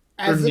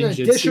 As an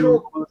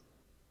additional.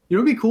 You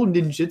know what would be cool?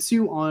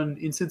 Ninjutsu on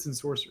instants and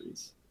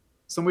sorceries.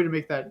 Some way to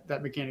make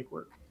that mechanic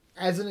work.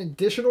 As an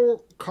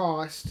additional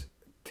cost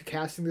to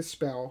casting the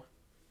spell,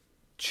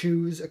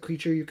 choose a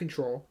creature you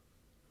control.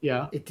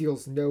 Yeah. It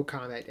deals no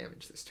combat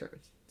damage this turn.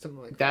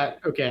 Something like that.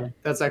 Okay,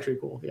 that's actually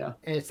cool. Yeah.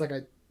 And it's like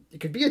it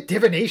could be a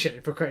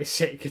divination, for Christ's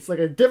sake. It's like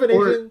a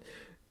divination.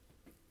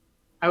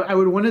 Or, I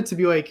would want it to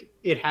be like,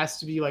 it has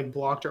to be like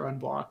blocked or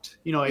unblocked.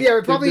 You know, like, yeah,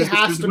 it probably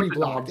has there's to be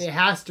blocked. It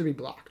has to be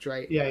blocked,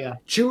 right? Yeah.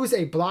 Choose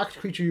a blocked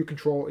creature you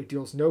control. It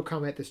deals no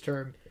combat this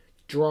turn.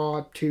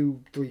 Draw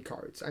 2-3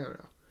 cards. I don't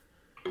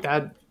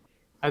know.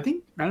 I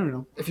don't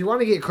know. If you want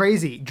to get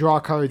crazy,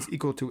 draw cards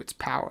equal to its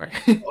power.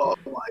 Oh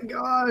my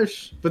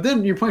gosh! But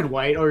then you're playing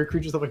white. All your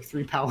creatures have like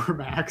 3 power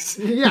max.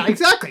 Yeah,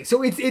 exactly.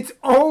 So it's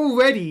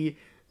already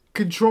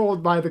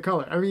controlled by the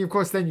color. I mean, of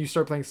course, then you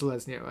start playing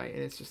Selesnya, right?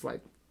 And it's just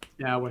like,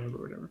 yeah,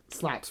 whatever.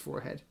 Slaps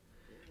forehead.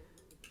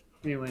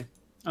 Anyway,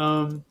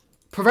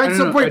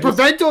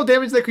 prevent all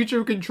damage to that creature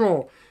you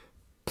control.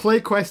 Play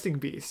Questing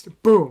Beast.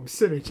 Boom,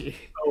 synergy.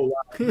 Oh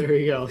wow! There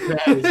you go.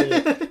 That is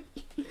it.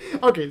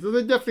 Okay, so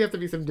there definitely have to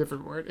be some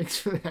different wordings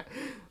for that.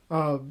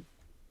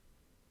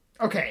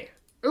 Okay.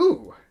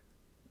 Ooh.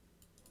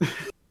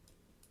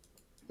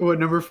 What,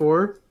 number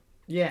 4?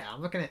 Yeah,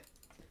 I'm looking at.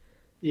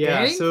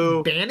 Yeah,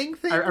 banning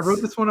things. I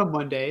wrote this one on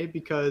Monday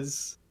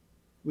because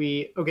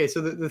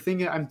so the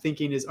thing I'm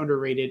thinking is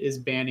underrated is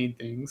banning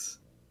things,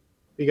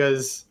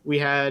 because we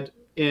had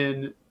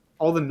in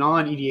all the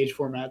non-EDH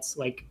formats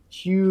like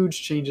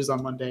huge changes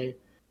on Monday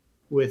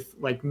with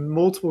like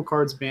multiple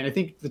cards banned. I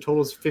think the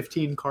total is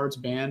 15 cards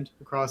banned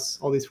across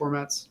all these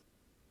formats.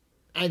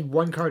 And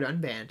 1 card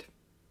unbanned.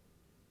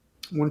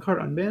 1 card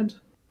unbanned?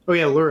 Oh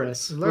yeah,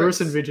 Luris. Luris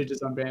and Vintage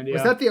is unbanned, yeah.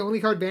 Was that the only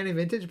card banned in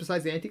Vintage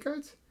besides the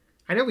anti-cards?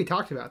 I know we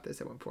talked about this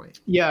at one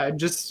point. Yeah,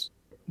 just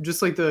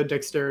like the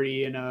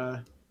Dexterity and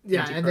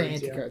yeah, and the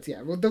anti-cards,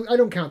 yeah. Well, I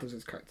don't count those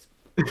as cards.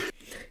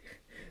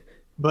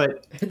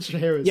 But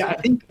yeah,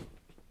 I think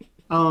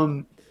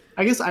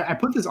I guess I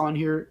put this on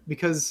here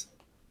because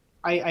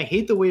I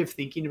hate the way of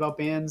thinking about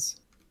bans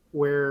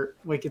where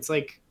like it's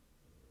like,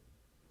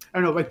 I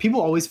don't know, like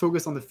people always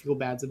focus on the feel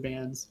bads of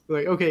bans.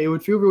 Like, okay, it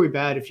would feel really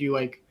bad if you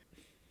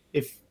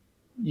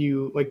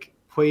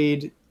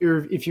played,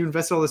 or if you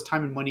invested all this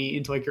time and money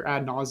into like your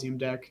ad nauseum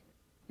deck,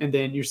 and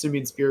then your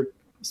Symbian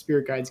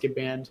Spirit Guides get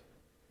banned.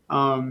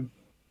 And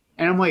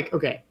I'm like,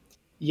 okay,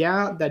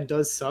 yeah, that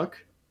does suck,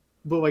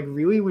 but like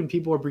really when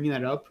people are bringing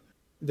that up,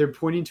 they're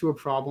pointing to a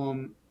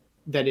problem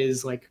that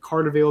is like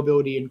card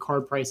availability and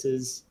card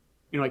prices,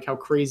 you know, like how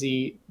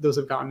crazy those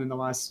have gotten in the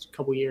last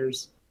couple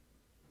years.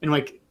 And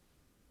like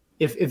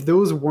if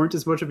those weren't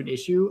as much of an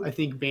issue, I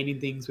think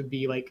banning things would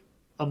be like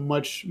a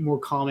much more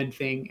common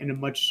thing and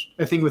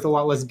a thing with a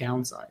lot less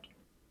downside.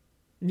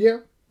 Yeah,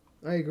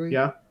 I agree.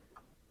 Yeah.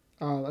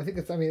 I think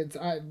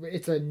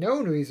it's a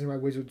known reason why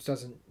Wizards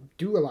doesn't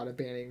do a lot of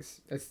bannings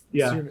as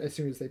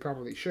soon as they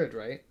probably should,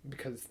 right?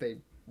 Because they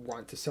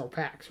want to sell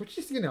packs, which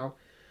is, you know,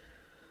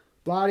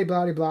 blah,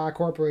 blah, blah,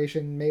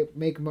 corporation,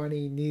 make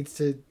money, needs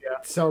to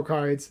sell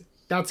cards.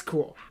 That's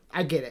cool.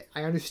 I get it.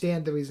 I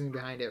understand the reasoning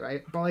behind it,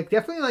 right? But like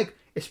definitely like,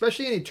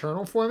 especially in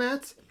Eternal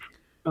formats,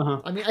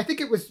 I mean, I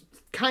think it was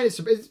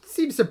it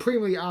seems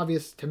supremely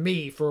obvious to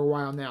me for a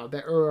while now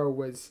that Uro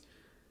was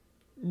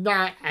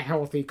not a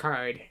healthy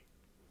card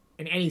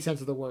in any sense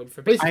of the word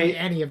for basically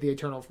any of the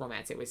Eternal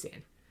formats it was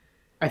in.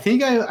 I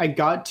think I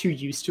got too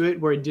used to it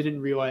where I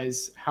didn't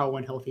realize how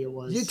unhealthy it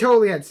was. You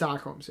totally had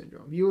Stockholm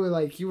Syndrome. You were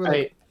like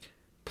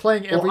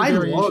playing every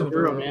variation of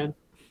Uro, man.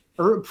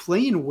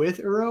 Playing with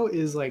Uro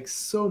is like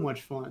so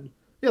much fun.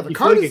 Yeah, the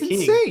card is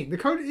insane. The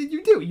card,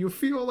 you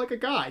feel like a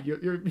god.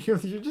 You're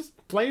just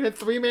playing a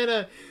 3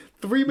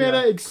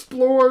 mana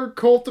explore,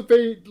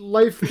 cultivate,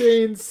 life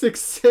gain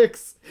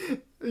 6/6.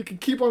 You can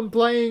keep on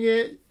playing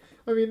it.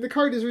 I mean, the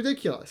card is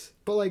ridiculous.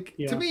 But like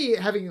to me,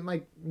 having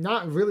like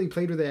not really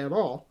played with it at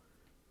all,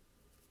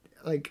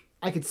 like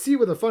I could see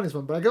where the fun is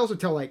from, but I could also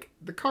tell like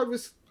the card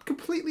was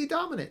completely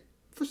dominant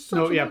for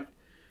so long.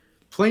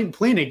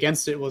 Playing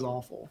against it was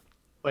awful.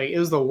 Like it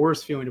was the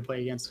worst feeling to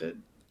play against it.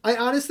 I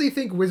honestly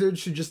think Wizards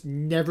should just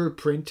never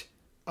print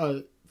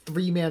a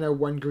 3 mana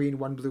 1 green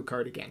 1 blue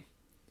card again.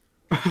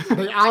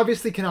 They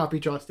obviously cannot be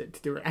trusted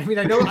to do it. I mean,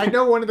 I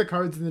know one of the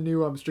cards in the new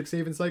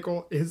Strixhaven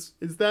cycle is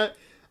that.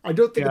 I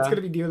don't think it's going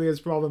to be nearly as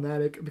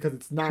problematic because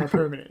it's not a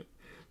permanent.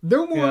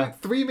 No more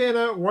 3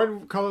 mana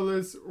 1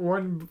 colorless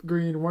 1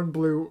 green 1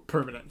 blue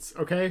permanents.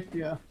 Okay.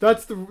 Yeah.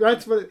 That's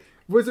what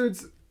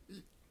Wizards.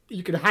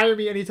 You can hire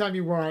me anytime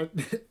you want.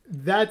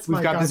 That's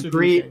my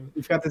contribution.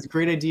 We've got this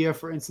great idea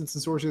for instance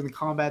and sorcery in the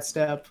combat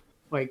step.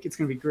 Like it's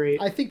gonna be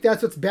great. I think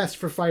that's what's best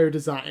for Fire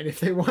Design. If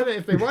they want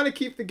to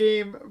keep the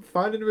game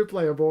fun and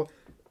replayable,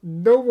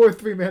 no more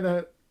 3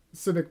 mana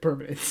Simic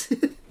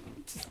permanents.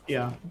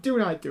 Do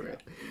not do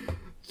it.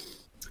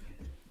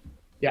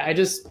 Yeah,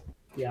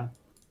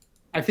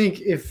 I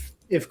think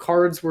if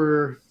cards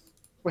were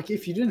like,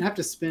 if you didn't have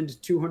to spend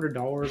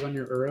 $200 on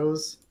your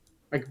Uros,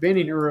 like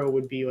banning Uro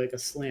would be like a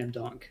slam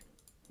dunk.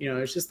 You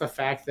know, it's just the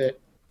fact that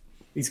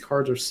these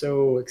cards are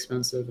so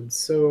expensive and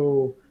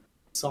so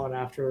sought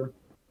after.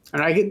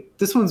 And I get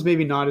this one's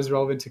maybe not as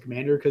relevant to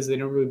Commander because they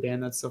don't really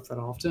ban that stuff that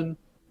often.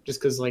 just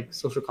because like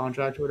social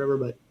contract or whatever.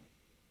 But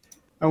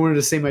I wanted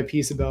to say my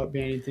piece about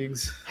banning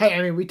things. Hey,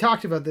 I mean, we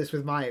talked about this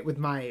with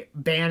my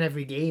ban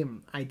every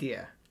game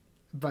idea,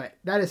 but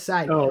that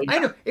aside, Oh yeah, I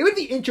know it would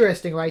be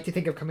interesting, right, to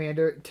think of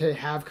Commander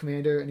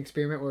an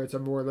experiment where it's a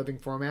more living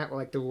format, where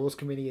like the rules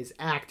committee is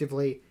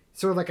actively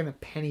sort of like in a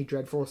Penny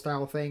Dreadful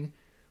style thing,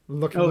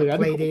 looking at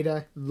play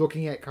data,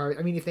 looking at cards.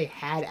 I mean, if they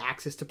had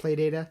access to play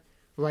data,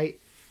 right?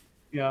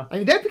 yeah. I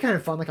mean, that'd be kind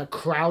of fun, like a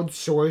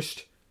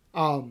crowdsourced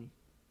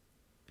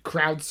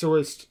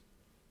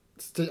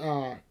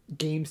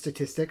game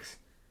statistics,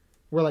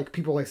 where like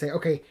people like say,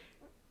 okay,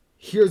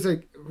 here's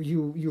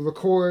you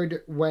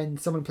record when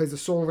someone plays a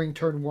Soul Ring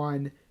turn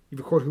 1, you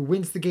record who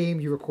wins the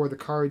game, you record the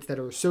cards that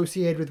are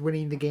associated with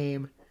winning the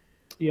game.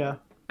 Yeah.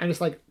 And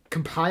it's like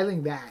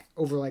compiling that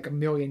over like 1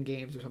 million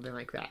games or something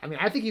like that. I mean,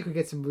 I think you could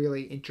get some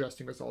really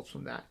interesting results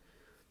from that.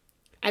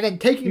 And then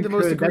taking the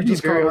most egregious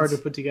cards. That'd be very hard to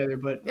put together,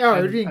 but yeah,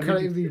 it'd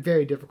be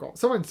very difficult.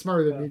 Someone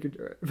smarter than me could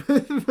do it.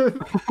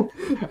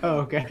 Oh,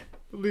 okay.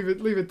 Leave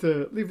it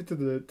to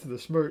the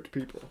smart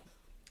people.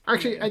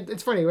 Actually,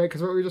 it's funny, right?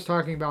 Because what we were just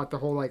talking about, the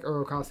whole like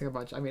euro costing a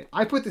bunch. I mean,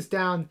 I put this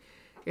down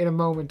in a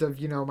moment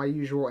of my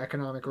usual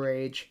economic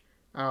rage.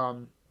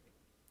 The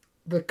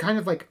kind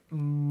of like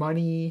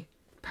money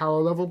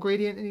power level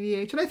gradient in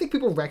EDH, and I think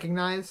people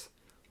recognize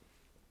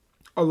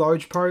a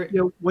large part.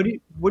 Yeah, what do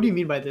you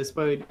mean by this?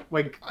 By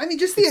like, I mean,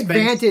 just the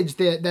advantage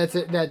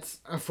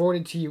that's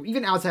afforded to you,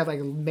 even outside of like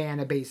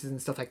mana bases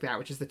and stuff like that,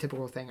 which is the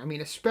typical thing. I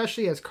mean,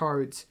 especially as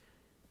cards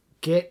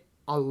get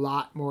a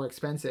lot more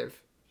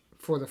expensive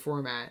for the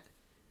format.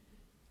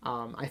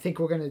 I think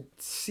we're gonna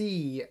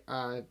see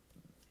a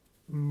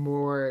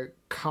more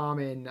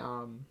common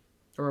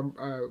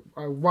or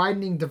a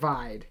widening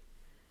divide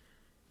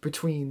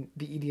between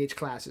the EDH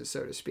classes,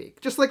 so to speak,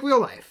 just like real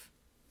life,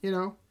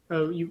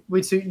 Oh,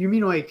 so you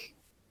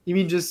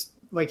mean just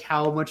like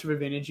how much of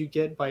advantage you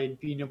get by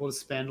being able to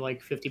spend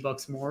like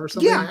 $50 more or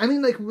something? Yeah, I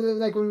mean, like when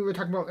we were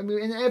talking about, I mean,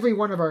 in every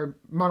one of our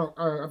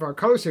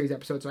color series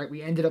episodes, right,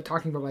 we ended up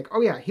talking about like,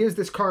 oh yeah, here's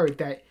this card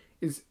that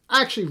is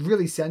actually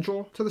really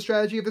central to the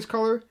strategy of this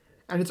color,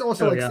 and it's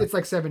also it's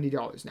like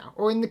 $70 now.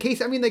 Or in the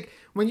case, I mean, like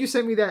when you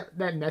sent me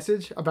that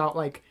message about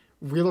like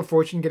Wheel of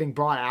Fortune getting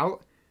bought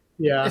out,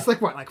 yeah, it's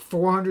like what, like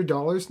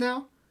 $400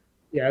 now?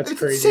 Yeah, it's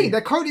crazy. Insane.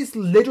 That card is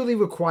literally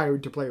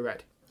required to play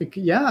red.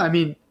 Yeah, I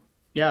mean,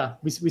 yeah,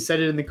 we said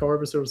it in the core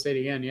episode. We'll say it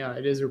again. Yeah,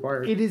 it is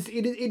required. It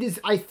is.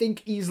 I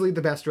think easily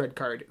the best red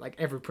card like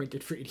ever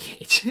printed for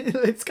EDH.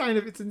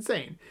 It's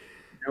insane.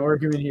 No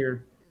argument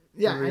here.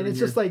 Yeah, and it's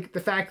just like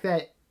the fact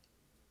that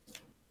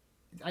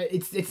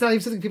it's not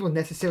even something people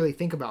necessarily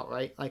think about,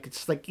 right? Like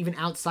it's like even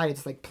outside,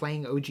 it's like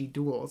playing OG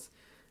duels.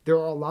 There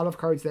are a lot of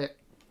cards that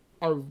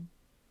are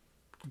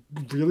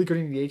really good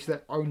in EDH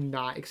that are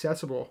not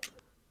accessible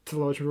to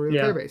the large majority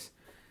of the player base,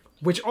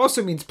 which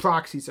also means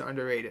proxies are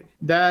underrated.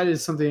 That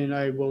is something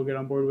I will get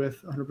on board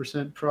with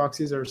 100%.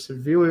 Proxies are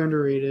severely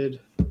underrated.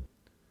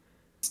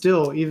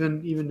 Still,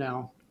 even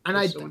now, and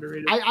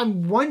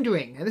I'm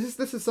wondering, and this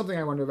is something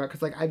I wonder about,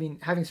 because like I mean,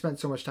 having spent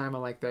so much time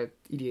on like the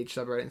EDH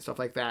subreddit and stuff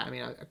like that, I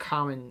mean, a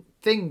common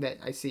thing that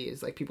I see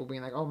is like people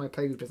being like, oh, my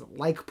playgroup doesn't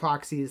like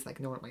proxies, like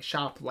no one at my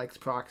shop likes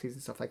proxies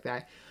and stuff like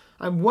that.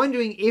 I'm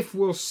wondering if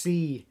we'll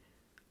see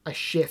a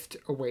shift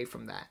away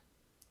from that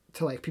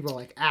to like people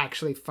like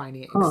actually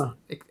finding it.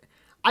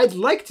 I'd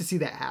like to see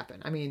that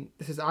happen. I mean,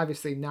 this is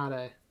obviously not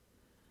a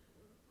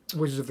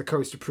Wizards of the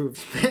Coast approved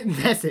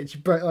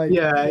message, but like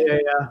yeah.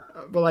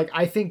 But like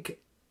I think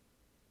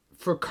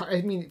for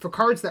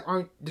cards that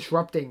aren't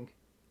disrupting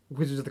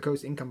Wizards of the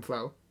Coast income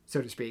flow,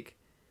 so to speak,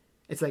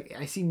 it's like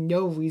I see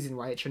no reason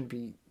why it shouldn't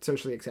be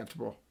socially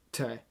acceptable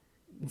to,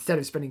 instead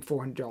of spending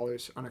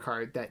 $400 on a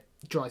card that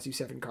draws you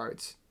 7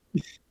 cards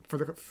for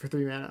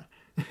 3 mana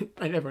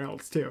and everyone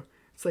else too.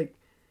 It's like,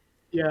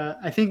 yeah,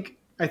 I think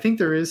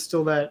there is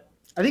still that.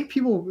 I think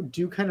people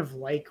do kind of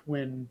like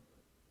when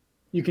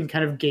you can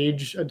kind of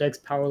gauge a deck's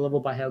power level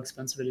by how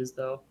expensive it is,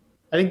 though.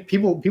 I think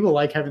people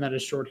like having that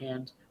as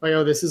shorthand. Like,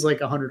 oh, this is like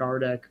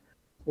 $100 deck,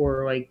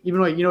 or like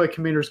even like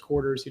Commander's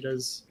Quarters, he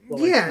does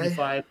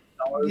 $25.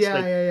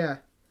 Yeah.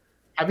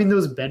 Having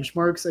those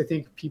benchmarks, I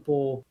think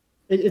people,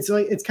 it's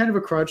kind of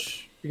a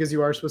crutch because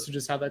you are supposed to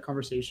just have that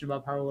conversation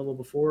about power level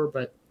before,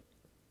 but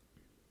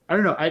I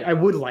don't know. I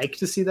would like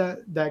to see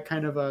that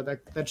kind of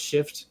that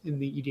shift in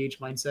the EDH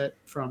mindset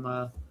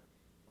from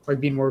like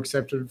being more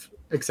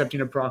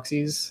accepting of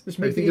proxies. I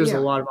think there's a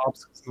lot of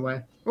obstacles in the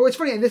way. Well, it's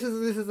funny, and this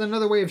is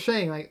another way of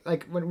saying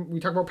like when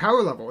we talk about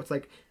power level, it's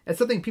like it's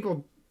something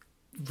people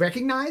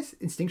recognize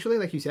instinctually,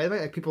 like you said,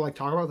 right? Like people like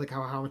talk about like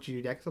how much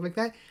you deck, stuff like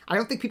that. I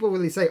don't think people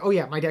really say, oh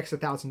yeah, my deck's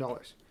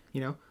 $1,000.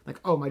 Like,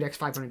 oh, my deck's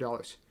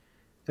 $500.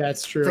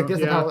 That's true. It's like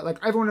this like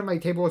everyone at my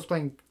table is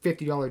playing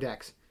 $50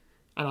 decks,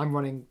 and I'm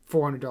running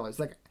 $400.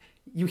 Like,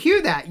 you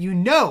hear that,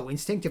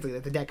 instinctively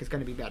that the deck is going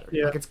to be better.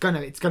 Yeah. Like it's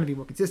gonna be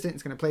more consistent.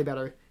 It's gonna play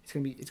better. It's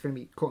gonna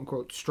be quote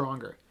unquote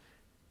stronger.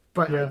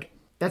 But like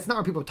that's not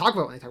what people talk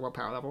about when they talk about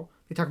power level.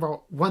 They talk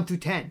about 1 through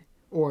 10,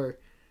 or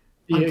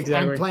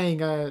I'm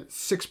playing a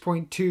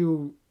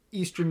 6.2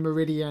 Eastern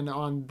Meridian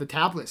on the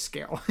tablet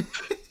scale.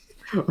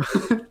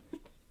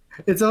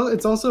 It's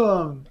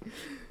also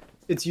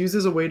it's used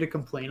as a way to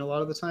complain a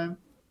lot of the time.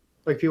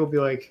 Like people be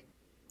like,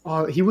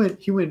 "Oh, he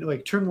went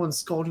like turn one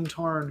Scalding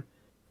Tarn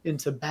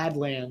into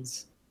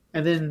Badlands,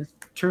 and then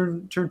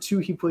turn two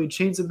he played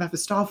Chains of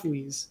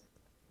Mephistopheles.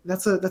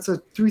 That's a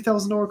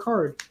 $3,000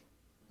 card."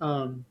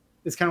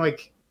 It's kind of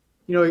like,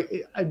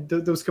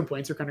 those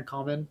complaints are kind of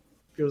common.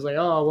 People's like,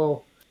 "Oh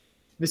well,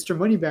 Mr.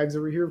 Moneybags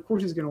over here, of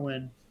course he's gonna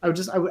win." I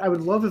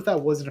would love if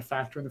that wasn't a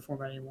factor in the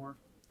format anymore.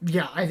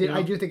 Yeah, I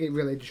do think it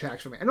really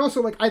detracts from it. And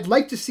also, like, I'd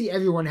like to see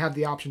everyone have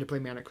the option to play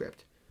Mana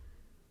Crypt.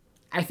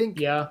 I think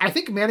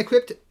Mana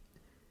Crypt,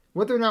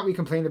 whether or not we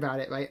complain about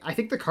it, right? I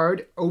think the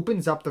card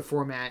opens up the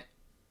format.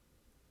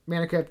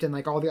 Mana Crypt and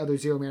like all the other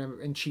 0 mana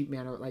and cheap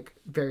mana, like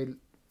very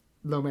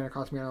low mana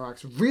cost mana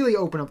rocks, really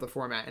open up the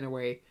format in a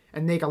way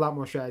and make a lot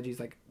more strategies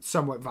like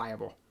somewhat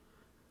viable.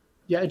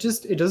 Yeah,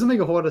 it doesn't make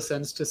a whole lot of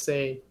sense to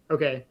say,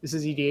 okay, this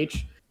is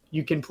EDH.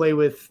 You can play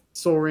with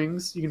Soul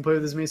Rings. You can play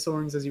with as many Soul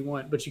Rings as you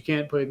want, but you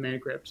can't play with Mana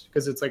Crypt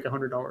because it's like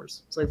 $100.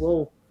 It's like,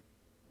 well,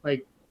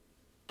 like,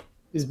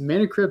 is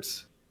Mana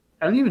Crypt?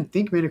 I don't even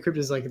think Mana Crypt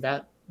is like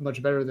that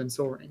much better than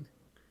Soul Ring.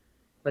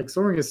 Like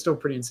Soul Ring is still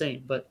pretty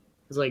insane, but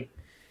it's like,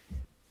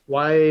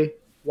 why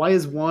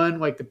is one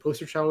like the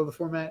poster child of the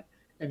format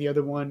and the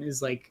other one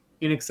is like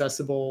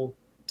inaccessible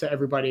to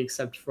everybody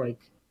except for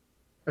like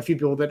a few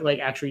people that like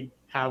actually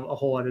have a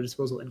whole lot of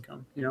disposable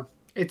income,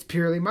 It's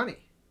purely money.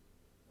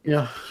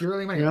 Yeah.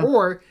 Purely money. Yeah.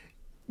 Or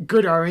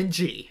good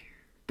RNG.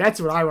 That's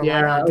what I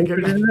rely on to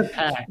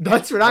get.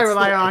 That's what I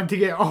rely on to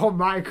get all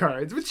my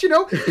cards. Which, in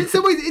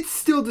some ways it's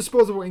still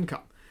disposable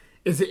income.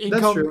 Is it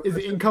income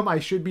income I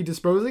should be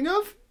disposing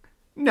of?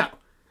 No.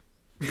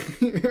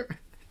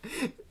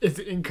 Is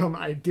it income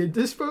I did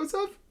dispose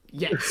of?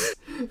 Yes.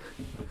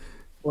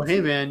 Well,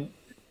 hey man,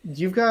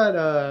 you've got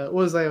what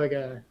was that, like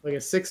a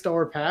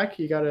 $6 pack?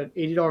 You got an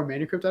 $80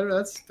 Mana Crypt out of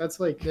it?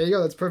 That's like, there you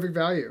go. That's perfect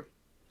value.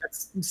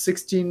 That's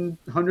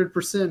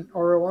 1,600%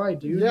 ROI,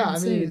 dude. Yeah,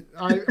 insane.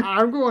 I mean,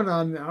 I'm going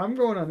on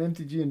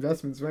MTG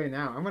Investments right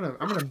now. I'm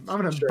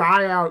gonna sure.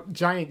 buy out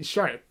Giant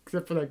Shark,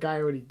 except for that guy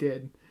already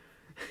did.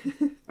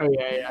 Oh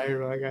yeah, I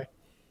remember that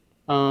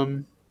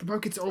guy. The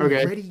market's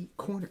already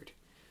cornered.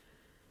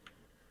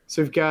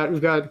 So we've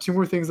got two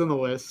more things on the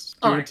list.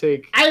 I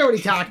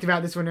already talked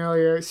about this one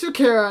earlier.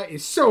 Sukera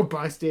is so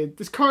busted.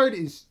 This card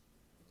is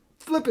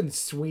flippin'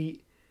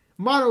 sweet.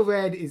 Mono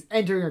Red is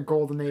entering a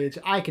golden age.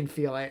 I can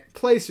feel it.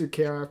 Play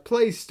Sukera,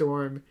 play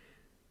Storm.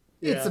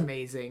 It's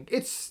amazing.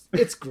 It's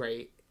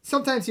great.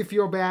 Sometimes you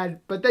feel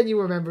bad, but then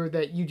you remember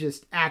that you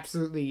just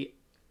absolutely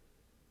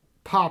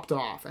popped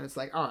off, and it's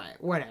like, all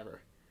right, whatever.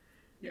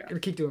 Yeah,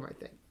 gonna keep doing my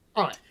thing.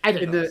 All right, I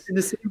did in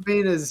the same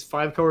vein as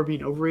 5-color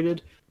being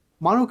overrated.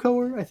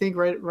 Monocolor, I think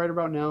right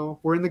about now,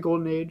 we're in the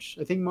golden age.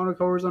 I think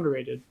monocolor is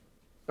underrated.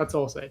 That's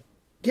all I'll say.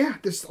 Yeah,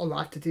 there's a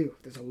lot to do.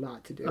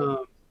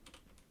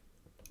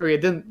 Okay,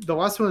 then the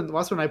last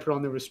one I put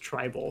on there was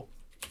tribal,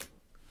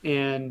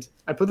 and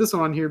I put this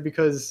one on here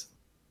because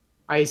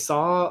I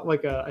saw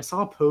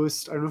a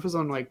post. I don't know if it was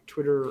on like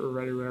Twitter or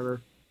Reddit or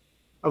whatever,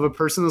 of a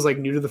person who was like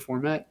new to the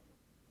format,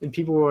 and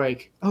people were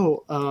like,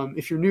 "Oh,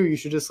 if you're new, you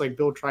should just like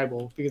build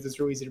tribal because it's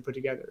really easy to put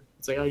together."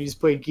 It's like, oh, you just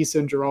play Gisa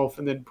and Giralf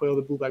and then play all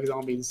the blue black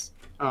zombies.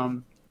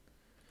 And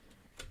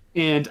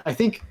I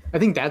think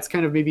that's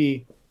kind of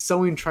maybe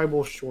selling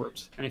tribal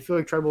short, and I feel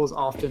like tribal is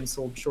often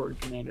sold short in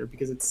Commander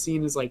because it's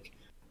seen as like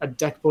a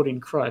deck building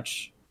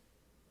crutch,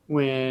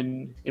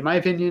 when in my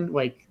opinion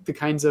like the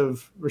kinds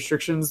of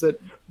restrictions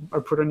that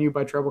are put on you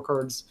by tribal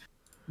cards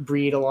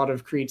breed a lot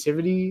of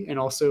creativity and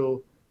also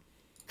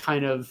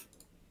kind of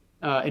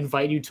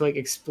invite you to like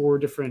explore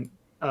different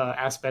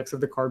aspects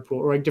of the card pool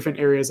or like different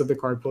areas of the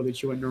card pool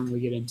that you wouldn't normally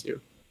get into.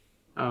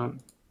 I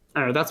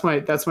don't know, that's my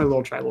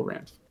little tribal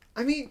rant.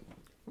 I mean,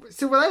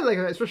 so what I like,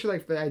 especially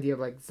like the idea of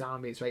like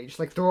zombies, right? You just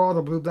like throw all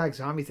the blue black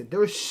zombies in. There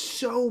were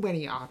so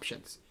many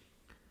options.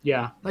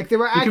 Yeah, like there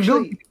were you can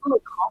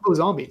build combo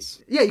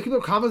zombies. Yeah, you can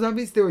build combo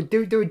zombies. There were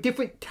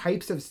different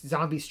types of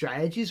zombie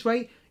strategies,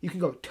 right? You can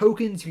go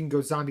tokens. You can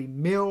go zombie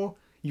mill.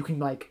 You can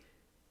like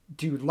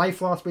do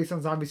life loss based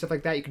on zombie stuff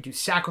like that. You can do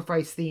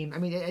sacrifice theme. I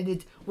mean,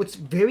 and what's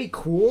very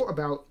cool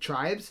about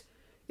tribes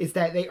is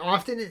that they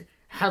often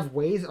have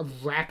ways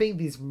of wrapping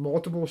these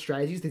multiple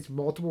strategies, these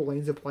multiple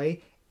lanes of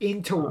play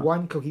into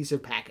one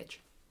cohesive package.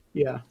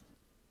 Yeah.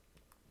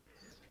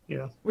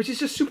 Yeah, which is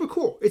just super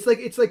cool. It's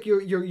like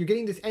you're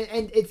getting this,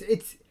 and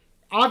it's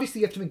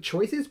obviously you have to make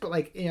choices, but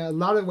like in a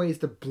lot of ways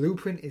the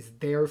blueprint is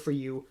there for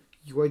you.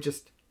 You are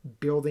just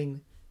building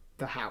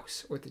the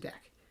house or the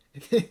deck.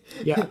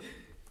 Yeah,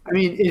 I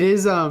mean it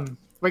is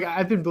like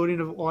I've been building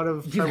a lot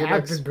of tribal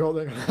decks. Been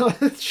building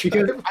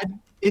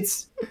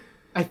because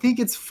I think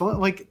it's fun.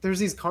 Like there's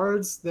these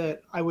cards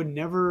that I would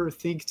never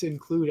think to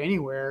include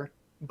anywhere,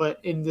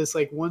 but in this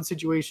like one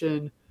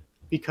situation,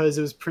 because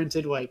it was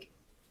printed like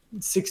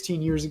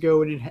 16 years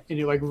ago and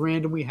it like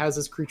randomly has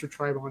this creature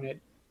tribe on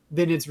it,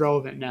 then it's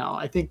relevant now.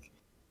 I think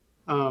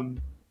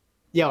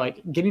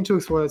like getting to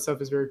explore that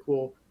stuff is very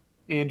cool,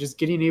 and just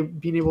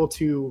being able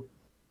to,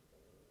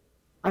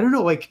 I don't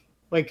know, like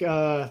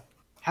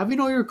having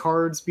all your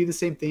cards be the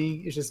same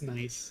thing is just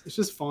nice. It's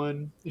just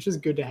fun. It's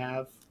just good to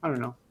have. I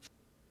don't know.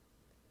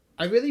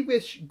 I really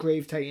wish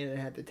Grave Titan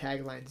had the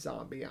tagline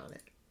 "zombie" on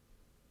it.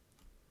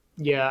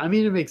 Yeah, I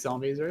mean it makes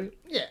zombies, right?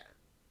 Yeah.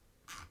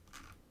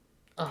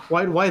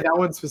 Why that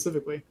one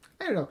specifically?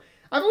 I don't know.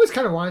 I've always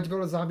kind of wanted to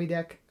build a zombie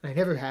deck, and I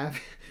never have.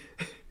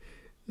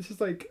 It's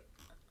just like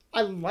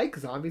I like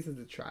zombies as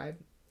a tribe.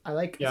 I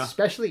like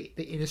especially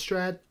the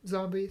Innistrad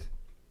zombies.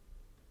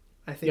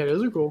 I think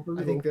those are cool.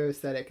 I think their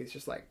aesthetic is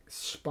just like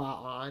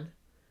spot on.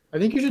 I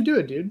think you should do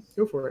it, dude.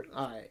 Go for it.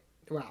 All right.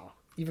 Wow.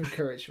 You've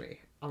encouraged me.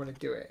 I'm gonna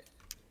do it.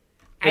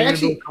 I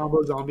actually build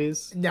combo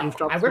zombies. No,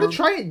 I'm gonna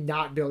try and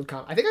not build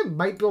combo. I think I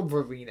might build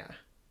Verena,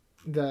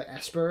 the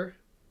Esper.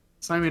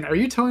 Simon, are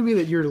you telling me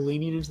that you're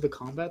leaning into the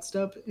combat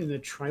step in the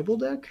tribal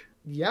deck?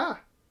 Yeah.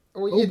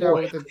 Or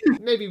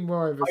maybe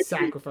more of a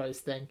sacrifice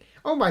thing.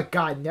 Oh my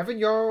god, Nevin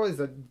Jarl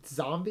is a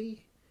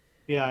zombie?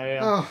 Yeah.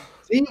 Oh.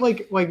 See,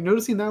 like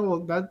noticing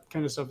that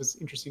kind of stuff is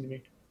interesting to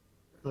me.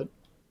 But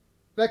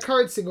that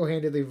card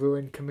single-handedly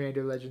ruined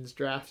Commander Legends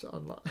drafts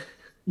online.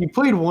 You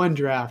played one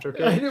draft,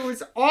 okay? And it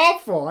was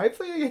awful. I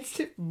played against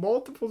it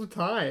multiple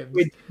times.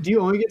 Wait, do you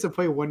only get to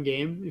play one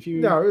game if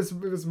you? No, it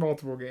was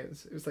multiple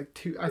games. It was like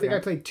two. I think I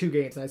played 2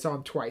 games and I saw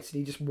him twice and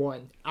he just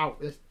won out.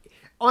 It was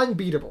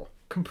unbeatable,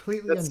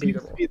 completely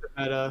unbeatable.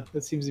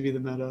 That seems to be the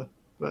meta,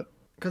 but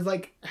because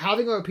like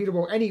having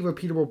any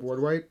repeatable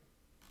board wipe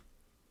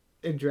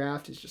in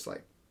draft is just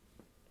like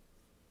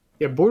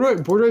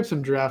board wipes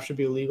in draft should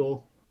be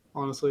illegal,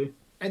 honestly.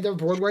 And the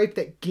board wipe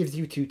that gives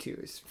you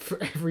 2/2s for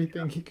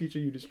everything creature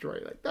you destroy.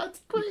 Like,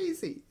 that's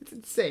crazy. It's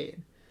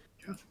insane.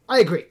 Yeah. I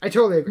agree. I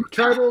totally agree.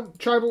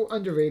 Tribal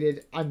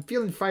underrated. I'm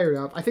feeling fired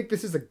up. I think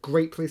this is a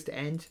great place to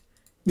end.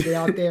 Get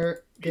out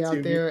there,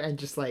 and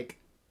just like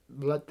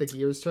let the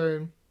gears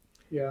turn.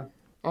 Yeah.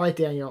 All right,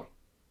 Daniel.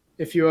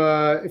 If you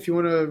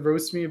want to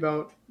roast me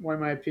about why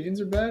my opinions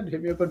are bad,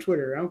 hit me up on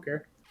Twitter. I don't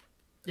care.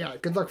 Yeah.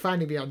 Good luck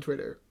finding me on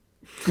Twitter.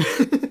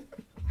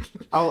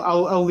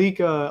 I'll leak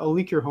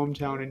your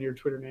hometown and your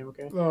Twitter name,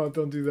 okay? Oh,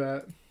 don't do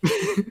that.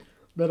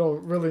 That'll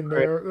really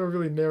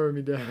narrow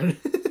me down.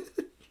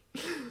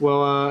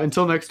 Well,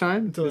 until next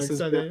time. This is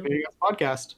the Podcast.